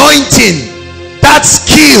anointing, that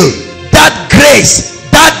skill, that grace,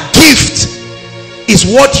 that gift is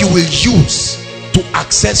what you will use to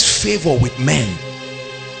access favor with men.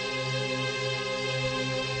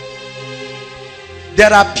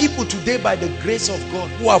 There are people today, by the grace of God,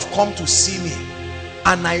 who have come to see me,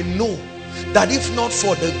 and I know that if not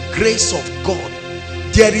for the grace of God,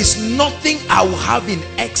 there is nothing I will have in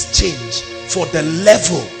exchange for the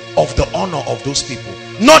level of the honor of those people.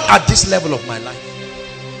 Not at this level of my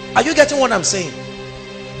life. Are you getting what I'm saying?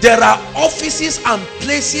 There are offices and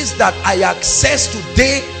places that I access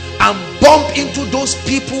today and bump into those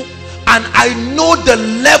people, and I know the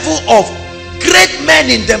level of great men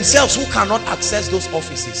in themselves who cannot access those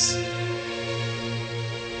offices.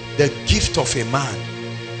 The gift of a man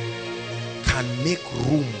can make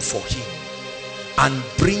room for him and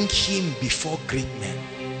bring him before great men.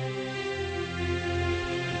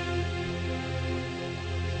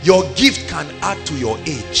 Your gift can add to your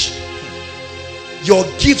age. Your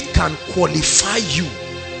gift can qualify you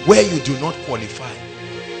where you do not qualify.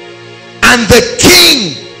 And the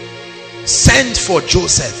king sent for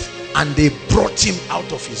Joseph, and they brought him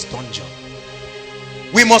out of his dungeon.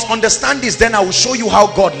 We must understand this, then I will show you how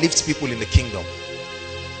God lifts people in the kingdom.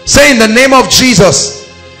 Say, in the name of Jesus,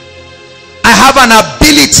 I have an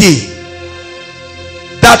ability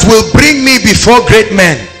that will bring me before great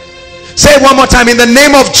men. Say it one more time. In the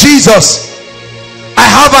name of Jesus, I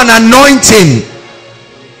have an anointing,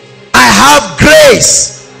 I have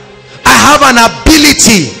grace, I have an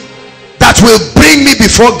ability that will bring me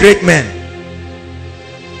before great men.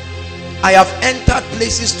 I have entered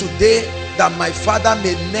places today that my father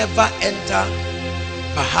may never enter,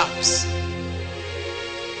 perhaps.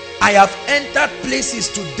 I have entered places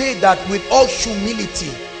today that, with all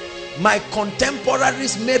humility, my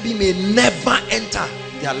contemporaries maybe may never enter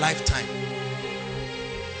their lifetime,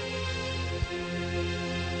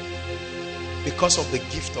 because of the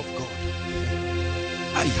gift of God.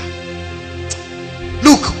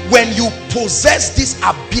 Look, when you possess this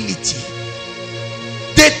ability,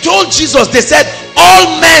 they told Jesus, they said,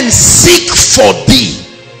 all men seek for thee.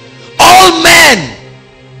 All men,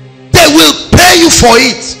 they will pay you for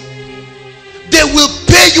it. They will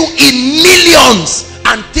pay you in millions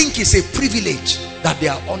and think it's a privilege that they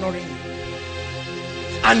are honoring you.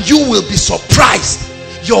 And you will be surprised.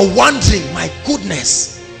 You're wondering, my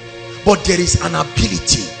goodness, but there is an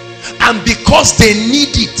ability, and because they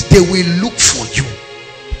need it, they will look for you.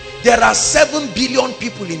 There are 7 billion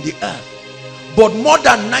people in the earth, but more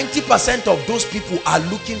than 90% of those people are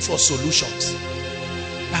looking for solutions.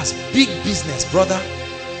 That's big business, brother.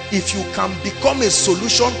 If you can become a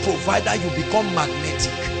solution provider, you become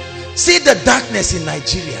magnetic. See the darkness in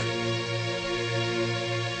Nigeria.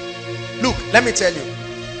 Look, let me tell you,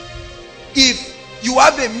 if you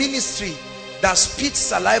have a ministry that spits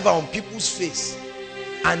saliva on people's face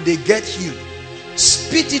and they get healed,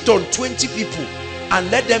 spit it on 20 people and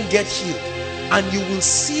let them get healed, and you will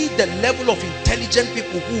see the level of intelligent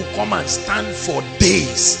people who will come and stand for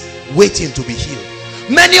days waiting to be healed.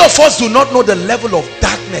 Many of us do not know the level of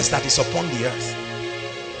darkness that is upon the earth.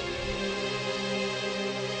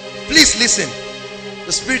 Please listen.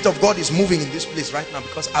 The Spirit of God is moving in this place right now,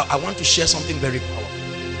 because I want to share something very powerful.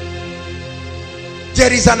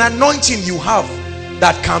 There is an anointing you have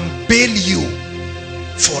that can bail you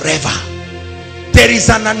forever. There is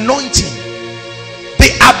an anointing, the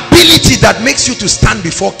ability that makes you to stand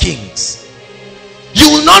before kings. You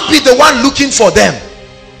will not be the one looking for them.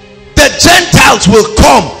 The Gentiles will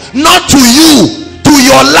come, not to you, to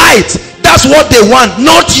your light. That's what they want,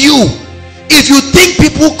 not you. If you think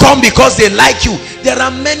people come because they like you, there are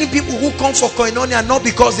many people who come for Koinonia not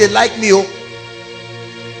because they like me. Oh,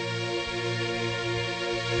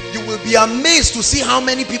 you will be amazed to see how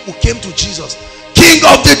many people came to Jesus. King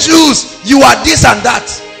of the Jews, you are this and that.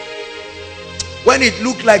 When it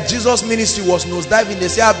looked like Jesus' ministry was nosediving, they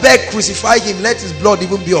say, I beg, crucify him, let his blood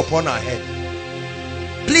even be upon our head.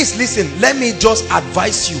 Please listen, let me just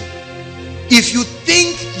advise you. If you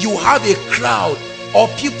think you have a crowd or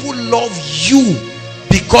people love you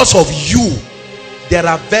because of you, there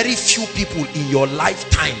are very few people in your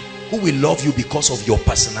lifetime who will love you because of your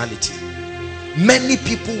personality. Many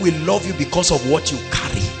people will love you because of what you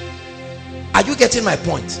carry. Are you getting my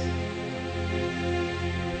point?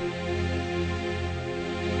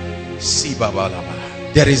 See,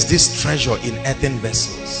 there is this treasure in earthen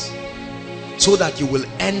vessels, so that you will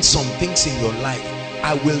earn some things in your life.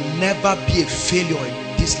 I will never be a failure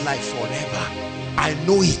in this life forever. I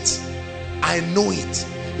know it. I know it.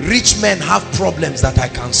 Rich men have problems that I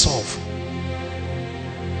can solve.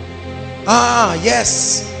 Ah,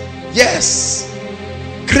 yes. Yes.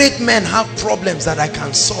 Great men have problems that I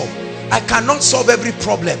can solve. I cannot solve every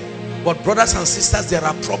problem, but brothers and sisters, there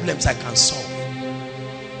are problems I can solve.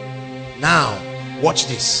 Now, watch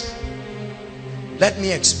this. Let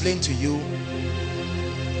me explain to you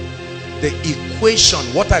the equation,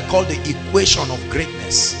 what I call the equation of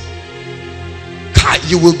greatness.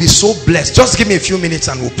 You will be so blessed. Just give me a few minutes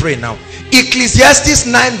and we'll pray now. Ecclesiastes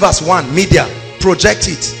 9 verse 1, media, project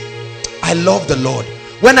it. I love the Lord.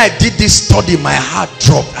 When I did this study, my heart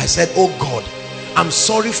dropped. I said, oh God, I'm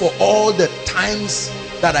sorry for all the times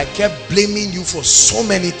that I kept blaming you for so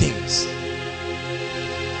many things.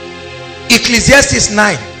 Ecclesiastes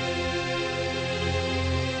 9.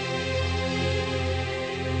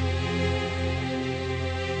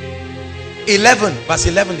 Verse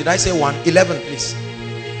 11. Did I say 1? 11, please.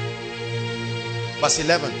 Verse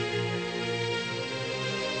 11.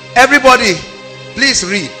 Everybody, please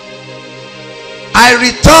read. I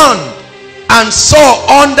returned and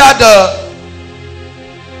saw that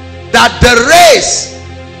the race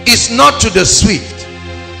is not to the swift,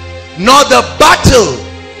 nor the battle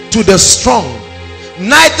to the strong,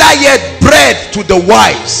 neither yet bread to the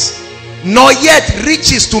wise, nor yet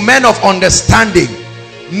riches to men of understanding,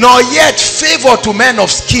 nor yet favor to men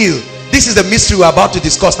of skill. This is the mystery we're about to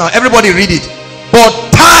discuss now. Everybody read it. But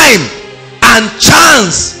time and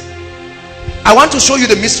chance. I want to show you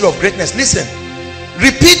the mystery of greatness. Listen,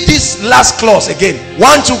 repeat this last clause again.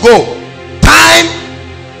 1 to go. Time.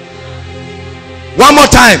 One more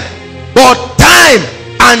time. But time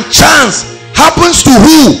and chance happens to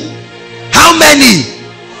who? How many?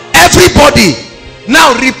 Everybody.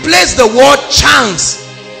 Now replace the word chance.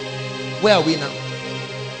 Where are we now?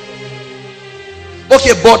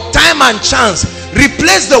 Okay, but time and chance.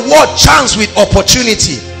 Replace the word chance with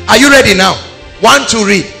opportunity. Are you ready now? 1 to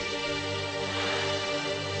read.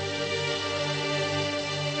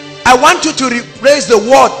 I want you to replace the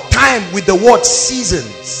word time with the word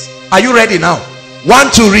seasons. Are you ready now?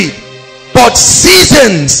 1 to read. But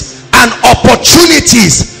seasons and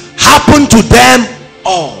opportunities happen to them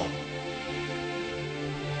all.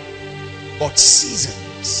 But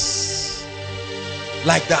seasons,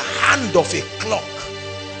 like the hand of a clock,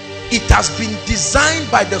 it has been designed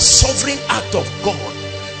by the sovereign act of God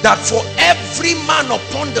that for every man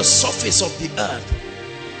upon the surface of the earth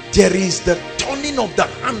there is the turning of the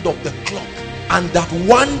hand of the clock, and that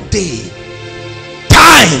one day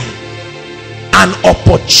time and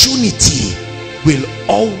opportunity will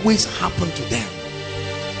always happen to them.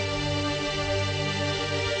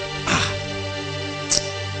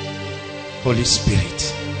 Holy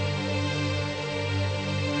Spirit,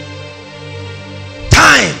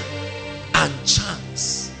 time and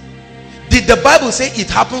chance. Did the Bible say it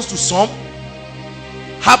happens to some?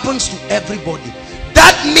 Happens to everybody.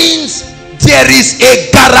 That means there is a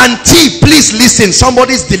guarantee. Please listen,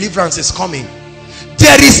 somebody's deliverance is coming.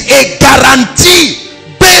 There is a guarantee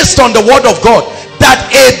based on the word of God that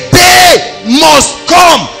a day must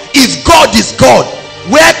come, if God is God,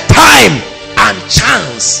 where time and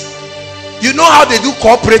chance. You know how they do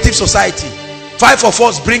cooperative society? 5 of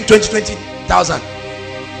us bring 20,000.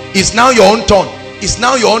 It's now your own turn. It's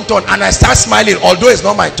now your own turn. And I start smiling, although it's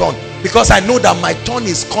not my turn, because I know that my turn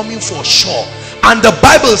is coming for sure. And the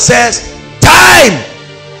Bible says time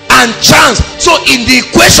and chance. So in the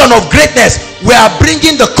equation of greatness, we are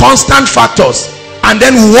bringing the constant factors and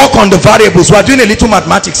then we work on the variables. We are doing a little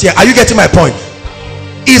mathematics here. Are you getting my point?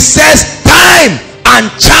 It says time and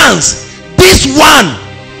chance. This one,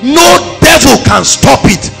 no devil can stop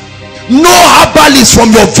it. No herbalist from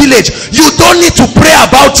your village, you don't need to pray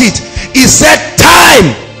about it. He said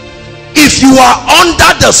time. If you are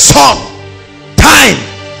under the sun, time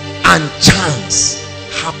and chance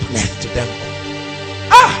happeneth to them.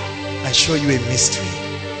 I show you a mystery.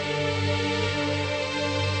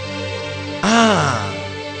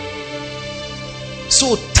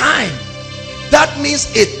 So time, that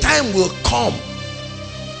means a time will come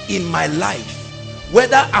in my life,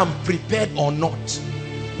 whether I'm prepared or not,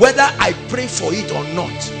 whether I pray for it or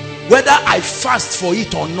not, whether I fast for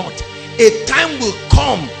it or not. A time will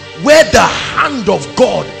come where the hand of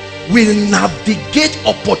God will navigate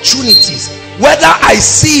opportunities. Whether I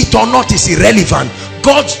see it or not is irrelevant.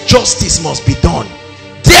 God's justice must be done.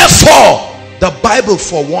 Therefore, the Bible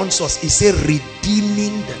forewarns us. It says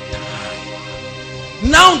redeeming the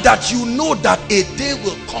time. Now that you know that a day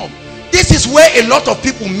will come, this is where a lot of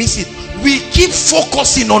people miss it. We keep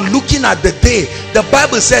focusing on looking at the day. The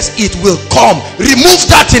Bible says it will come. Remove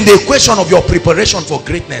that in the equation of your preparation for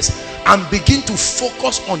greatness and begin to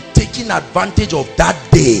focus on taking advantage of that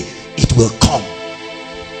day. It will come.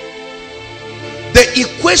 The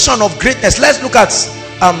equation of greatness. Let's look at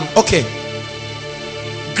okay.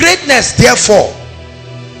 Greatness, therefore,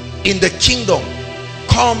 in the kingdom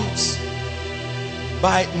comes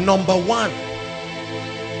by number one,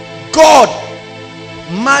 God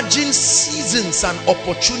merging seasons and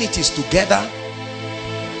opportunities together,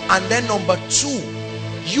 and then number two,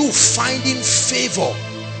 you finding favor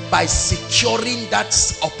by securing that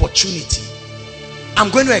opportunity. I'm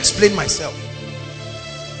going to explain myself.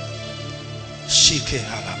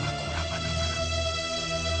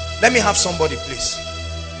 Let me have somebody, please.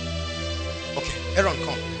 Okay, Aaron,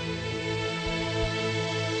 come.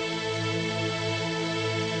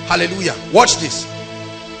 Hallelujah. Watch this.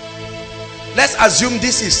 Let's assume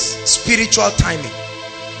this is spiritual timing.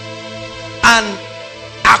 And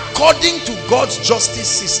according to God's justice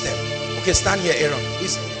system, okay, stand here, Aaron,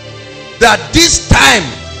 please, that this time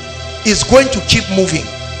is going to keep moving.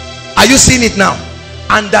 Are you seeing it now?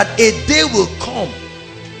 And that a day will come.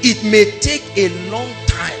 It may take a long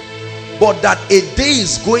time, but that a day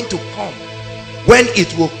is going to come when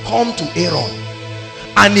it will come to Aaron.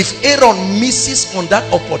 And if Aaron misses on that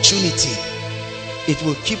opportunity, it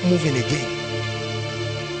will keep moving again.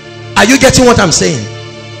 Are you getting what I'm saying?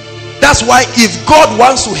 That's why if God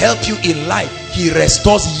wants to help you in life, he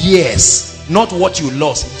restores years, not what you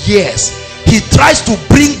lost, years. He tries to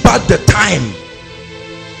bring back the time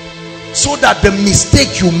so that the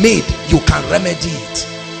mistake you made, you can remedy it.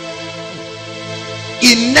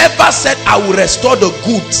 He never said, I will restore the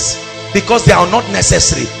goods, because they are not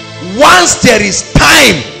necessary. Once there is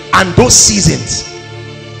time and those seasons.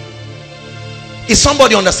 Is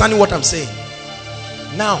somebody understanding what I'm saying?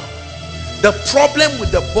 Now, the problem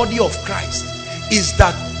with the body of Christ is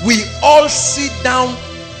that we all sit down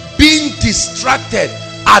being distracted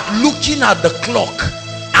at looking at the clock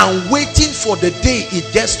and waiting for the day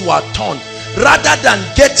it gets to our turn, rather than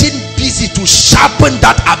getting busy to sharpen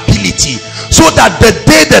that ability, so that the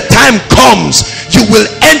day the time comes, you will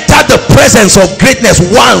enter the presence of greatness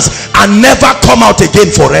once and never come out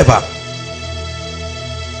again forever.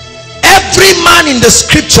 Every man in the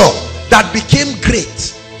scripture that became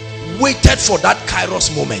great waited for that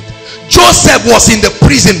Kairos moment. Joseph was in the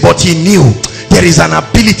prison, but he knew there is an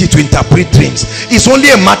ability to interpret dreams. It's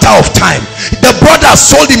only a matter of time. The brother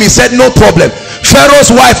sold him. He said, no problem.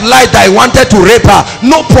 Pharaoh's wife lied that he wanted to rape her.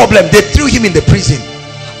 No problem. They threw him in the prison.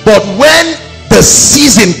 But when the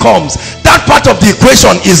season comes, that part of the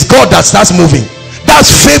equation is God that starts moving. That's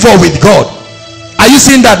favor with God. Are you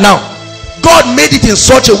seeing that now? God made it in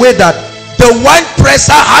such a way that the wine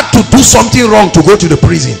presser had to do something wrong to go to the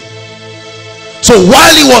prison. So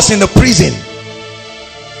while he was in the prison,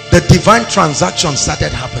 the divine transaction started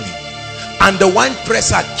happening, and the wine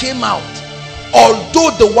presser came out. Although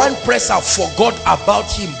the wine presser forgot about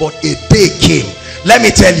him, but a day came. Let me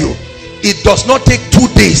tell you, it does not take 2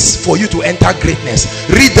 days for you to enter greatness.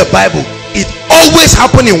 Read the Bible. It always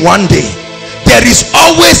happens in one day. There is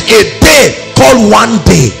always a day called one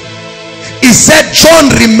day. He said John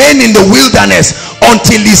remained in the wilderness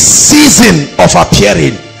until his season of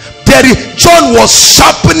appearing. John was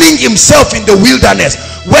sharpening himself in the wilderness.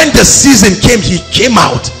 When the season came, he came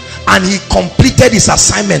out and he completed his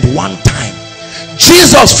assignment one time.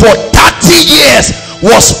 Jesus for 30 years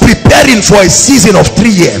was preparing for a season of 3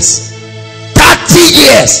 years. 30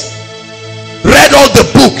 years. Read all the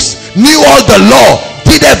books, knew all the law,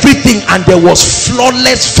 did everything, and there was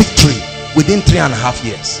flawless victory within 3.5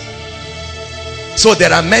 years. So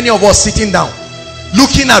there are many of us sitting down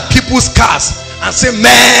looking at people's cars and say,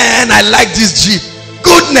 man, I like this Jeep.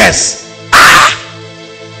 Goodness.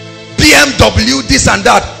 BMW, this and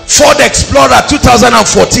that. Ford Explorer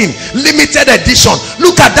 2014 limited edition.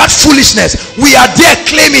 Look at that foolishness. We are there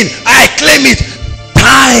claiming, I claim it.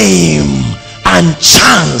 Time and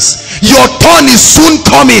chance. Your turn is soon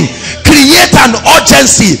coming. Create an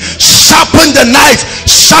urgency. Sharpen the knife.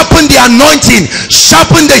 Sharpen the anointing.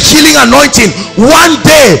 Sharpen the healing anointing. One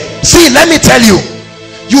day. See, let me tell you.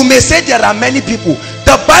 You may say there are many people.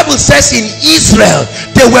 The Bible says in Israel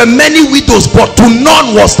there were many widows, but to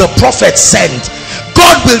none was the prophet sent.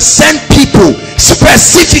 God will send people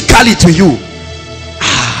specifically to you.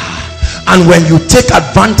 And when you take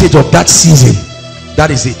advantage of that season,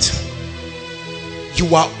 that is it. You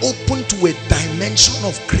are open to a dimension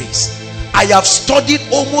of grace. I have studied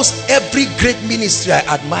almost every great ministry I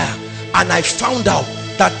admire, and I found out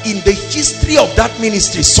that in the history of that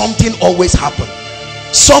ministry, something always happened.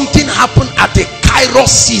 Something happened at a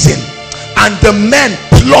Kairos season, and the men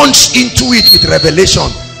plunged into it with revelation,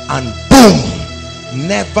 and boom,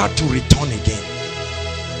 never to return again.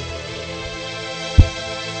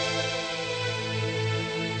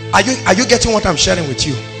 Are you getting what I'm sharing with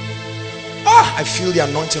you? I feel the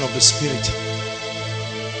anointing of the Spirit.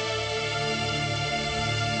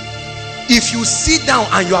 If you sit down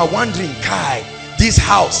and you are wondering, Kai, this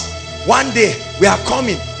house, one day we are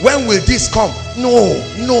coming, when will this come? No.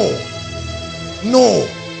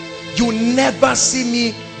 You never see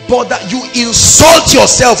me bother. You insult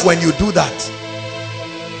yourself when you do that.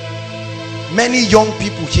 Many young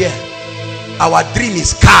people here, our dream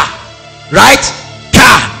is car, right?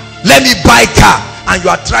 Car. Let me buy car. And you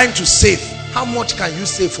are trying to save. How much can you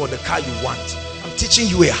save for the car you want? I'm teaching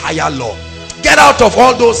you a higher law. Get out of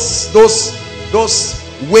all those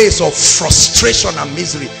ways of frustration and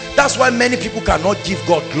misery. That's why many people cannot give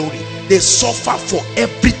God glory. They suffer for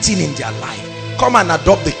everything in their life. Come and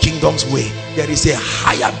adopt the kingdom's way. There is a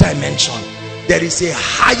higher dimension. There is a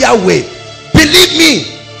higher way. Believe me.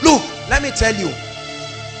 Look, let me tell you,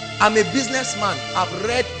 I'm a businessman. I've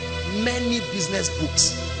read many business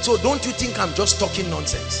books. So don't you think I'm just talking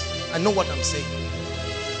nonsense? I know what I'm saying.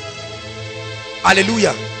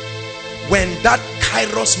 Hallelujah. When that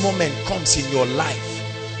Kairos moment comes in your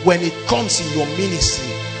life, when it comes in your ministry,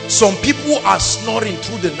 some people are snoring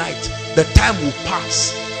through the night. The time will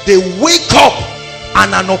pass. They wake up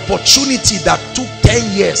and an opportunity that took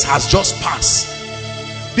 10 years has just passed.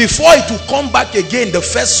 Before it will come back again, the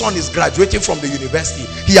first son is graduating from the university.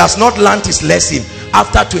 He has not learned his lesson.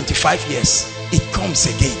 After 25 years, it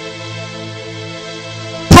comes again.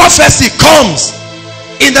 Prophecy comes.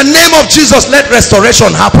 In the name of Jesus, let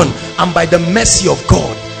restoration happen. And by the mercy of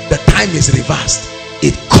God, the time is reversed.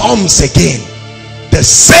 It comes again. The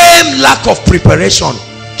same lack of preparation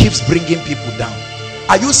keeps bringing people down.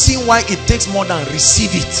 Are you seeing why it takes more than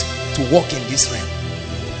receive it to walk in this realm?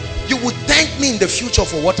 You would thank me in the future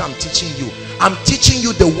for what I'm teaching you. I'm teaching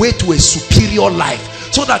you the way to a superior life,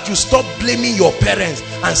 so that you stop blaming your parents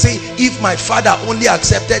and say, if my father only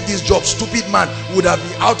accepted this job, stupid man would have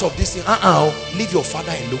been out of this thing. Leave your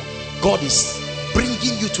father alone. God is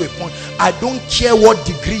bringing you to a point. I don't care what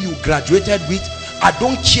degree you graduated with. I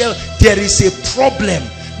don't care. There is a problem.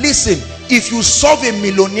 Listen, if you solve a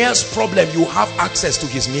millionaire's problem, you have access to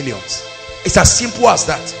his millions. It's as simple as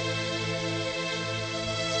that.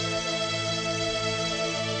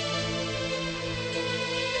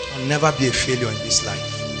 I'll never be a failure in this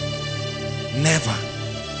life. Never.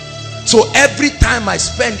 So every time I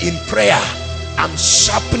spend in prayer, I'm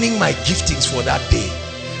sharpening my giftings for that day.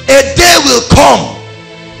 A day will come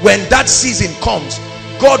when that season comes.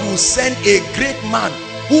 God will send a great man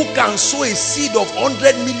who can sow a seed of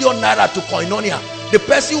 100 million naira to Koinonia. The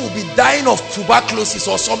person will be dying of tuberculosis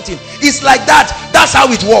or something. It's like that. That's how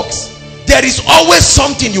it works. There is always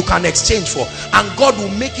something you can exchange for, and God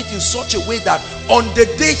will make it in such a way that on the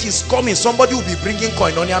day he's coming, somebody will be bringing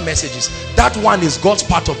Koinonia messages. That one is God's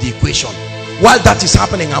part of the equation. While that is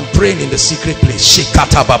happening, I'm praying in the secret place.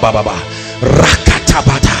 Shekata baba baba, rakata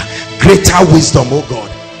bata. Greater wisdom, oh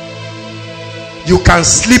God. You can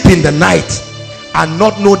sleep in the night and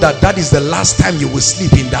not know that that is the last time you will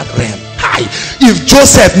sleep in that realm. Hi. If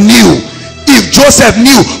Joseph knew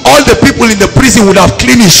all the people in the prison would have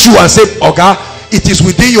cleaned his shoe and said, Oga, it is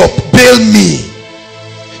within your, bail me.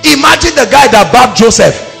 Imagine the guy that backed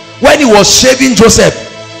Joseph. When he was shaving Joseph,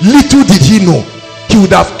 little did he know he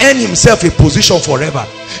would have earned himself a position forever.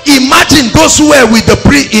 Imagine those who were with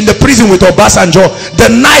in the prison with Obasanjo, the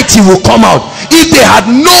night he will come out. If they had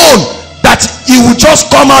known that he would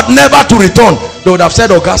just come out never to return, they would have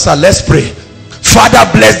said, Augusta, let's pray. Father,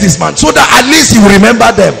 bless this man, so that at least he will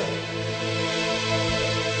remember them.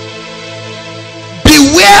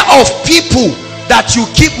 Beware of people that you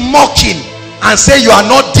keep mocking and say you are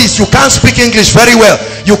not this, you can't speak English very well,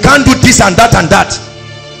 you can't do this and that and that.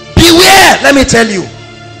 Beware, let me tell you.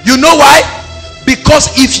 You know why?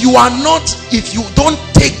 Because if you don't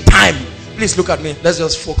take time, please look at me, let's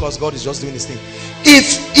just focus. God is just doing his thing.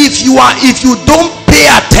 If you don't pay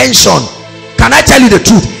attention, can I tell you the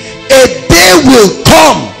truth? A day will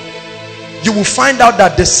come, you will find out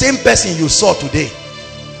that the same person you saw today,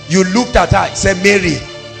 you looked at her, said, Mary,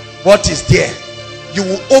 what is there? You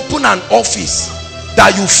will open an office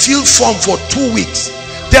that you fill form for 2 weeks.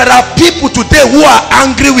 There are people today who are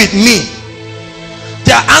angry with me.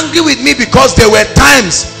 They are angry with me because there were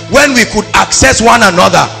times when we could access one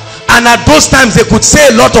another, and at those times they could say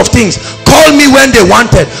a lot of things, call me when they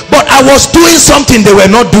wanted, but I was doing something they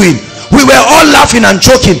were not doing. We were all laughing and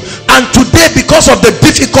joking, and today because of the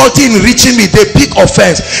difficulty in reaching me, they pick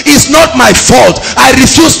offense. It's not my fault. I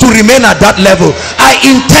refuse to remain at that level. I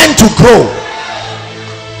intend to grow.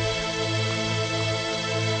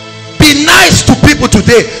 Be nice to people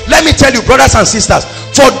today. Let me tell you, brothers and sisters,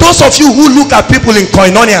 for those of you who look at people in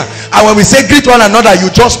Koinonia and when we say greet one another,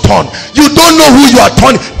 you just turn. You don't know who you are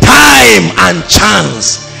turning. Time and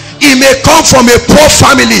chance. He may come from a poor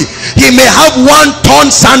family, he may have 1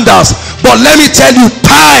 ton sandals, but let me tell you,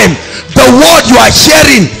 time, the word you are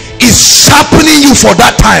hearing is sharpening you for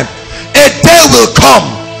that time. A day will come,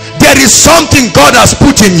 there is something God has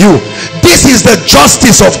put in you. This is the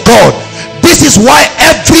justice of God. This is why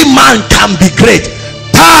every man can be great.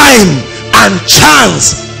 Time and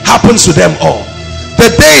chance happens to them all.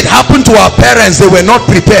 The day it happened to our parents, they were not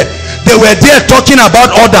prepared. They were there talking about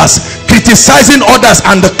others, criticizing others,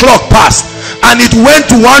 and the clock passed. and it went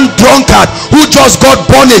to one drunkard who just got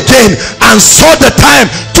born again and saw the time,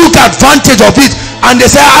 took advantage of it, and they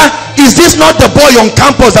say, is this not the boy on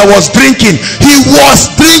campus that was drinking? He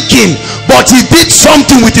was drinking, but he did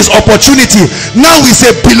something with his opportunity. Now he's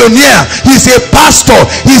a billionaire, he's a pastor,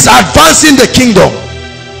 he's advancing the kingdom.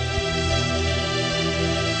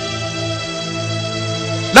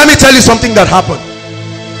 Let me tell you something that happened.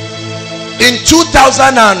 In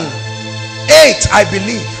 2008, I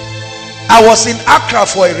believe, I was in Accra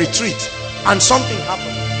for a retreat and something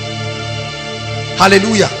happened.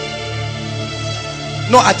 Hallelujah.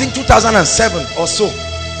 No, I think 2007 or so.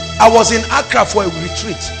 I was in Accra for a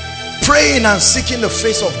retreat, praying and seeking the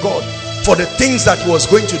face of God for the things that he was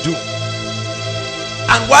going to do.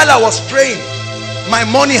 And while I was praying, my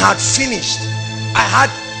money had finished. I had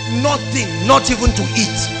nothing, not even to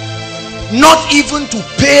eat, not even to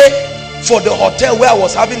pay for the hotel where I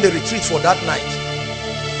was having the retreat for that night.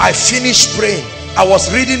 I finished praying. I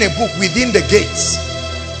was reading a book, Within the Gates.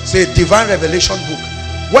 It's a divine revelation book.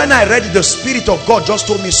 When I read it, the Spirit of God just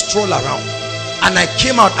told me stroll around, and I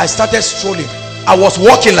came out. I started strolling. I was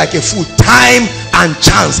walking like a fool. Time and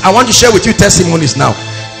chance. I want to share with you testimonies now.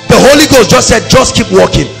 The Holy Ghost just said, just keep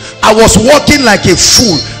walking. I was walking like a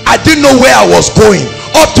fool. I didn't know where I was going.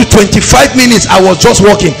 Up to 25 minutes I was just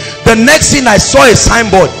walking. The next thing I saw a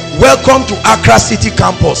signboard, welcome to Accra City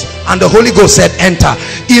Campus, and the Holy Ghost said enter.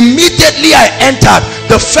 Immediately I entered.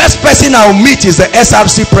 The first person I'll meet is the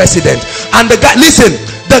SRC president, and the guy, listen,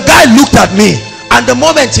 the guy looked at me, and the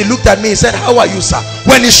moment he looked at me, he said, how are you, sir?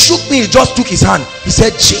 When he shook me, he just took his hand. He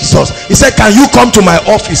said, Jesus. He said, can you come to my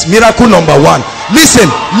office? Miracle number one.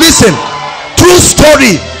 Listen, true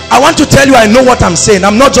story. I want to tell you, I know what I'm saying.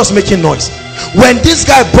 I'm not just making noise. When this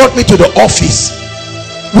guy brought me to the office,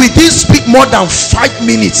 we didn't speak more than 5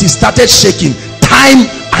 minutes. He started shaking. Time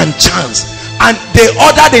and chance. And they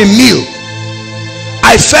ordered a meal.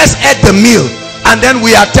 I first ate the meal, and then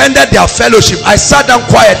we attended their fellowship. I sat down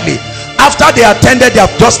quietly. After they attended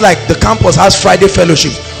their, just like the campus has Friday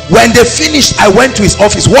fellowship, when they finished, I went to his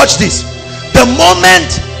office. Watch this. The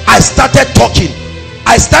moment I started talking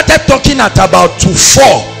at about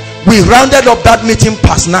 2:04. We rounded up that meeting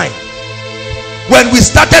past 9. When we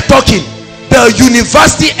started talking, the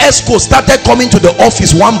university ESCO started coming to the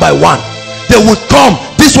office one by one. They would come.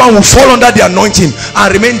 This one would fall under the anointing and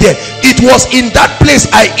remain there. It was in that place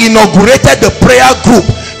I inaugurated the prayer group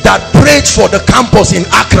that prayed for the campus in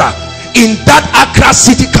Accra. In that Accra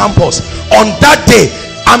City Campus, on that day,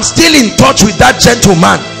 I'm still in touch with that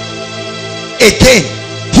gentleman. Again,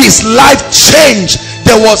 his life changed.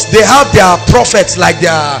 They have their prophets, like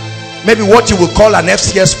their, maybe what you would call an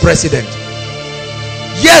FCS president.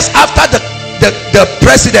 Yes, after the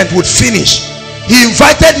president would finish, he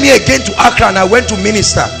invited me again to Accra, and I went to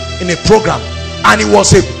minister in a program, and it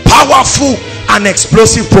was a powerful and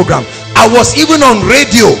explosive program. I was even on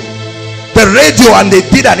radio, and they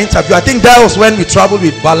did an interview. I think that was when we traveled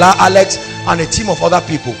with Bala, Alex, and a team of other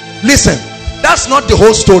people. Listen, that's not the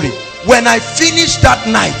whole story. When I finished that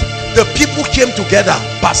night, the people came together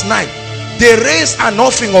past 9. They raised an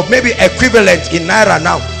offering of maybe equivalent in naira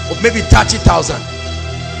now of maybe 30,000,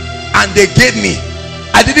 and they gave me.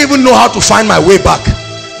 I didn't even know how to find my way back.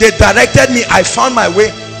 They directed me. I found my way,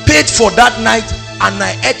 paid for that night, and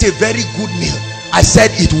I ate a very good meal. I said,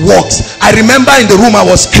 it works. I remember in the room I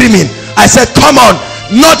was screaming. I said, come on,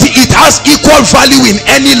 it has equal value in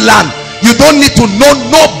any land. You don't need to know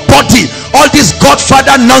nobody. All this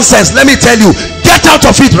Godfather nonsense, let me tell you, get out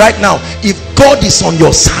of it right now. If God is on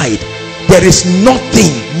your side, there is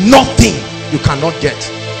nothing you cannot get.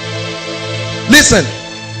 Listen,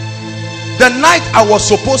 the night I was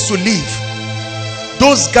supposed to leave,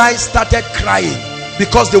 those guys started crying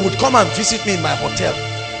because they would come and visit me in my hotel.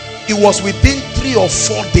 It was within 3 or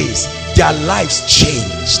 4 days their lives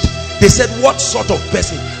changed. They said, what sort of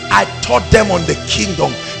person? I taught them on the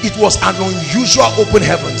kingdom. It was an unusual open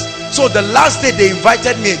heavens. So the last day they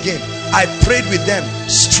invited me again. I prayed with them,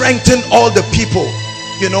 strengthened all the people,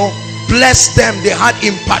 blessed them. They had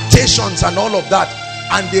impartations and all of that,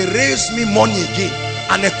 and they raised me money again,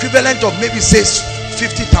 an equivalent of maybe say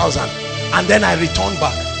 50,000, and then I returned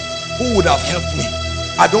back. Who would have helped me?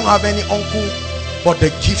 I don't have any uncle, but the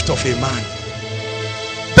gift of a man.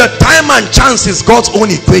 The time and chance is God's own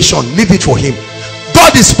equation. Leave it for him.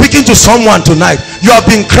 God is speaking to someone tonight. You have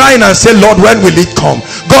been crying and say, Lord, when will it come?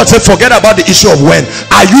 God said, forget about the issue of when.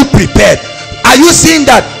 Are you prepared? Are you seeing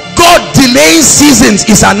that God delaying seasons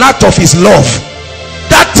is an act of his love?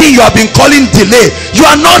 That thing you have been calling delay, you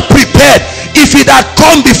are not prepared. If it had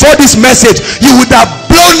come before this message, you would have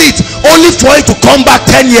blown it, only for it to come back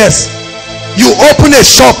 10 years. You open a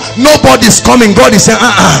shop, nobody's coming. God is saying,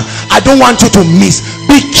 I don't want you to miss.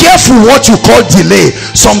 Be careful what you call delay.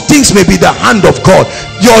 Some things may be the hand of God.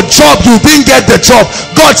 Your job, you didn't get the job.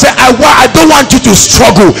 God said, I don't want you to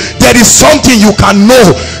struggle. There is something you can know.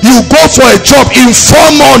 You go for a job, in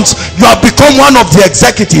 4 months you have become one of the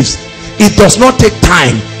executives. It does not take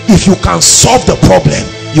time. If you can solve the problem,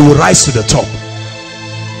 you will rise to the top.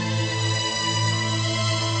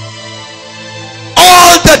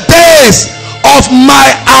 All the days of my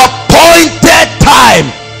appointed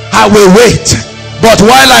time I will wait, but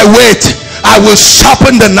while I wait, I will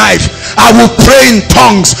sharpen the knife. I will pray in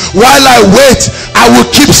tongues. While I wait, I will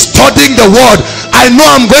keep studying the word. I know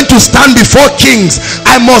I'm going to stand before kings.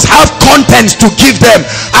 I must have content to give them.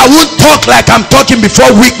 I won't talk like I'm talking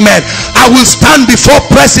before weak men. I will stand before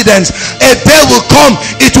presidents. A day will come,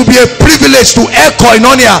 it will be a privilege to air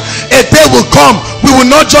Koinonia. A day will come, we will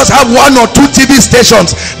not just have 1 or 2 TV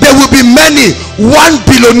stations. There will be many. 1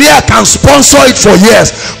 billionaire can sponsor it for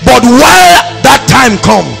years. But while that time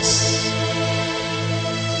comes,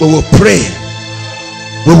 we will pray,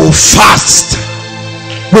 we will fast,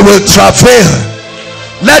 we will travail.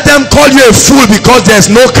 Let them call you a fool because there's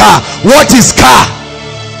no car. What is car?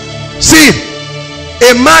 See,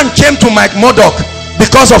 a man came to Mike Murdoch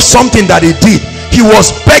because of something that he did. He was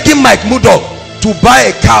begging Mike Murdoch to buy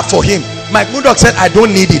a car for him. Mike Murdoch said, I don't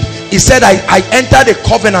need it. He said, I entered a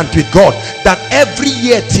covenant with God that every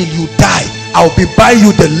year till you die, I'll be buying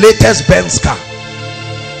you the latest Benz car.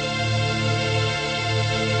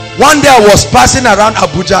 One day I was passing around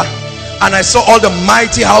Abuja and I saw all the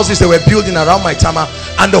mighty houses they were building around my Tama,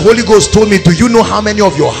 and the Holy Ghost told me, do you know how many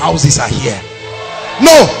of your houses are here?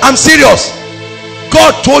 No, I'm serious.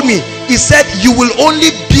 God told me, he said, you will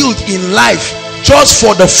only build in life just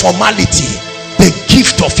for the formality, the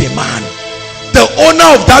gift of a man. The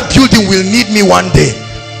owner of that building will need me one day.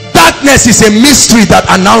 Darkness is a mystery that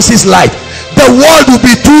announces light. The world will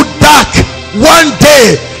be too dark. One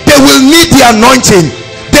day they will need the anointing.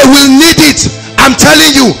 They will need it. I'm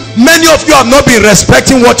telling you, many of you have not been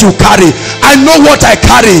respecting what you carry. I know what I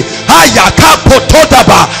carry. I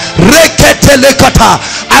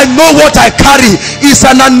know what I carry is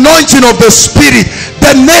an anointing of the Spirit.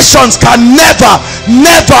 The nations can never,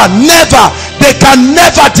 they can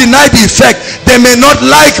never deny the effect. They may not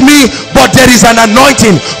like me, but there is an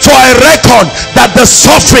anointing. For I reckon that the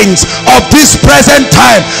sufferings of this present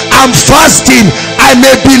time, I'm fasting, I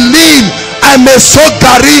may be lean, I may so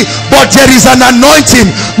gary, but there is an anointing.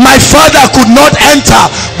 My father could not enter,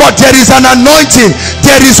 but there is an anointing.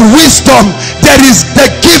 There is wisdom. There is the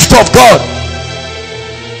gift of God.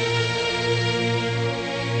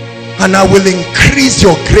 And I will increase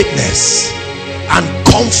your greatness and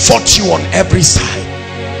comfort you on every side.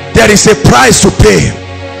 There is a price to pay.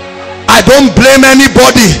 I don't blame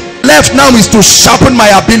anybody. Left now is to sharpen my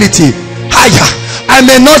ability. I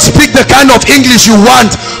may not speak the kind of English you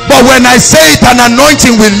want, but when I say it, an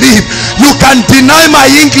anointing will leave. You can deny my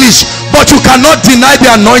English, but you cannot deny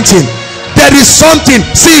the anointing. There is something.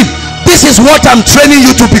 See, this is what I'm training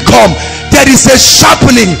you to become. There is a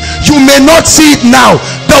sharpening. You may not see it now.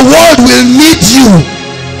 The world will need you.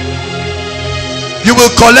 You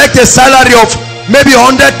will collect a salary of maybe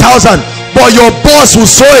 100,000, but your boss will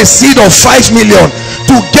sow a seed of 5 million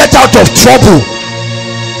to get out of trouble.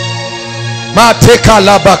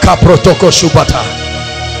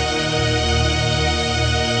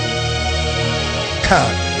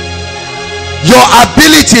 Your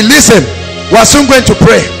ability, listen, we're soon going to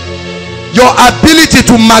pray. Your ability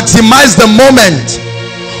to maximize the moment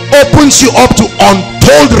opens you up to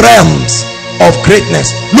untold realms of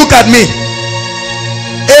greatness. Look at me.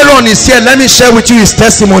 Aaron is here. Let me share with you his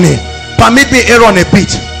testimony. Permit me, Aaron, a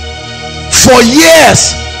bit. For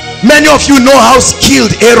years, many of you know how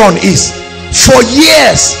skilled Aaron is. For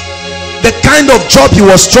years, the kind of job he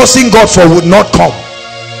was trusting God for would not come.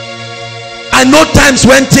 I know times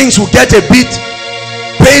when things will get a bit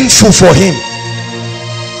painful for him,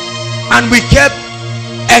 and we kept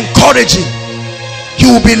encouraging.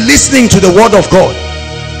 He will be listening to the word of God,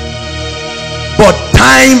 but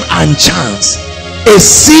time and chance, a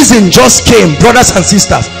season just came, brothers and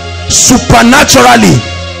sisters. Supernaturally,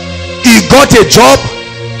 he got a job.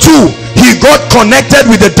 2, he got connected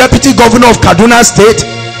with the deputy governor of Kaduna State.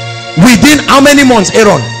 Within how many months,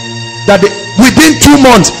 Aaron? Within 2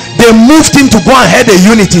 months, they moved him to go and head a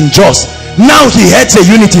unit in Jos. Now he heads a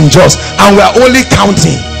unit in Jos, and we are only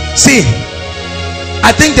counting. See, I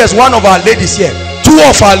think there's one of our ladies here, 2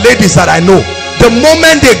 of our ladies that I know. The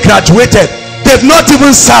moment they graduated, they've not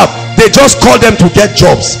even served. They just call them to get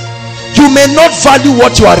jobs. You may not value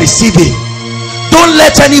what you are receiving. Don't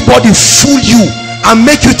let anybody fool you and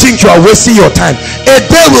make you think you are wasting your time. A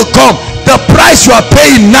day will come, the price you are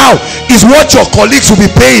paying now is what your colleagues will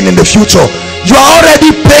be paying in the future. You are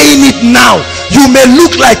already paying it now. You may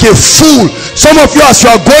look like a fool. Some of you, as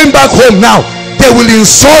you are going back home now, they will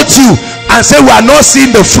insult you and say, we are not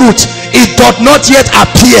seeing the fruit. It doth not yet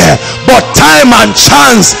appear, but time and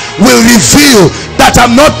chance will reveal that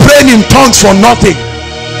I'm not praying in tongues for nothing.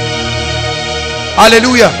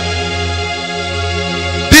 Hallelujah.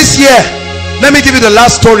 This year, let me give you the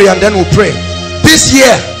last story and then we'll pray. This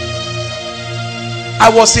year,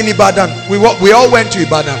 I was in Ibadan. We all went to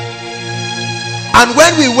Ibadan. And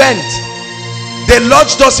when we went, they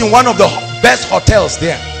lodged us in one of the best hotels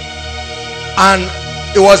there. And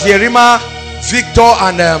it was Yerima, Victor,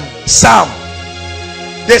 and Sam.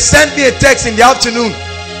 They sent me a text in the afternoon.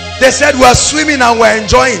 They said, we are swimming and we're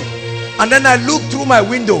enjoying. And then I looked through my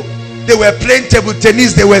window. They were playing table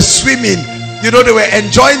tennis. They were swimming. You know, they were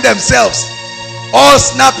enjoying themselves. All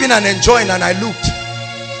snapping and enjoying. And I looked.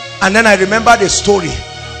 And then I remembered a story.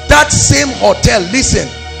 That same hotel, listen.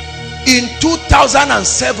 In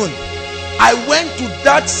 2007, I went to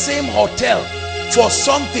that same hotel for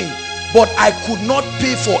something, but I could not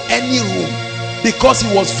pay for any room because it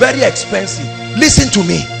was very expensive. Listen to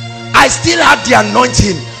me. I still had the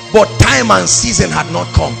anointing, but time and season had not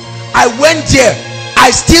come. I went there. I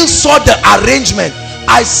still saw the arrangement.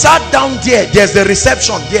 I sat down there. There's the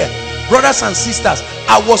reception there. Brothers and sisters,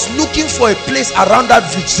 I was looking for a place around that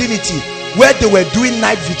vicinity where they were doing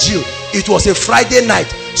night vigil. It was a Friday night.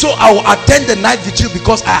 So I will attend the night vigil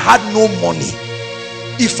because I had no money.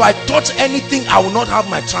 If I touch anything, I will not have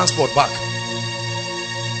my transport back.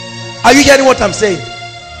 Are you getting what I'm saying?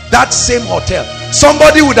 That same hotel.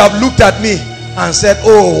 Somebody would have looked at me and said,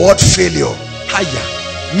 oh, what failure. Higher.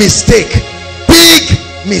 Mistake. Big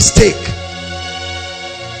mistake.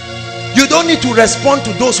 You don't need to respond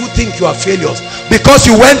to those who think you are failures because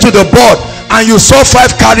you went to the board and you saw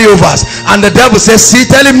 5 carryovers and the devil says, see,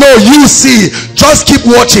 tell him, no, you see, just keep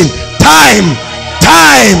watching. Time.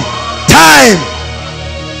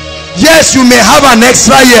 Yes, you may have an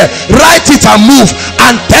extra year. Write it and move,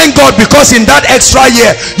 and thank God, because in that extra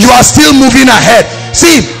year you are still moving ahead.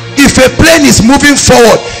 See, if a plane is moving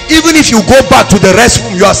forward, even if you go back to the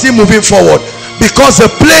restroom, you are still moving forward because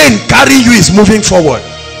the plane carrying you is moving forward.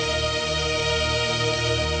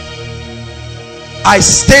 I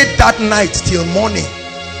stayed that night till morning.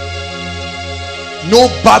 No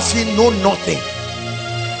bathing, no nothing.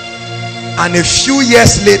 And a few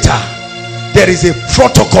years later, there is a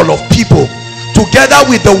protocol of people, together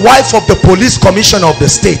with the wife of the police commissioner of the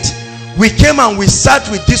state. We came and we sat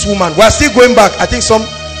with this woman. We are still going back, I think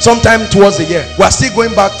sometime towards the year. We are still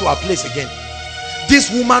going back to our place again.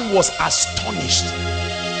 This woman was astonished.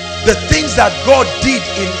 The things that God did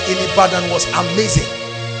in Ibadan was amazing.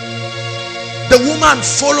 The woman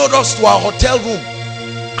followed us to our hotel room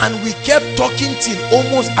and we kept talking till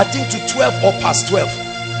almost, I think, to 12 or past 12.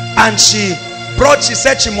 And she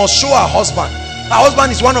said she must show her husband. Her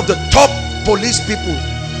husband is one of the top police people.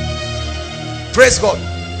 Praise God.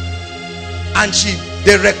 And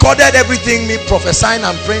they recorded everything, me prophesying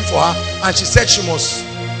and praying for her, and she said she must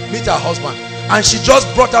meet her husband. And she just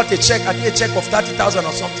brought out a check, I think a check of 30,000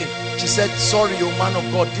 or something. She said, sorry, you man of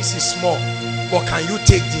God, this is small, but can you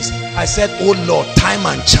take this? I said, oh Lord, time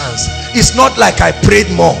and chance. It's not like I prayed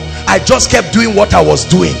more. I just kept doing what I was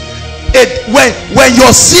doing. When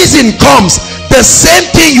your season comes, the same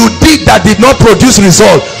thing you did that did not produce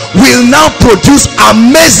result will now produce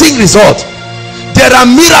amazing result. There are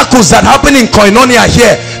miracles that happen in Koinonia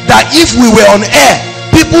here that if we were on air,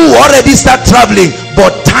 people will already start traveling.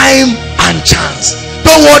 But time and chance.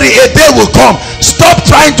 Don't worry, a day will come. Stop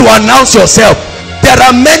trying to announce yourself. There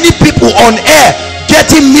are many people on air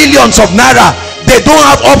getting millions of naira. They don't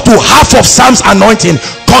have up to half of Sam's anointing.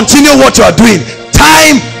 Continue what you are doing.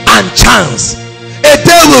 Time and chance. A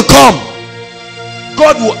day will come.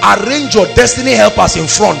 God will arrange your destiny helpers in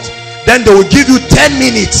front. Then they will give you 10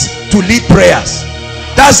 minutes to lead prayers.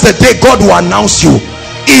 That's the day God will announce you.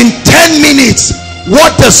 In 10 minutes,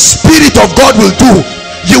 what the Spirit of God will do,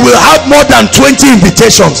 you will have more than 20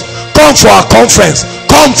 invitations. Come for our conference.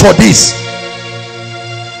 Come for this.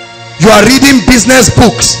 You are reading business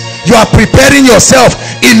books. You are preparing yourself.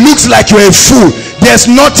 It looks like you're a fool. There's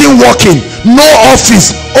nothing working. No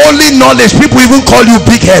office. Only knowledge. People even call you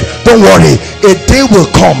big head. Don't worry. A day will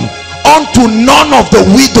come. Unto none of the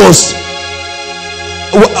widows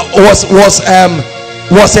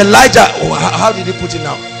was Elijah, how did he put it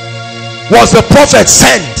now? Was the prophet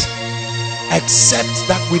sent, except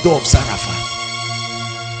that widow of Zarephath.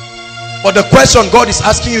 But the question God is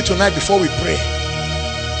asking you tonight before we pray,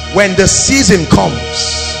 when the season comes,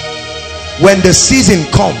 when the season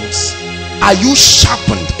comes, are you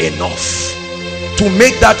sharpened enough to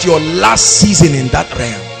make that your last season in that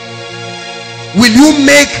realm? Will you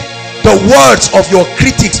make the words of your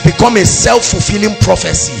critics become a self-fulfilling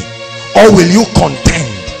prophecy, or will you contend?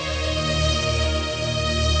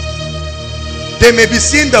 They may be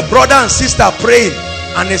seeing the brother and sister praying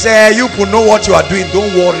and they say, hey, you people know what you are doing, don't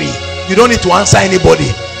worry, you don't need to answer anybody,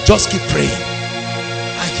 just keep praying.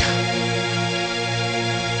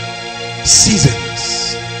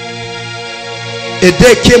 Seasons. A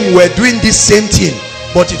day came, we were doing this same thing,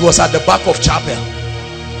 but it was at the back of chapel.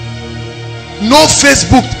 No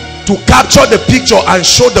Facebook to capture the picture and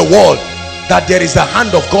show the world that there is the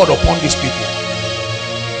hand of God upon these people.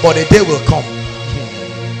 But a day will come.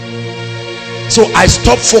 So I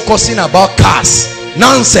stopped focusing about cars,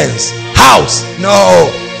 nonsense, house. No,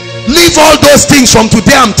 leave all those things. From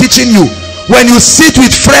today I'm teaching you. When you sit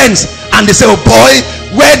with friends and they say, oh boy,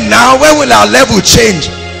 when now, when will our level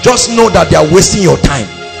change? Just know that they are wasting your time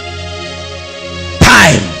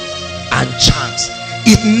and chance.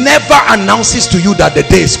 It never announces to you that the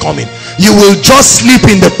day is coming. You will just sleep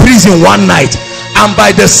in the prison one night, and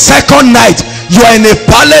by the second night you are in a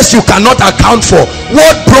palace you cannot account for.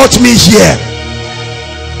 What brought me here?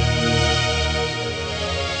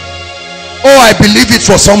 Oh, I believe it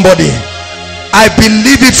for somebody. I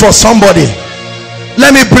believe it for somebody.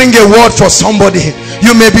 Let me bring a word for somebody.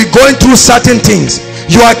 You may be going through certain things.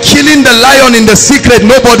 You are killing the lion in the secret,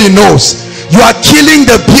 nobody knows. You are killing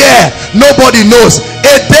the bear, nobody knows.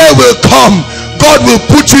 A day will come, God will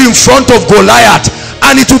put you in front of Goliath,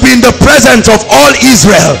 and it will be in the presence of all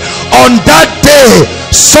Israel. On that day,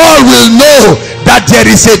 Saul will know that there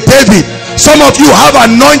is a David. Some of you have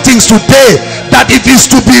anointings today that if it's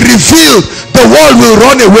to be revealed, the world will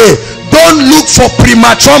run away. Don't look for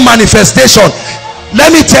premature manifestation.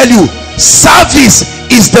 Let me tell you, service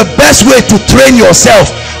is the best way to train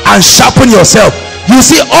yourself and sharpen yourself. You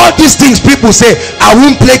see, all these things people say, I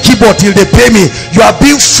won't play keyboard till they pay me. You are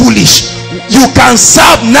being foolish. You can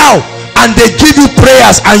serve now and they give you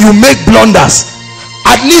prayers and you make blunders.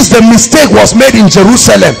 At least the mistake was made in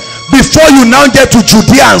Jerusalem. Before you now get to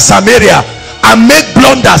Judea and Samaria and make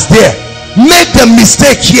blunders there, make the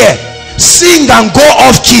mistake here. Sing and go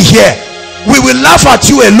off key here. We will laugh at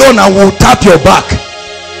you alone and we'll tap your back.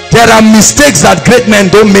 There are mistakes that great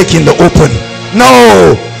men don't make in the open.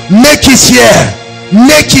 No, make it here.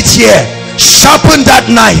 Make it here. Sharpen that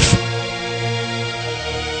knife.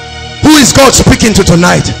 Who is God speaking to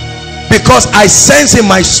tonight? Because I sense in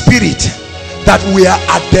my spirit that we are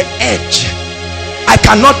at the edge. I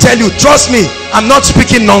cannot tell you, trust me, I'm not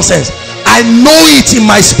speaking nonsense. I know it in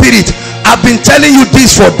my spirit. I've been telling you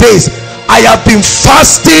this for days. I have been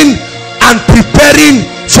fasting and preparing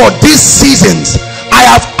for these seasons.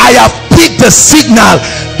 I have picked the signal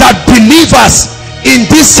that believers in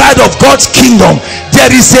this side of God's kingdom,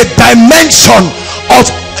 there is a dimension of,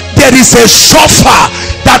 there is a shofar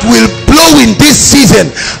that will blow in this season,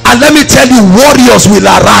 and let me tell you, warriors will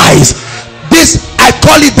arise. This, I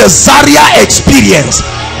call it the Zaria experience.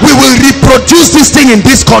 We will reproduce this thing in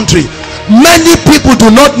this country. Many people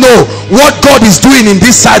do not know what God is doing in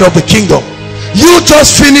this side of the kingdom. You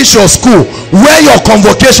just finish your school, wear your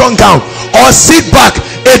convocation gown, or sit back.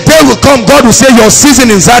 A day will come, God will say your season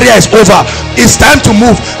in Zaria is over. It's time to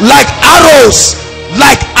move. Like arrows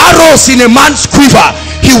in a man's quiver,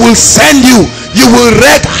 he will send you. You will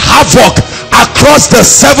wreak havoc across the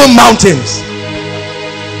 7 mountains.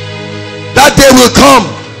 That day will come.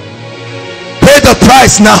 Pay the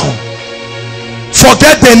price now.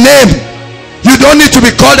 Forget the name. You don't need to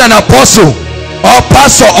be called an apostle or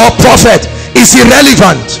pastor or prophet. It's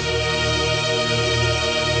irrelevant.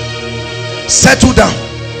 Settle down.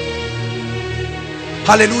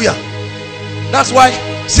 Hallelujah. That's why,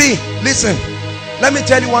 see, listen, let me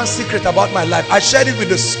tell you one secret about my life. I shared it with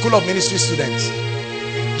the School of Ministry students.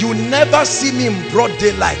 You never see me in broad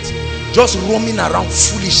daylight just roaming around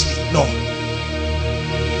foolishly. No.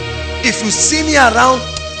 If you see me around,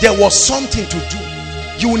 there was something to do.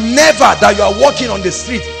 You never, that you are walking on the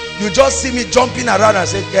street, you just see me jumping around and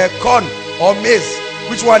say, corn or maize,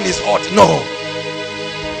 which one is hot? No.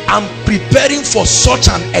 I'm preparing for such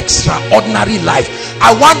an extraordinary life.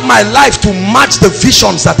 I want my life to match the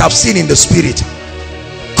visions that I've seen in the spirit.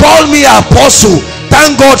 Call me apostle.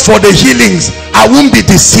 Thank God for the healings. I won't be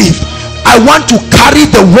deceived. I want to carry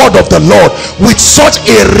the word of the Lord with such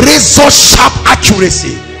a razor sharp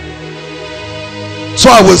accuracy.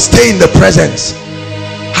 So I will stay in the presence.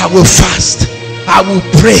 I will fast. I will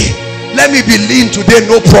pray. Let me be lean today,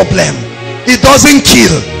 no problem. It doesn't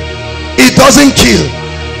kill. It doesn't kill.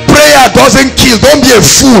 Prayer doesn't kill. Don't be a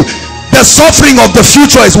fool. The suffering of the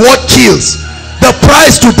future is what kills. The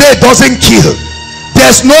price today doesn't kill.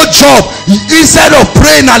 There's no job. Instead of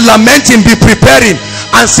praying and lamenting, be preparing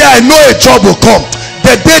and say, I know a job will come.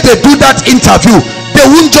 The day they do that interview, they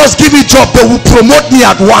won't just give me a job, they will promote me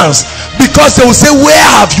at once, because they will say, where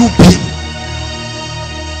have you been?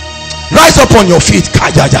 Rise up on your feet.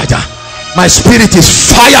 My spirit is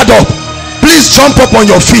fired up. Please jump up on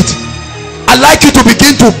your feet. I'd like you to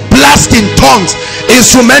begin to blast in tongues.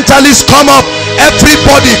 Instrumentalists, come up.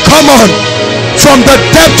 Everybody, come on. From the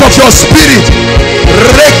depth of your spirit.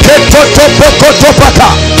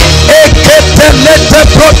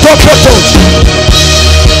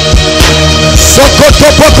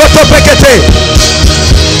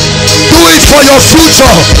 Do it for your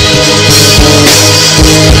future.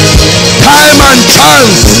 Time and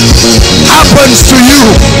chance happens to you.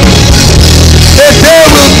 A day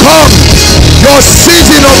will come, your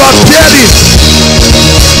season of appearing.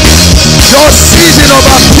 Your season of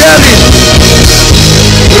appearing.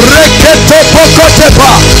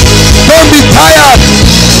 Don't be tired.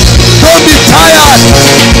 Don't be tired.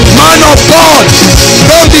 Man of God,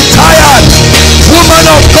 don't be tired. Woman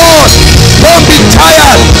of God, don't be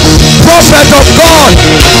tired. Prophet of God,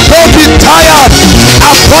 don't be tired.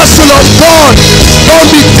 Apostle of God, don't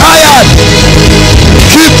be tired.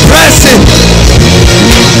 Keep pressing.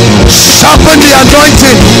 Sharpen the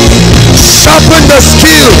anointing. Sharpen the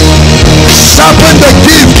skill. Sharpen the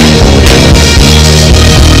gift.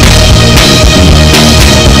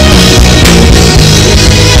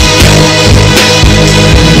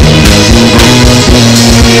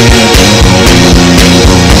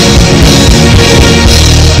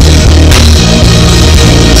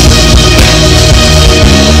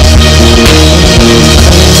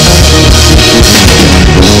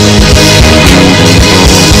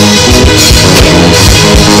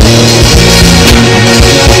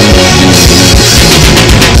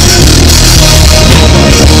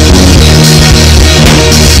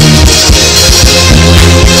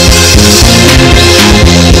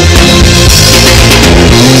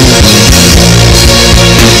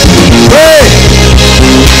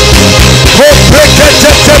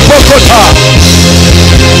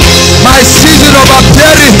 My season of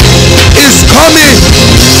appearing is coming.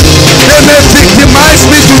 They may victimize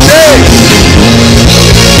me today,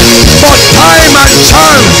 but time and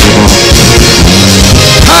chance,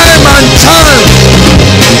 time and chance,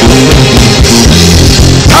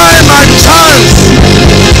 time and chance.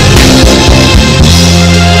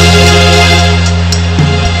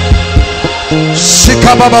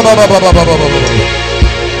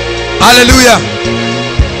 Hallelujah.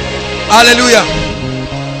 Hallelujah.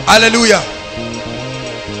 Hallelujah.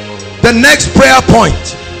 The next prayer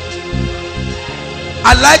point,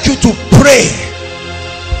 I'd like you to pray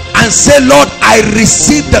and say, Lord, I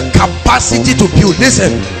receive the capacity to build.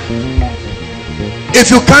 Listen,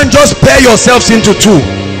 if you can't, just pair yourselves into two.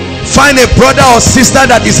 Find a brother or sister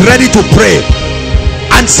that is ready to pray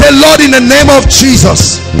and say, Lord, in the name of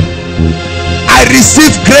Jesus, I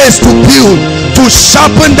receive grace to build, to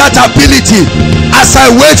sharpen that ability as I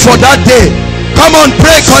wait for that day. Come on,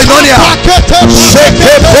 pray, Koinonia. The day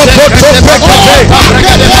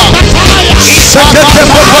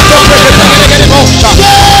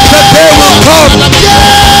will come.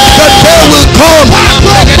 The day will come. And pure capacity.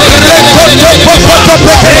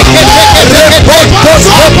 Pay the price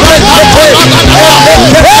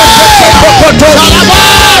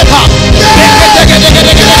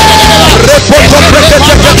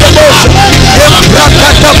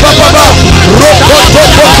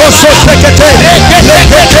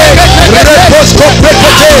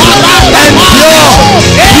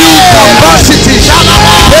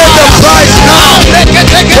now.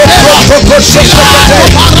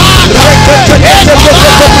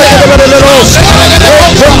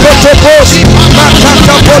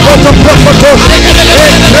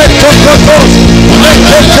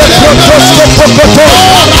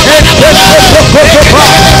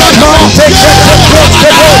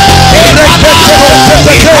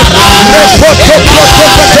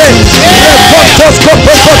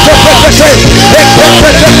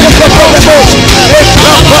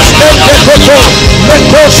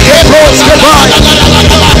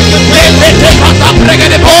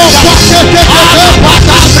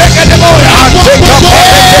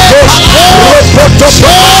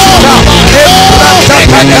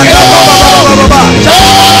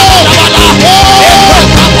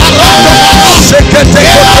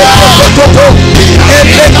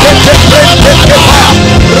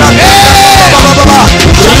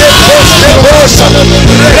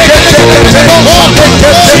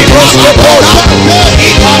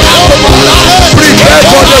 Prepare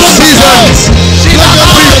for the season.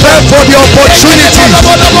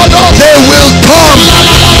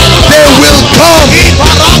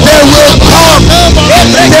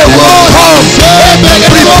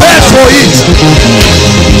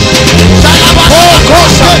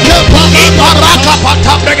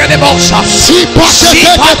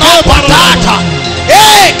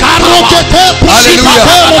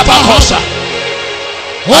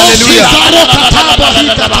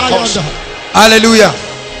 Hallelujah.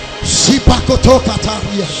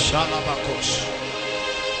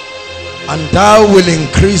 And thou will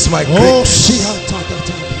increase my greatness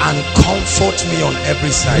and comfort me on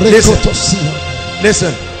every side.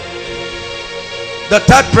 Listen. The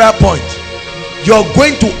third prayer point. You're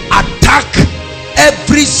going to attack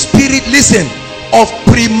every spirit, listen, of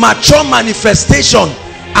premature manifestation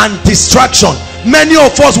and distraction. Many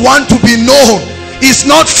of us want to be known. It's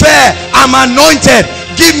not fair. I'm anointed.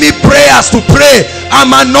 Give me prayers to pray.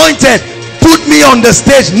 I'm anointed. Put me on the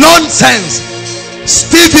stage. Nonsense.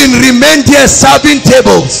 Stephen remained there serving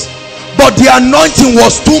tables, but the anointing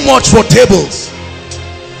was too much for tables.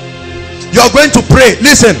 You're going to pray.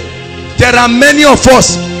 Listen, there are many of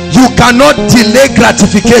us, you cannot delay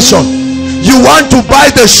gratification. You want to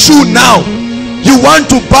buy the shoe now. You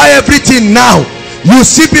want to buy everything now. You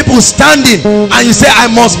see people standing and you say, I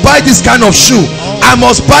must buy this kind of shoe, I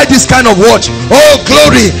must buy this kind of watch. Oh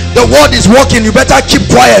glory, the word is working. You better keep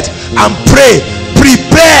quiet and pray.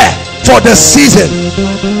 Prepare for the season.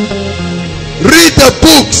 Read the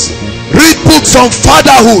books. Read books on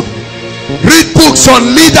fatherhood. Read books on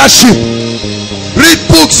leadership. Read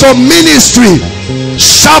books on ministry.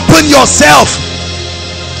 Sharpen yourself.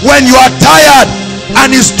 When you are tired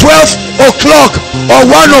and it's 12 o'clock or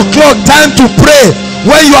 1 o'clock, time to pray.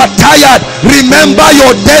 When you are tired, remember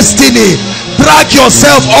your destiny. Drag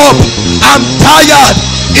yourself up. I'm tired.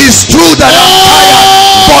 It's true that I'm tired,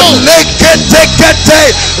 but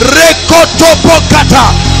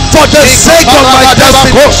for the sake of my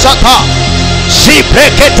destiny.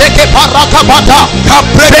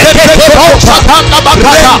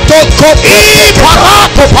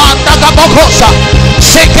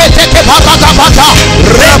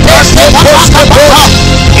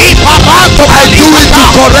 I do it to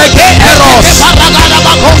correct the errors of the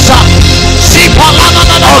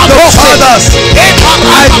fathers.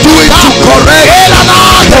 I do it to correct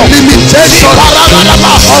the limitation of my family.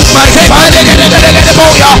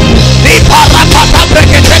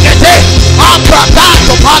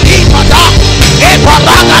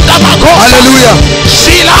 Hallelujah.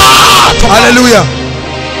 Hallelujah.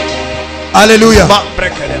 Hallelujah.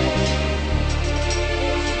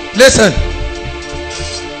 Listen.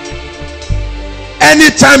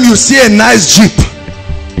 Anytime you see a nice Jeep,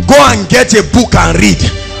 go and get a book and read.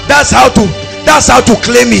 That's how to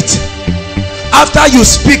claim it. After you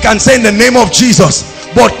speak and say in the name of Jesus,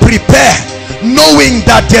 but prepare, knowing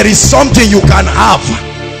that there is something you can have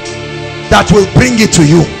that will bring it to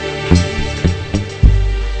you.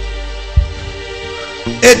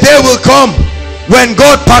 A day will come when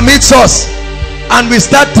God permits us and we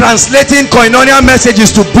start translating Koinonia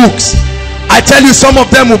messages to books. I tell you, some of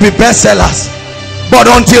them will be bestsellers. But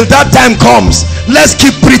until that time comes, let's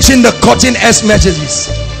keep preaching the cutting edge messages.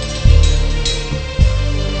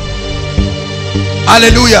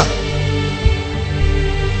 Hallelujah.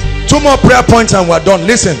 2 more prayer points and we're done.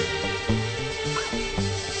 Listen.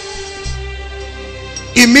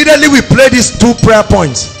 Immediately we pray these 2 prayer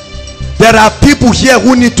points, there are people here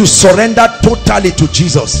who need to surrender totally to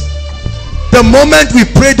Jesus. The moment we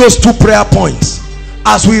pray those 2 prayer points,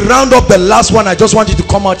 as we round up the last one, I just want you to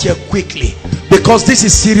come out here quickly, because this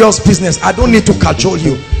is serious business. I don't need to cajole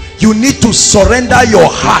you. You need to surrender your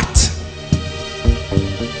heart,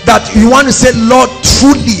 that you want to say, Lord,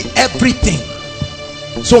 truly everything.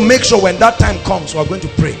 So make sure when that time comes, we're going to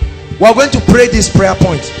pray. We're going to pray this prayer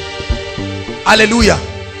point. Hallelujah.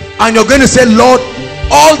 And you're going to say, Lord,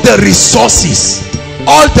 all the resources,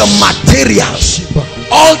 all the materials,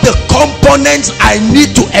 all the components I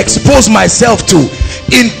need to expose myself to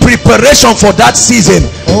in preparation for that season,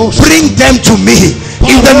 bring them to me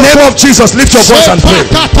in the name of Jesus. Lift your voice and pray.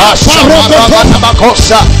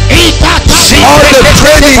 All the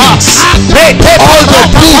trainings, all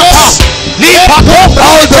the books,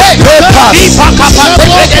 all the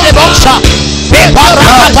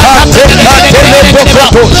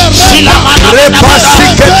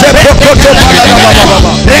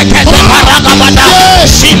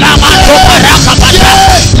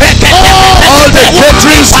all the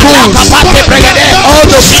catering schools, all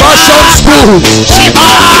the fashion schools,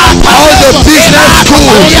 all the business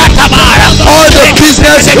schools, all the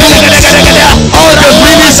business schools, all the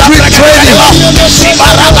ministry training,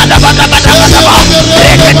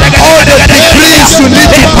 all the degrees you need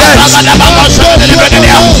to get, all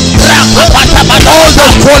the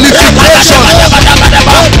qualifications,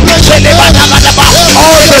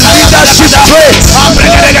 all the leadership traits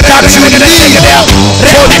that you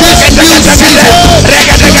need for this new season,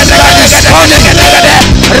 that is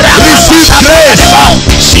Receive grace.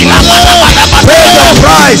 Pay the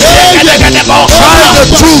price. Try the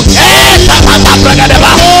truth.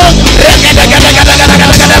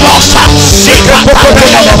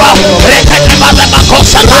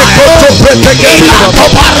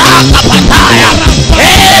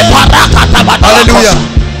 Hallelujah.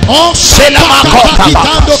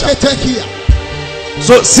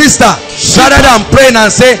 So sister, rather than praying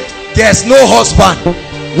and say there's no husband,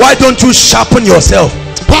 why don't you sharpen yourself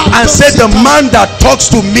and say the man that talks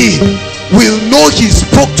to me will know he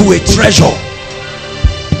spoke to a treasure.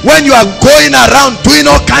 When you are going around doing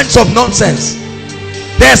all kinds of nonsense,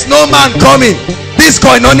 there's no man coming. This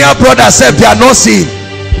Koinonia brother said they are not seeing.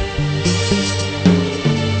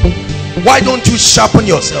 Why don't you sharpen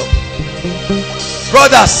yourself?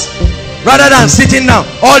 Brothers, rather than sitting down,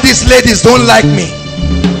 all these ladies don't like me.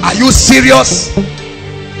 Are you serious?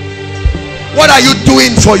 What are you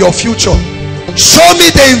doing for your future? Show me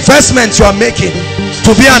the investment you are making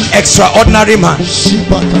to be an extraordinary man.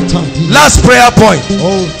 Last prayer point.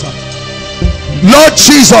 Lord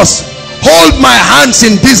Jesus, hold my hands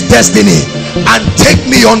in this destiny and take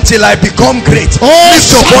me until I become great.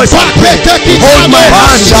 Lift your voice and pray. Hold my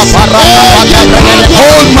hands.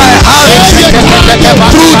 Hold my hands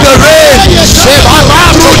through the rain,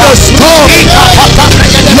 through the storm.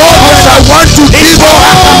 Lord, when I want to give up,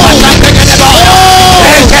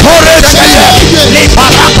 encourage me.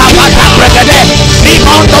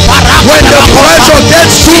 When the pressure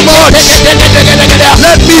gets too much,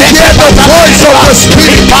 let me hear the voice of the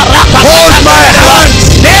Spirit. Hold my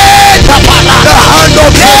hands. The hand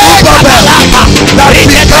of Zerubbabel that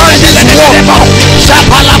began this work. That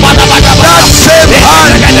same hand.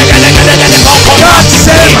 That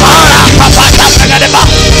same hand.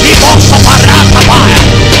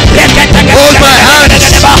 Hold my hands.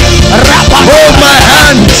 Hold my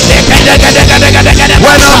hands.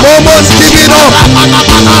 When I'm almost giving up,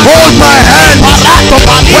 hold my hands.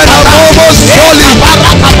 When I'm almost falling,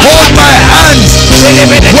 hold my hands.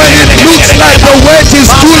 When it looks like the wait is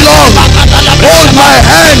too long, hold my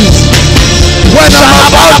hands. When I'm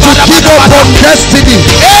about to give up on destiny,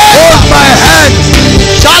 hold my hands.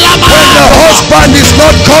 When the husband is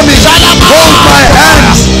not coming, hold my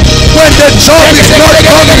hands. When the job is not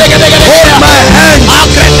coming, hold my hands.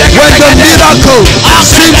 When the miracle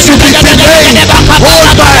seems to be delayed,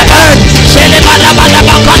 hold my hands.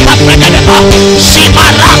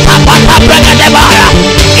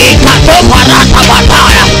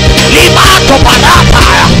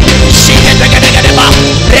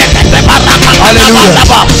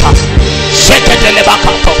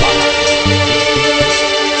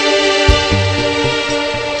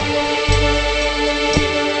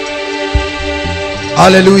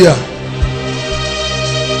 Hallelujah.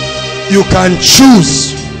 You can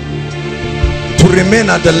choose to remain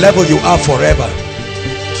at the level you are forever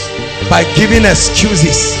by giving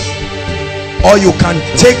excuses, or you can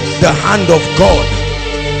take the hand of God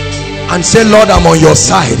and say, Lord, I'm on your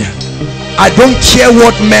side. I don't care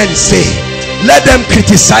what men say. Let them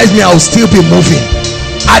criticize me, I'll still be moving.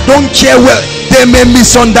 I don't care where they may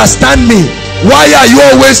misunderstand me. Why are you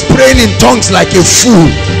always praying in tongues like a fool?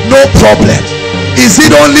 No problem. Is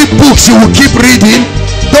it only books you will keep reading?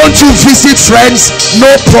 Don't you visit friends?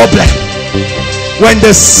 No problem. When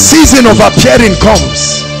the season of appearing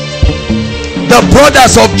comes, the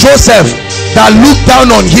brothers of Joseph that looked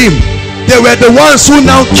down on him, they were the ones who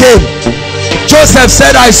now came. Joseph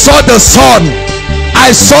said, I saw the sun,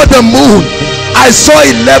 I saw the moon, I saw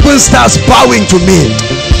 11 stars bowing to me.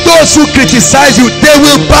 Those who criticize you, they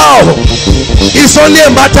will bow. It's only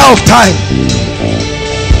a matter of time.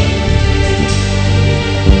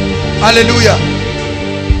 Hallelujah.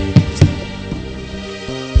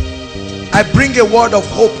 I bring a word of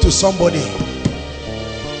hope to somebody.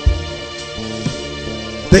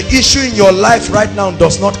 The issue in your life right now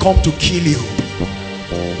does not come to kill you.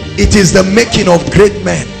 It is the making of great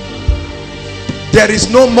men. There is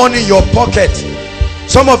no money in your pocket.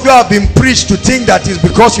 Some of you have been preached to think that is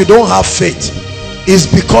because you don't have faith. It's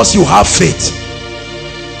because you have faith.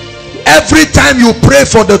 Every time you pray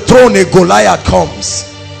for the throne, a Goliath comes.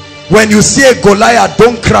 When you see a Goliath,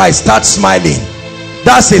 don't cry, start smiling.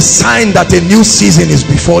 That's a sign that a new season is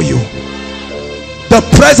before you. The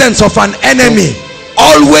presence of an enemy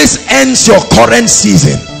always ends your current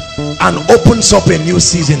season and opens up a new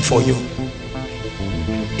season for you.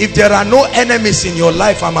 If there are no enemies in your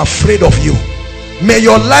life, I'm afraid of you. May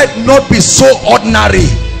your life not be so ordinary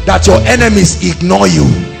that your enemies ignore you.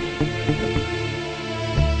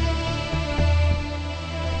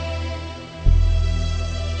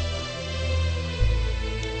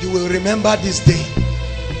 You will remember this day.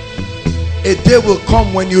 A day will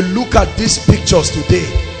come when you look at these pictures today,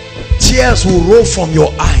 tears will roll from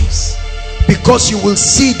your eyes, because you will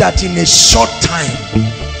see that in a short time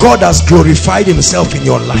God has glorified himself in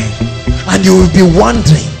your life, and you will be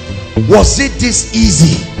wondering, was it this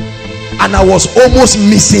easy? And I was almost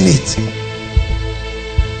missing it.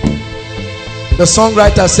 The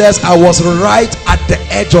songwriter says, I was right at the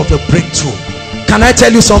edge of the breakthrough. Can I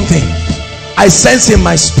tell you something? I sense in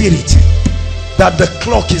my spirit that the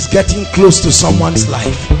clock is getting close to someone's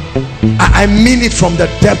life. I mean it from the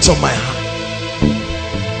depths of my heart.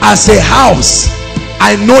 As a house,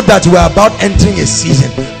 I know that we're about entering a season.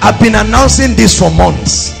 I've been announcing this for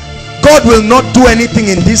months. God will not do anything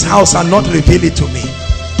in this house and not reveal it to me.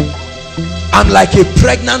 I'm like a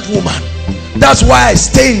pregnant woman. That's why I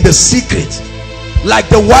stay in the secret, like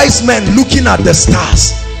the wise men looking at the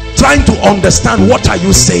stars, trying to understand, what are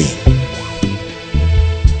you saying?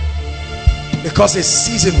 Because a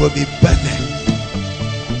season will be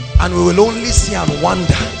birthed, and we will only see and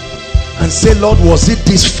wonder and say, Lord, was it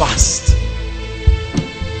this fast?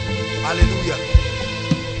 Hallelujah.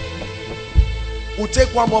 We'll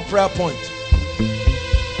take one more prayer point,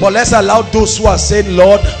 but let's allow those who are saying,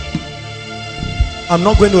 Lord, I'm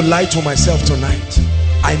not going to lie to myself tonight.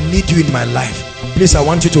 I need you in my life. Please, I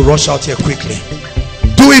want you to rush out here quickly.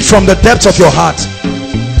 Do it from the depths of your heart.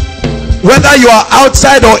 Whether you are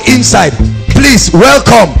outside or inside, please,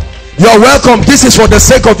 welcome. You're welcome. This is for the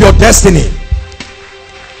sake of your destiny.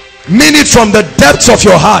 Mean it from the depths of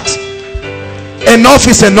your heart. Enough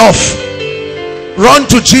is enough. Run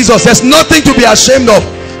to Jesus. There's nothing to be ashamed of.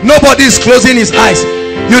 Nobody is closing his eyes.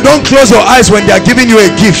 You don't close your eyes when they are giving you a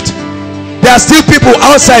gift. There are still people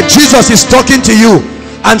outside. Jesus is talking to you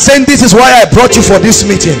and saying, this is why I brought you for this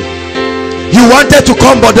meeting. You wanted to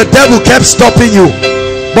come, but the devil kept stopping you.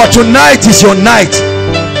 But tonight is your night.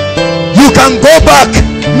 You can go back.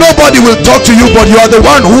 Nobody will talk to you, but you are the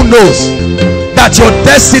one who knows that your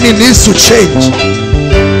destiny needs to change.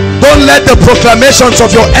 Don't let the proclamations of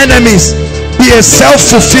your enemies be a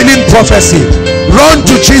self-fulfilling prophecy. Run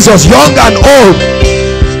to Jesus, young and old.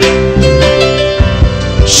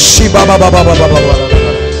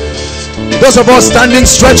 Those of us standing,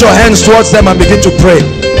 stretch your hands towards them and begin to pray.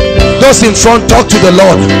 Those in front, talk to the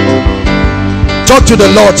Lord. Talk to the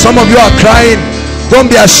Lord. Some of you are crying. Don't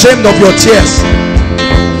be ashamed of your tears.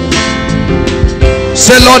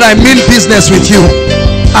 Say, Lord, I mean business with you.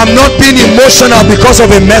 I'm not being emotional because of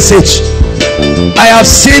a message. I have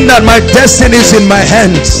seen that my destiny is in my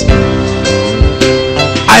hands.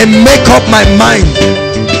 I make up my mind.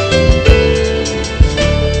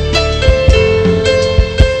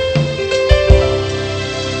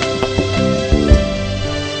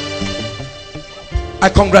 I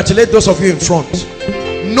congratulate those of you in front.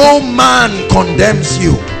 No man condemns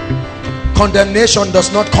you. Condemnation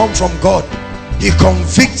does not come from God. He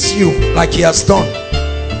convicts you like he has done.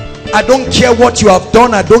 I don't care what you have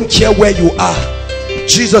done. I don't care where you are.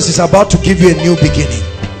 Jesus is about to give you a new beginning.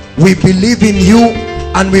 We believe in you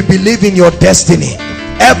and we believe in your destiny.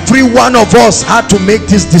 Every one of us had to make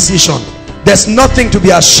this decision. There's nothing to be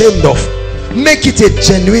ashamed of. Make it a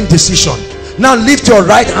genuine decision. Now lift your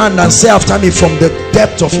right hand and say after me from the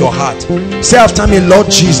depth of your heart. Say after me,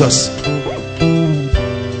 Lord Jesus,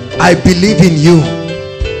 I believe in you.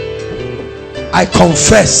 I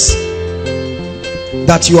confess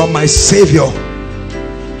that you are my Savior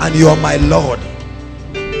and you are my Lord.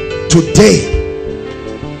 Today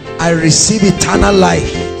I receive eternal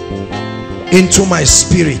life into my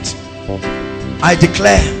spirit. I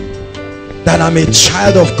declare that I'm a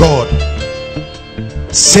child of God.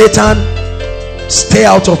 Satan, stay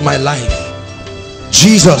out of my life.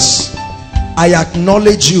 Jesus, I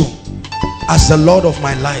acknowledge you as the Lord of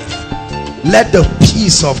my life. Let the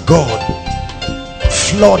peace of God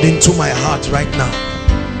flood into my heart right now.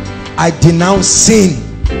 I denounce sin.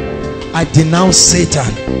 I denounce Satan.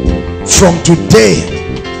 From today,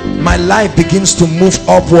 my life begins to move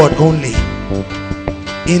upward only.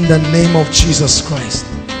 In the name of Jesus Christ.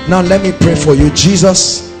 Now let me pray for you.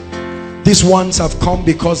 Jesus, these ones have come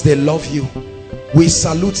because they love you. We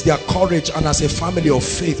salute their courage, and as a family of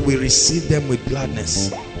faith we receive them with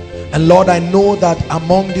gladness. And Lord, I know that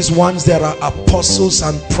among these ones there are apostles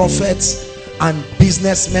and prophets and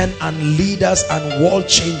businessmen and leaders and world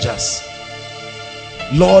changers.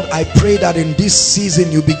 Lord, I pray that in this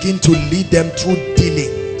season you begin to lead them through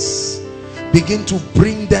dealings. Begin to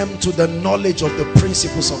bring them to the knowledge of the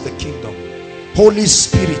principles of the kingdom. Holy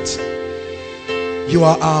Spirit, you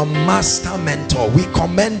are our master mentor. We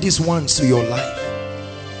commend these ones to your life.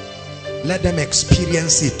 Let them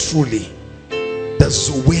experience it truly. The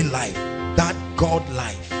Zoe life, that God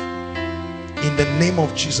life. In the name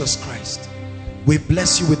of Jesus Christ. We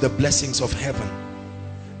bless you with the blessings of heaven.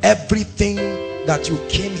 Everything that you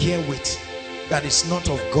came here with that is not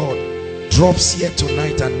of God drops here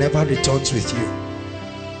tonight and never returns with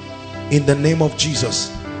you. In the name of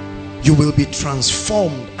Jesus, you will be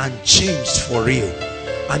transformed and changed for real,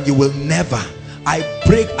 and you will never, I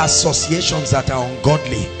break associations that are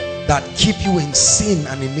ungodly, that keep you in sin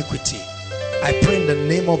and iniquity. I pray in the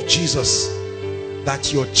name of Jesus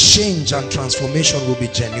that your change and transformation will be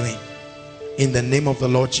genuine. In the name of the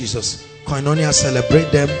Lord Jesus. Koinonia,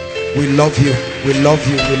 celebrate them. We love you. We love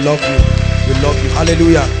you. We love you. We love you.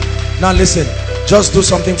 Hallelujah. Now listen, just do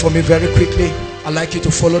something for me very quickly. I'd like you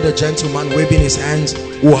to follow the gentleman waving his hands.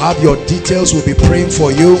 We'll have your details. We'll be praying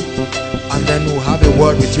for you, and then we'll have a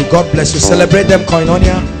word with you. God bless you. Celebrate them,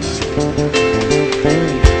 Koinonia.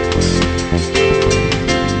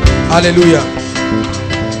 Hallelujah.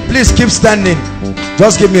 Please keep standing.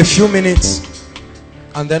 Just give me a few minutes,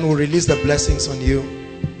 and then we'll release the blessings on you.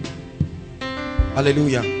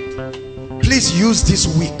 Hallelujah. Please use this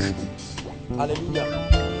week.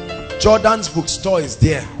 Hallelujah. Jordan's bookstore is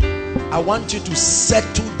there. I want you to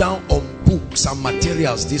settle down on books and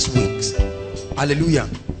materials this week. Hallelujah.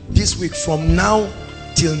 This week, from now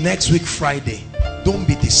till next week Friday, don't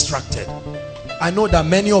be distracted. I know that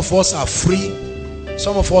many of us are free.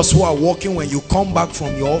 Some of us who are working, when you come back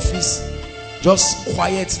from your office, just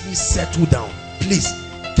quietly settle down. Please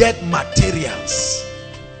get materials.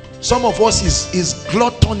 Some of us is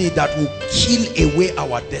gluttony that will kill away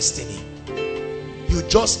our destiny. You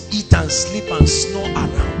just eat and sleep and snore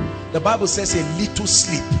around. The Bible says a little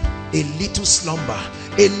sleep, a little slumber,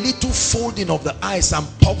 a little folding of the eyes, and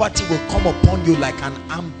poverty will come upon you like an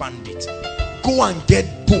armed bandit. Go and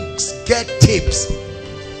get books, get tapes.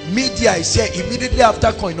 Media is here. Immediately after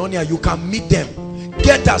Koinonia, you can meet them.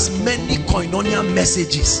 Get as many Koinonia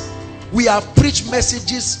messages. We have preached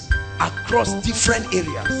messages across different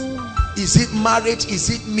areas. Is it marriage? Is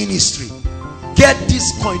it ministry? Get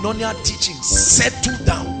this Koinonia teaching. Settle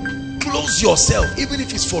down. Close yourself, even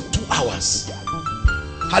if it's for 2 hours.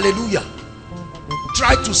 Hallelujah.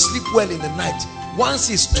 Try to sleep well in the night. Once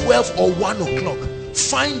it's 12 or 1 o'clock,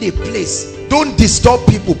 find a place. Don't disturb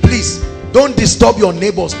people, please. Don't disturb your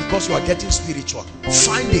neighbors because you are getting spiritual.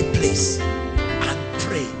 Find a place and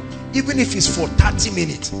pray, even if it's for 30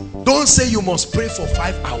 minutes. Don't say you must pray for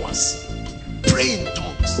 5 hours. Pray in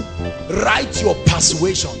tongues. Write your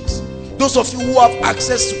persuasions. Those of you who have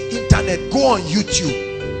access to internet, go on YouTube.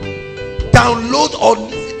 Download or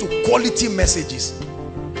listen to quality messages.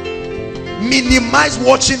 Minimize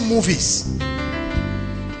watching movies.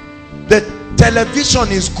 The television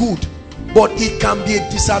is good, but it can be a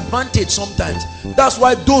disadvantage sometimes. That's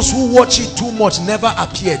why those who watch it too much never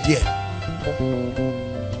appear there.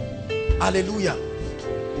 Hallelujah.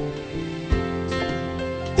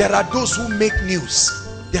 There are those who make news.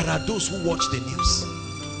 There are those who watch the news.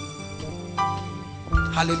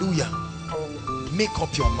 Hallelujah. Make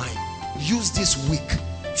up your mind. Use this week.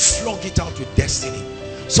 Flog it out with destiny.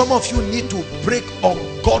 Some of you need to break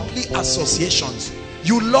ungodly associations.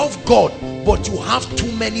 You love God, but you have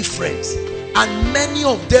too many friends, and many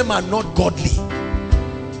of them are not godly.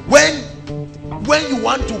 When you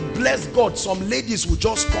want to bless God, some ladies will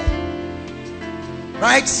just come,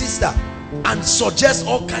 right, sister, and suggest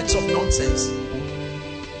all kinds of nonsense.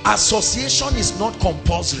 Association is not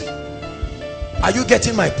compulsory. Are you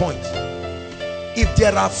getting my point? If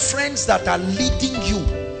there are friends that are leading you,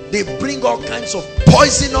 they bring all kinds of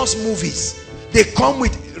poisonous movies. They come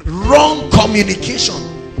with wrong communication,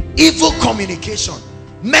 evil communication,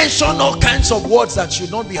 mention all kinds of words that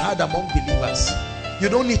should not be heard among believers. You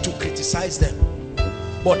don't need to criticize them,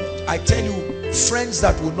 but I tell you, friends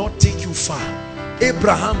that will not take you far.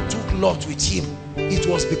 Abraham took Lot with him. It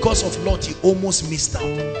was because of Lot he almost missed out.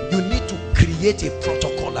 You need to create a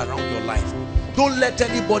protocol around your life. Don't let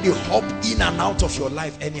anybody hop in and out of your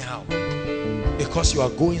life anyhow, because you are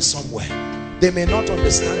going somewhere. They may not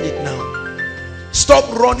understand it now. Stop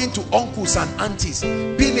running to uncles and aunties,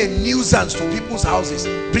 being a nuisance to people's houses.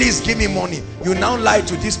 Please give me money. You now lie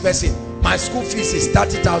to this person. My school fees is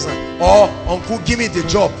 30,000. Or uncle, give me the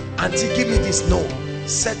job. Auntie, give me this. No.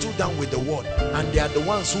 Settle down with the word, and they are the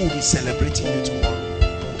ones who will be celebrating you tomorrow.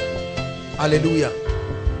 Hallelujah.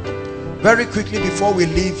 Very quickly before we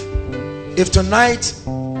leave, if tonight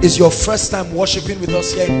is your first time worshiping with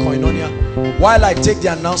us here in Koinonia, while I take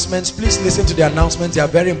the announcements, please listen to the announcements. They are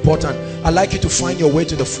very important. I'd like you to find your way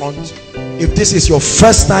to the front. If this is your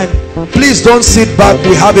first time, please don't sit back.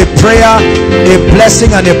 We have a prayer, a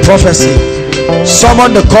blessing, and a prophecy.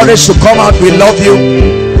 Summon the courage to come out. We love you.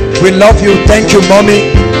 We love you. Thank you,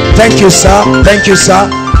 mommy. Thank you, sir. Thank you, sir.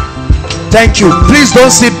 Thank you. Please don't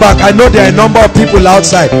sit back. I know there are a number of people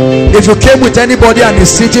outside. If you came with anybody and is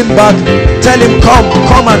sitting back, tell him,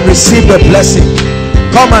 come and receive the blessing.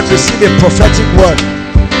 Come and receive a prophetic word.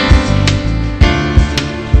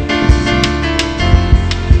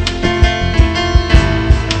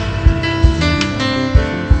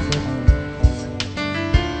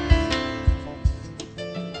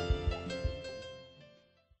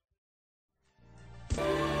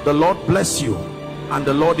 The Lord bless you and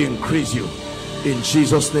the Lord increase you. In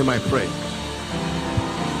Jesus' name I pray.